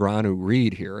like Negreanu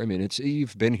read here. I mean,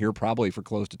 you've been here probably for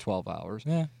close to 12 hours.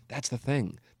 Yeah. That's the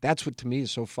thing. That's what to me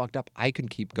is so fucked up. I can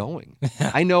keep going.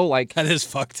 I know, like that is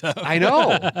fucked up. I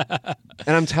know,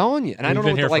 and I'm telling you. And I don't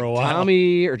know what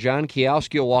Tommy or John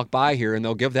Kiowski will walk by here and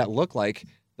they'll give that look like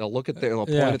they'll look at they'll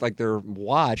point at like their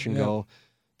watch and go,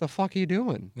 "The fuck are you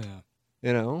doing?" Yeah,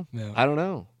 you know. Yeah. I don't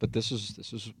know, but this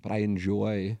is. But I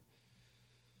enjoy.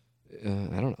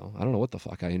 I don't know what the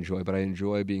fuck I enjoy, but I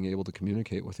enjoy being able to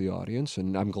communicate with the audience,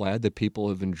 and I'm glad that people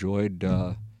have enjoyed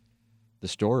the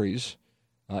stories.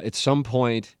 At some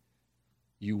point,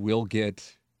 you will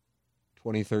get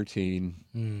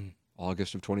 2013,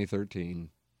 August of 2013,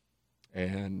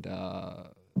 and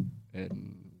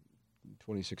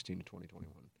 2016 to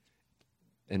 2021.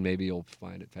 And maybe you'll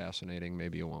find it fascinating.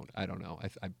 Maybe you won't. I don't know.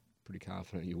 I'm pretty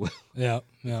confident you will. Yeah.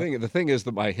 The thing is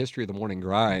that my history of the morning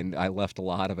grind, I left a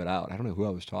lot of it out. I don't know who I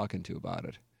was talking to about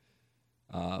it.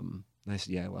 And I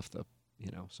said, I left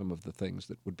some of the things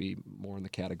that would be more in the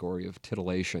category of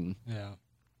titillation. Yeah.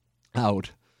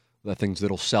 Out the things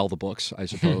that'll sell the books, I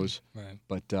suppose. Right.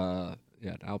 But now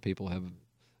people have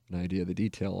an idea of the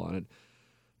detail on it.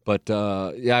 But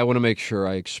I want to make sure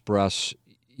I express,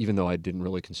 even though I didn't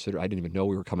even know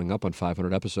we were coming up on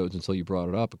 500 episodes until you brought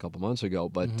it up a couple months ago.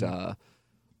 But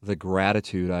the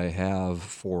gratitude I have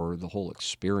for the whole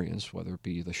experience, whether it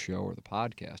be the show or the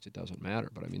podcast, it doesn't matter.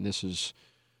 But I mean, this is,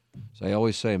 as I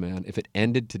always say, man, if it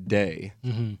ended today.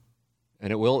 And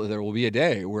there will be a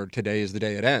day where today is the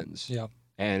day it ends. Yeah.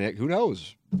 And who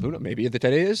knows? Maybe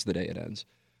today is the day it ends.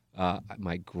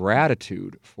 My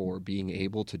gratitude for being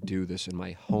able to do this in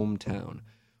my hometown.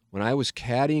 When I was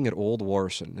caddying at Old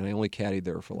Warson, and I only caddied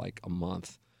there for like a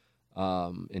month,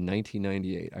 in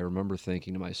 1998, I remember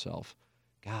thinking to myself,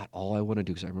 God, all I want to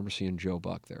do, because I remember seeing Joe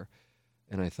Buck there,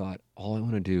 and I thought, all I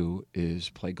want to do is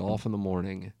play golf in the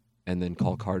morning and then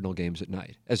call Cardinal games at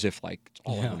night, as if like it's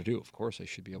all I want to do. Of course, I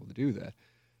should be able to do that.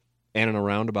 And in a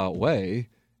roundabout way,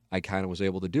 I kind of was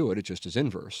able to do it. It just is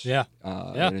inverse. Yeah.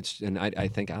 And I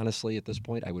think, honestly, at this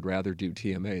point, I would rather do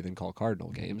TMA than call Cardinal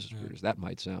games, as weird as that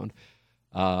might sound,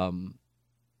 and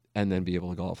then be able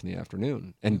to golf in the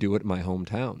afternoon and do it in my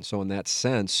hometown. So in that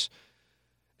sense,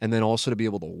 and then also to be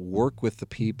able to work with the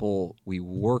people we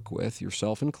work with,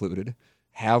 yourself included,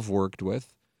 have worked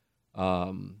with,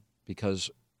 because,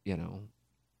 you know,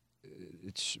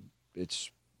 it's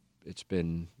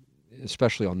been,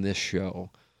 especially on this show,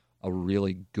 a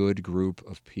really good group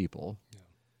of people.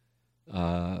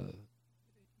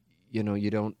 You know, you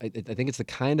don't. I think it's the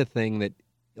kind of thing that,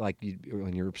 like,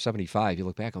 when you're 75, you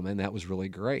look back, oh man, that was really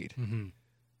great. Mm-hmm.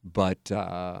 But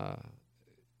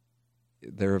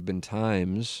there have been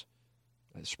times,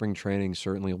 spring training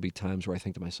certainly will be times where I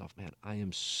think to myself, man, I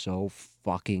am so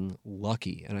fucking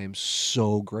lucky, and I am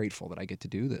so grateful that I get to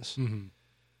do this. Mm-hmm.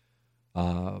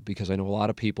 Because I know a lot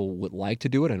of people would like to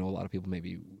do it. I know a lot of people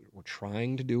maybe were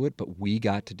trying to do it, but we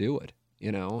got to do it,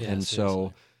 you know? Yeah, and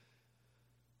seriously.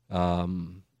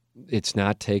 so it's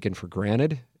not taken for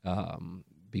granted,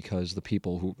 because the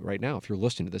people who, right now, if you're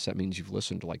listening to this, that means you've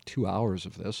listened to like 2 hours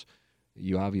of this.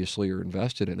 You obviously are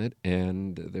invested in it,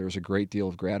 and there's a great deal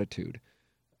of gratitude.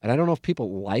 And I don't know if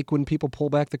people like when people pull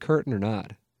back the curtain or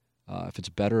not. If it's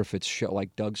better, if it's show,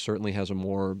 like Doug certainly has a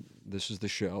more, this is the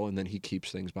show, and then he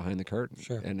keeps things behind the curtain.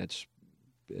 Sure. And it's,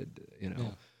 you know,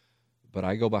 Yeah. but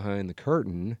I go behind the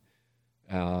curtain,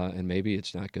 and maybe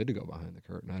it's not good to go behind the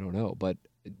curtain. I don't know. But,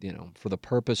 you know, for the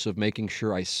purpose of making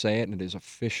sure I say it and it is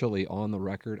officially on the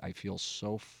record, I feel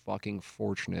so fucking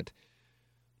fortunate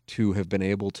to have been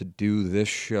able to do this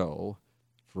show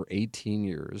for 18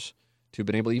 years, to have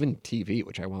been able, even TV,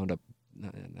 which I wound up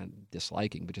not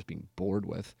disliking, but just being bored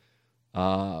with,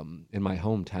 in my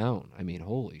hometown. I mean,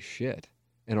 holy shit.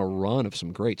 And a run of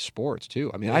some great sports,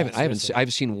 too. I mean,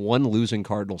 I've seen one losing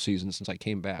Cardinal season since I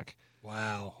came back.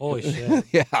 Wow. Holy shit.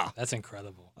 Yeah. That's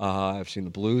incredible. I've seen the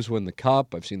Blues win the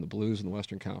Cup. I've seen the Blues in the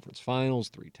Western Conference Finals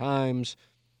 3 times.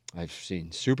 I've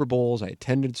seen Super Bowls. I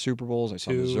attended Super Bowls. I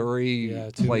saw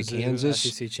Missouri play Kansas.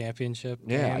 SEC championship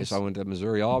Yeah, games. I went to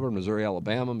Missouri Auburn, Missouri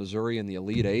Alabama, Missouri in the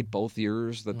Elite Eight both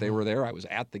years that they were there. I was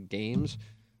at the games.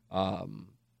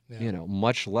 You know,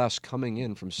 much less coming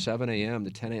in from 7 a.m.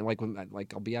 to 10 a.m.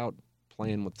 Like I'll be out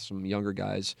playing with some younger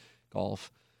guys,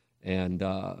 golf, and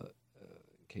in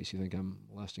case you think I'm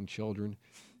molesting children,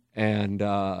 and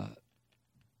they're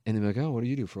like, oh, what do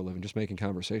you do for a living? Just making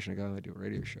conversation. I go, I do a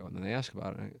radio show, and then they ask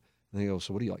about it. And they go,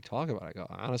 so what do you like talk about? I go,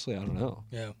 honestly, I don't know.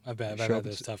 Yeah, I've had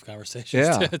those tough conversations.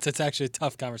 Yeah. It's actually a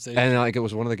tough conversation. And like, it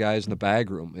was one of the guys in the bag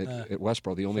room at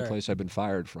Westboro, the only place I've been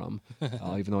fired from,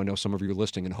 even though I know some of you are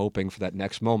listening and hoping for that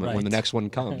next moment when the next one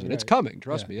comes. And it's coming.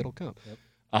 Trust me, it'll come.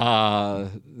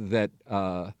 Yep.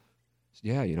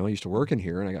 Yeah, you know, I used to work in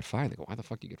here, and I got fired. They go, why the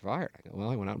fuck did you get fired? I go, well,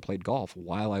 I went out and played golf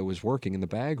while I was working in the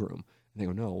bag room. And they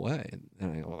go, no way.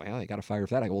 And I go, well, they got to fire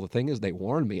for that. I go, well, the thing is, they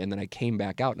warned me, and then I came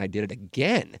back out, and I did it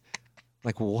again.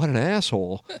 Like, well, what an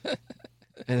asshole.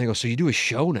 And they go, so you do a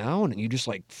show now, and you just,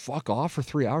 like, fuck off for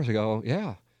 3 hours? I go,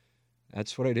 yeah,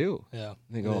 that's what I do. Yeah. And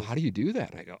they go, how do you do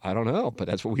that? And I go, I don't know, but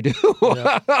that's what we do.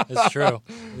 Yeah, it's true.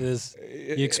 It is.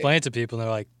 You explain it to people,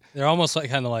 and they're almost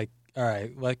like kind of like, all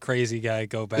right, let crazy guy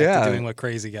go back to doing what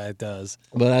crazy guy does.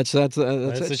 But that's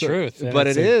the truth. But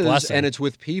it is, blessing. and it's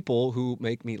with people who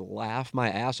make me laugh my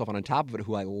ass off, and on top of it,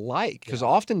 who I like. Because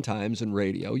oftentimes in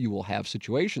radio, you will have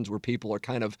situations where people are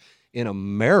kind of in a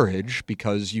marriage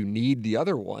because you need the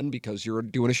other one because you're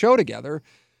doing a show together,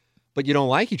 but you don't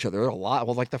like each other a lot.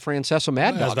 Well, like the Francesa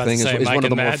Mad Dog thing is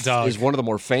one of the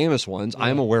more famous ones. Yeah.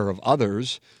 I'm aware of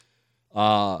others.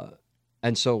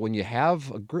 And so when you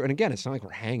have a group, and again, it's not like we're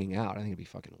hanging out. I think it'd be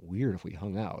fucking weird if we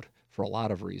hung out for a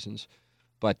lot of reasons.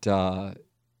 But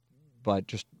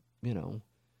just, you know,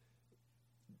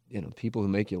 people who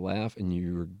make you laugh and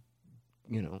you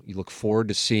look forward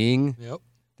to seeing. Yep.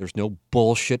 There's no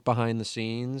bullshit behind the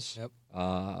scenes. Yep.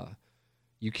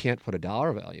 You can't put a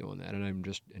dollar value on that, and I'm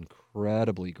just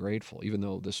incredibly grateful. Even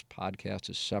though this podcast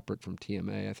is separate from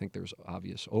TMA, I think there's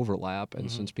obvious overlap,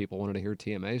 and since people wanted to hear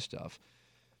TMA stuff,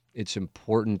 it's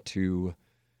important to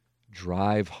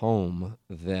drive home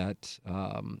that,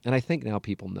 and I think now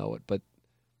people know it, but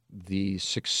the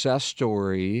success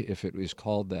story, if it was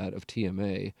called that, of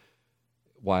TMA,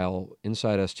 while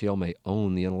Inside STL may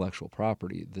own the intellectual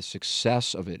property, the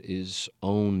success of it is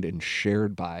owned and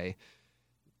shared by,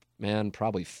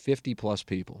 probably 50-plus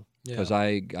people. Because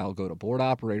I'll go to board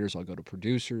operators, I'll go to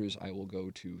producers, I will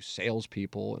go to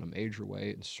salespeople in a major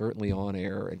way, and certainly on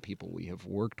air, and people we have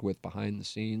worked with behind the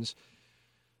scenes.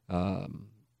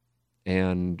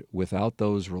 And without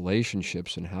those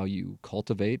relationships and how you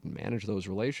cultivate and manage those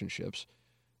relationships,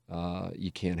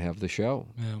 you can't have the show.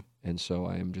 Yeah. And so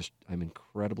I'm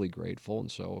incredibly grateful.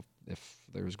 And so if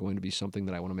there's going to be something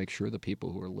that I want to make sure the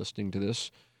people who are listening to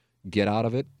this get out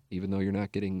of it, even though you're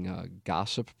not getting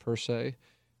gossip per se,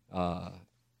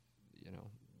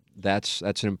 that's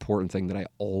an important thing that I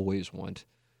always want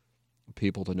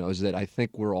people to know, is that I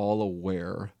think we're all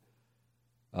aware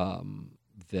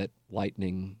that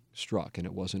lightning struck, and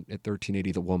it wasn't at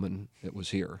 1380 the woman, it was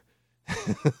here.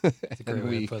 That's a great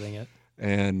way of putting it.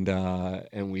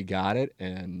 And we got it,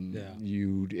 and yeah. I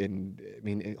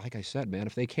mean, like I said, man,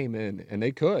 if they came in and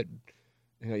they could,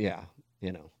 we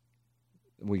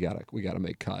gotta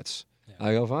make cuts. Yeah.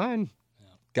 I go, fine. Yeah.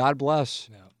 God bless.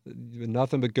 Yeah. You've been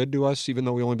nothing but good to us, even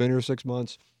though we only been here 6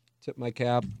 months. Tip my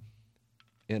cap,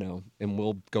 and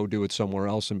we'll go do it somewhere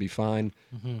else and be fine.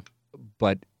 Mm-hmm.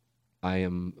 But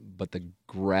the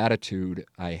gratitude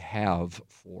I have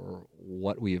for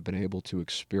what we have been able to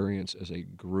experience as a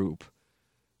group,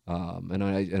 and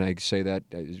I say that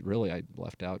really I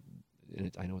left out.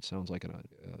 And I know it sounds like a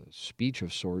speech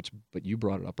of sorts, but you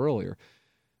brought it up earlier.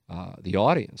 The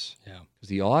audience, because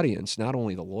the audience, not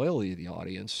only the loyalty of the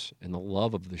audience and the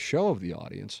love of the show of the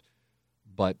audience,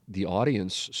 but the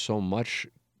audience, so much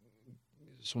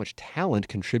talent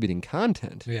contributing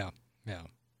content. Yeah.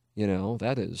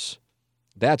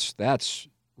 That's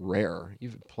rare.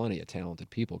 You've had plenty of talented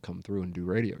people come through and do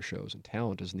radio shows, and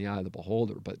talent is in the eye of the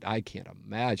beholder. But I can't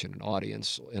imagine an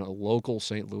audience in a local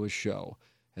St. Louis show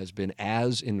has been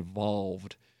as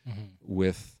involved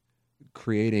with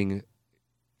creating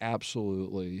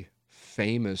absolutely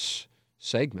famous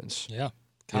segments. Yeah.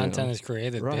 Content is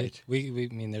created. Right. We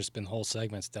mean, there's been whole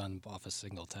segments done off a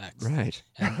single text. Right.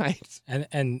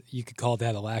 And you could call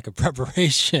that a lack of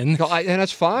preparation. And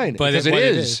that's fine. But because it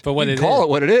is. But what you it call is, it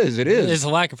what it is. It is. It's a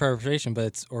lack of preparation, but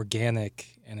it's organic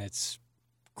and it's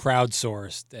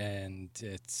crowdsourced and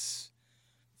it's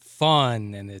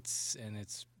fun and it's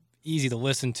easy to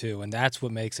listen to, and that's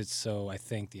what makes it so, I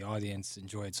think, the audience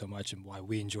enjoyed so much and why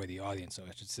we enjoy the audience so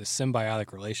much. It's this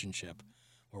symbiotic relationship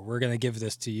where we're going to give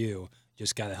this to you.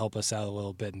 Just got to help us out a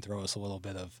little bit and throw us a little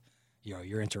bit of,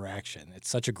 your interaction. It's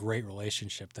such a great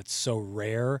relationship that's so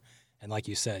rare. And like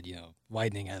you said,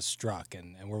 lightning has struck,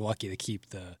 and we're lucky to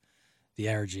keep the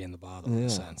energy in the bottle in a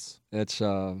sense. It's, I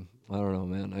don't know,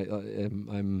 man.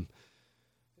 I'm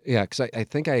because I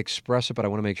think I express it, but I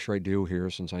want to make sure I do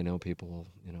here, since I know people,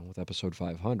 with episode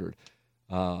 500,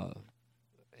 have,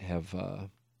 are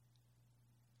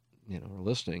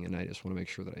listening, and I just want to make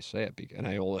sure that I say it. And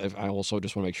I also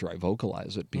just want to make sure I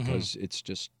vocalize it, because it's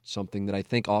just something that I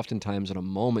think oftentimes in a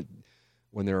moment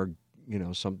when there are,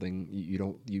 something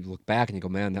you look back and you go,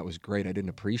 man, that was great. I didn't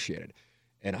appreciate it.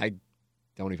 And I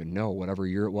don't even know whatever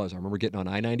year it was. I remember getting on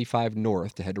I-95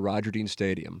 North to head to Roger Dean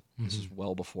Stadium. This is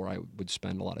well before I would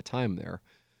spend a lot of time there,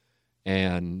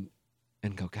 and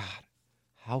go, God,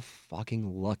 how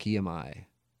fucking lucky am I?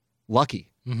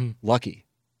 Lucky,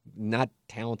 not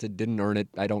talented, didn't earn it.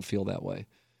 I don't feel that way.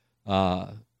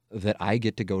 That I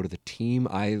get to go to the team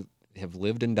I have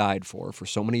lived and died for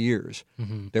so many years,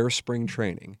 their spring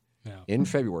training in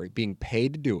February, being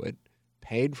paid to do it,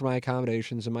 paid for my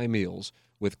accommodations and my meals,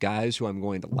 with guys who I'm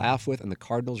going to laugh with, and the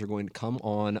Cardinals are going to come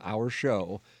on our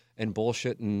show and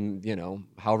bullshit, and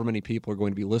however many people are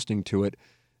going to be listening to it.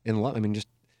 I mean, just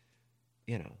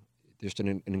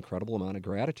an incredible amount of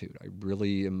gratitude. I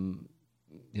really am,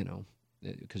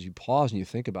 because you pause and you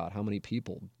think about how many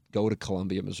people go to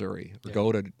Columbia, Missouri, or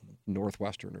go to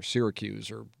Northwestern or Syracuse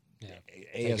or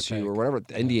ASU or whatever,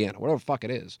 Indiana, whatever the fuck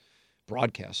it is,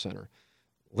 Broadcast Center,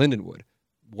 Lindenwood,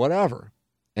 whatever,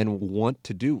 and want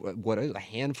to do what is a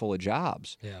handful of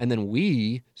jobs. Yeah. And then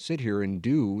we sit here and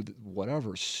do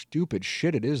whatever stupid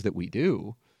shit it is that we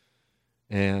do,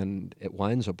 and it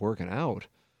winds up working out.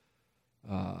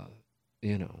 That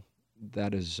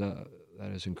is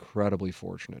incredibly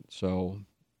fortunate. So,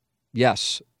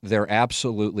 yes, there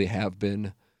absolutely have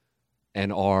been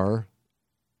and are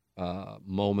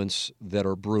moments that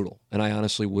are brutal, and I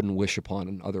honestly wouldn't wish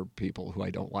upon other people who I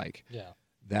don't like. Yeah,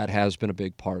 that has been a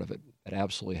big part of it. It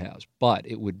absolutely has. But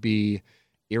it would be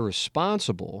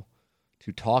irresponsible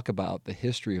to talk about the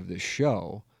history of this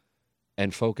show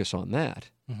and focus on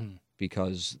that,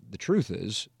 because the truth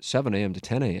is 7 a.m. to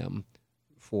 10 a.m.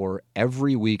 for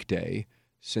every weekday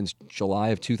since July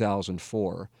of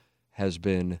 2004 has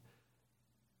been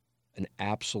an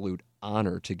absolute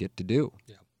honor to get to do.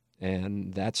 Yeah.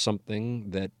 And that's something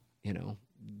that,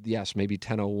 yes, maybe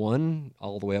 10:01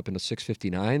 all the way up into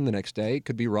 6:59 the next day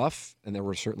could be rough, and there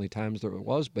were certainly times there it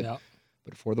was, but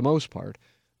for the most part,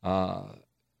 7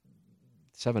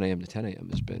 a.m. to 10 a.m.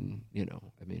 has been,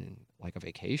 like a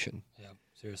vacation. Yeah,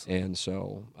 seriously. And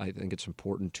so I think it's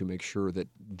important to make sure that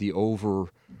the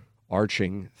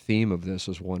overarching theme of this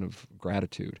is one of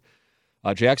gratitude.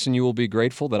 Jackson, you will be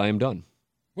grateful that I am done.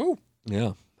 Woo!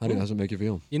 Yeah. How does it make you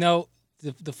feel? You know,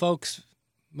 the folks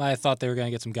might have thought they were going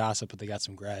to get some gossip, but they got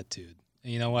some gratitude.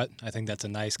 And you know what? I think that's a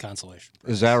nice consolation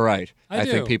prize. Is that right? I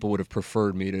do. think people would have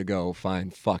preferred me to go,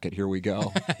 fine, fuck it, here we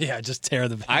go. Yeah, just tear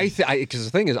the Because the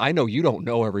thing is, I know you don't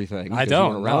know everything. I don't.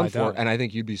 You weren't around I for don't. it, and I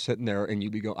think you'd be sitting there and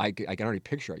you'd be going, I can already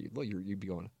picture it. You'd be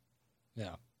going,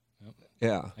 Yeah. Yep.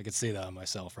 yeah. I could see that on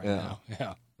myself right now.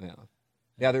 Yeah. Yeah.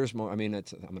 Yeah, there's more. I mean, I'm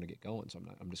going to get going, so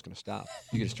I'm just going to stop.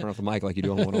 You can just turn off the mic like you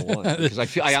do on 101.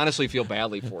 Because I honestly feel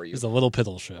badly for you. It's a little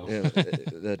piddle show.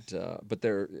 Yeah, but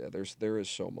there is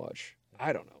so much.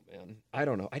 I don't know, man. I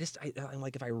don't know. I'm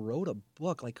like, if I wrote a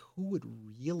book, like, who would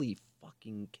really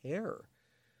fucking care?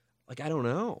 Like, I don't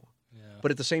know. Yeah. But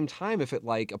at the same time, if it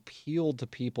like appealed to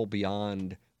people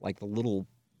beyond like the little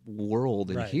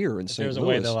world in here in St. Louis, there's a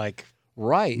way to like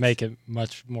make it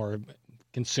much more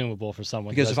consumable for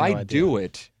someone. Because if I do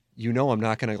it, you know, I'm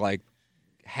not going to like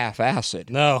half-ass it.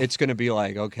 No, it's going to be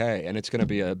like, okay, and it's going to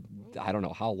be I don't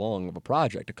know how long of a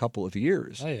project, a couple of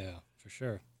years. Oh yeah, for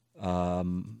sure.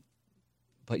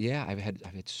 But yeah, I've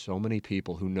had so many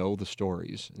people who know the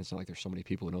stories, and it's not like there's so many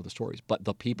people who know the stories, but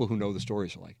the people who know the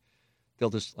stories are like, they'll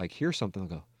just like hear something and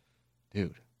go,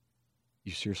 dude,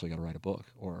 you seriously got to write a book.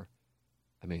 Or,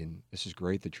 I mean, this is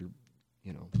great that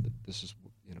this is,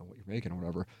 what you're making or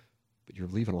whatever, but you're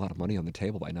leaving a lot of money on the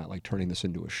table by not like turning this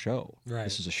into a show. Right.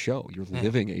 This is a show. You're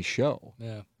living a show.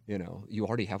 Yeah. You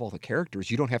already have all the characters.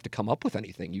 You don't have to come up with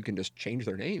anything. You can just change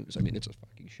their names. I mean, it's a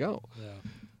fucking show.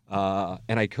 Yeah.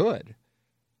 And I could.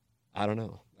 I don't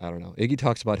know. Iggy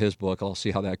talks about his book. I'll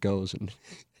see how that goes. And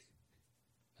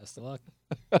best of luck.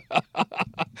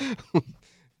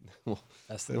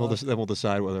 Then we'll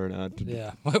decide whether or not.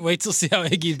 Yeah. Wait till see how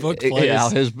Iggy's book plays. Yeah,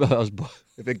 his book.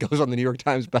 If it goes on the New York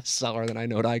Times bestseller, then I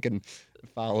know that I can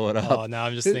follow it up. Oh, now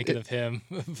I'm just thinking of him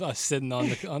sitting on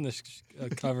the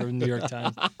cover of New York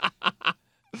Times.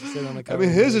 I mean,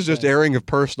 his is just airing of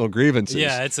personal grievances.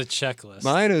 Yeah, it's a checklist.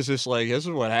 Mine is just like, this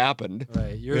is what happened.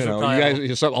 Right. Yours you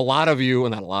guys, a lot of you, well,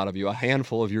 not a lot of you, a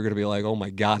handful of you are going to be like, oh my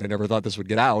God, I never thought this would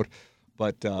get out.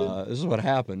 But this is what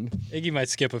happened. Iggy might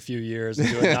skip a few years and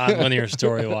do a non-linear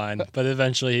storyline, but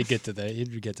eventually he'd get to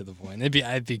the point.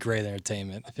 It'd be great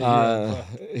entertainment. Yeah,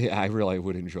 I really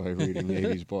would enjoy reading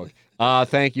Iggy's book.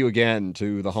 Thank you again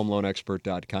to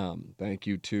thehomeloanexpert.com. Thank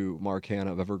you to Mark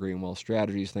Hanna of Evergreen Wealth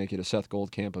Strategies. Thank you to Seth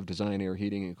Goldcamp of Design Air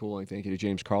Heating and Cooling. Thank you to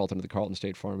James Carlton of the Carlton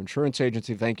State Farm Insurance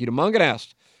Agency. Thank you to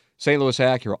Munganast, St. Louis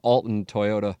Acura, Alton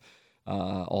Toyota,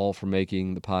 all for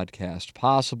making the podcast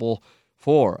possible.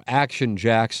 For Action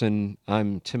Jackson,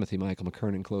 I'm Timothy Michael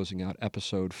McKernan, closing out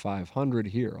episode 500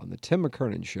 here on the Tim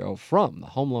McKernan Show from the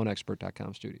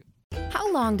HomeLoanExpert.com studio.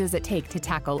 How long does it take to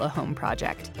tackle a home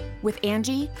project? With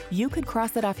Angie, you could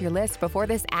cross it off your list before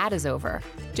this ad is over.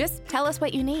 Just tell us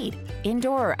what you need,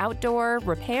 indoor or outdoor,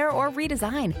 repair or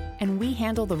redesign, and we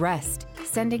handle the rest,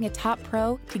 sending a top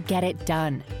pro to get it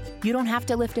done. You don't have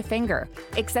to lift a finger,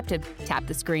 except to tap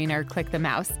the screen or click the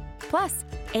mouse. Plus,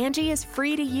 Angie is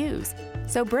free to use.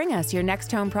 So bring us your next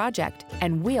home project,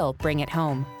 and we'll bring it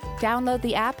home. Download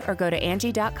the app or go to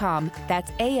Angie.com.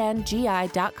 That's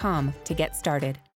ANGI.com to get started.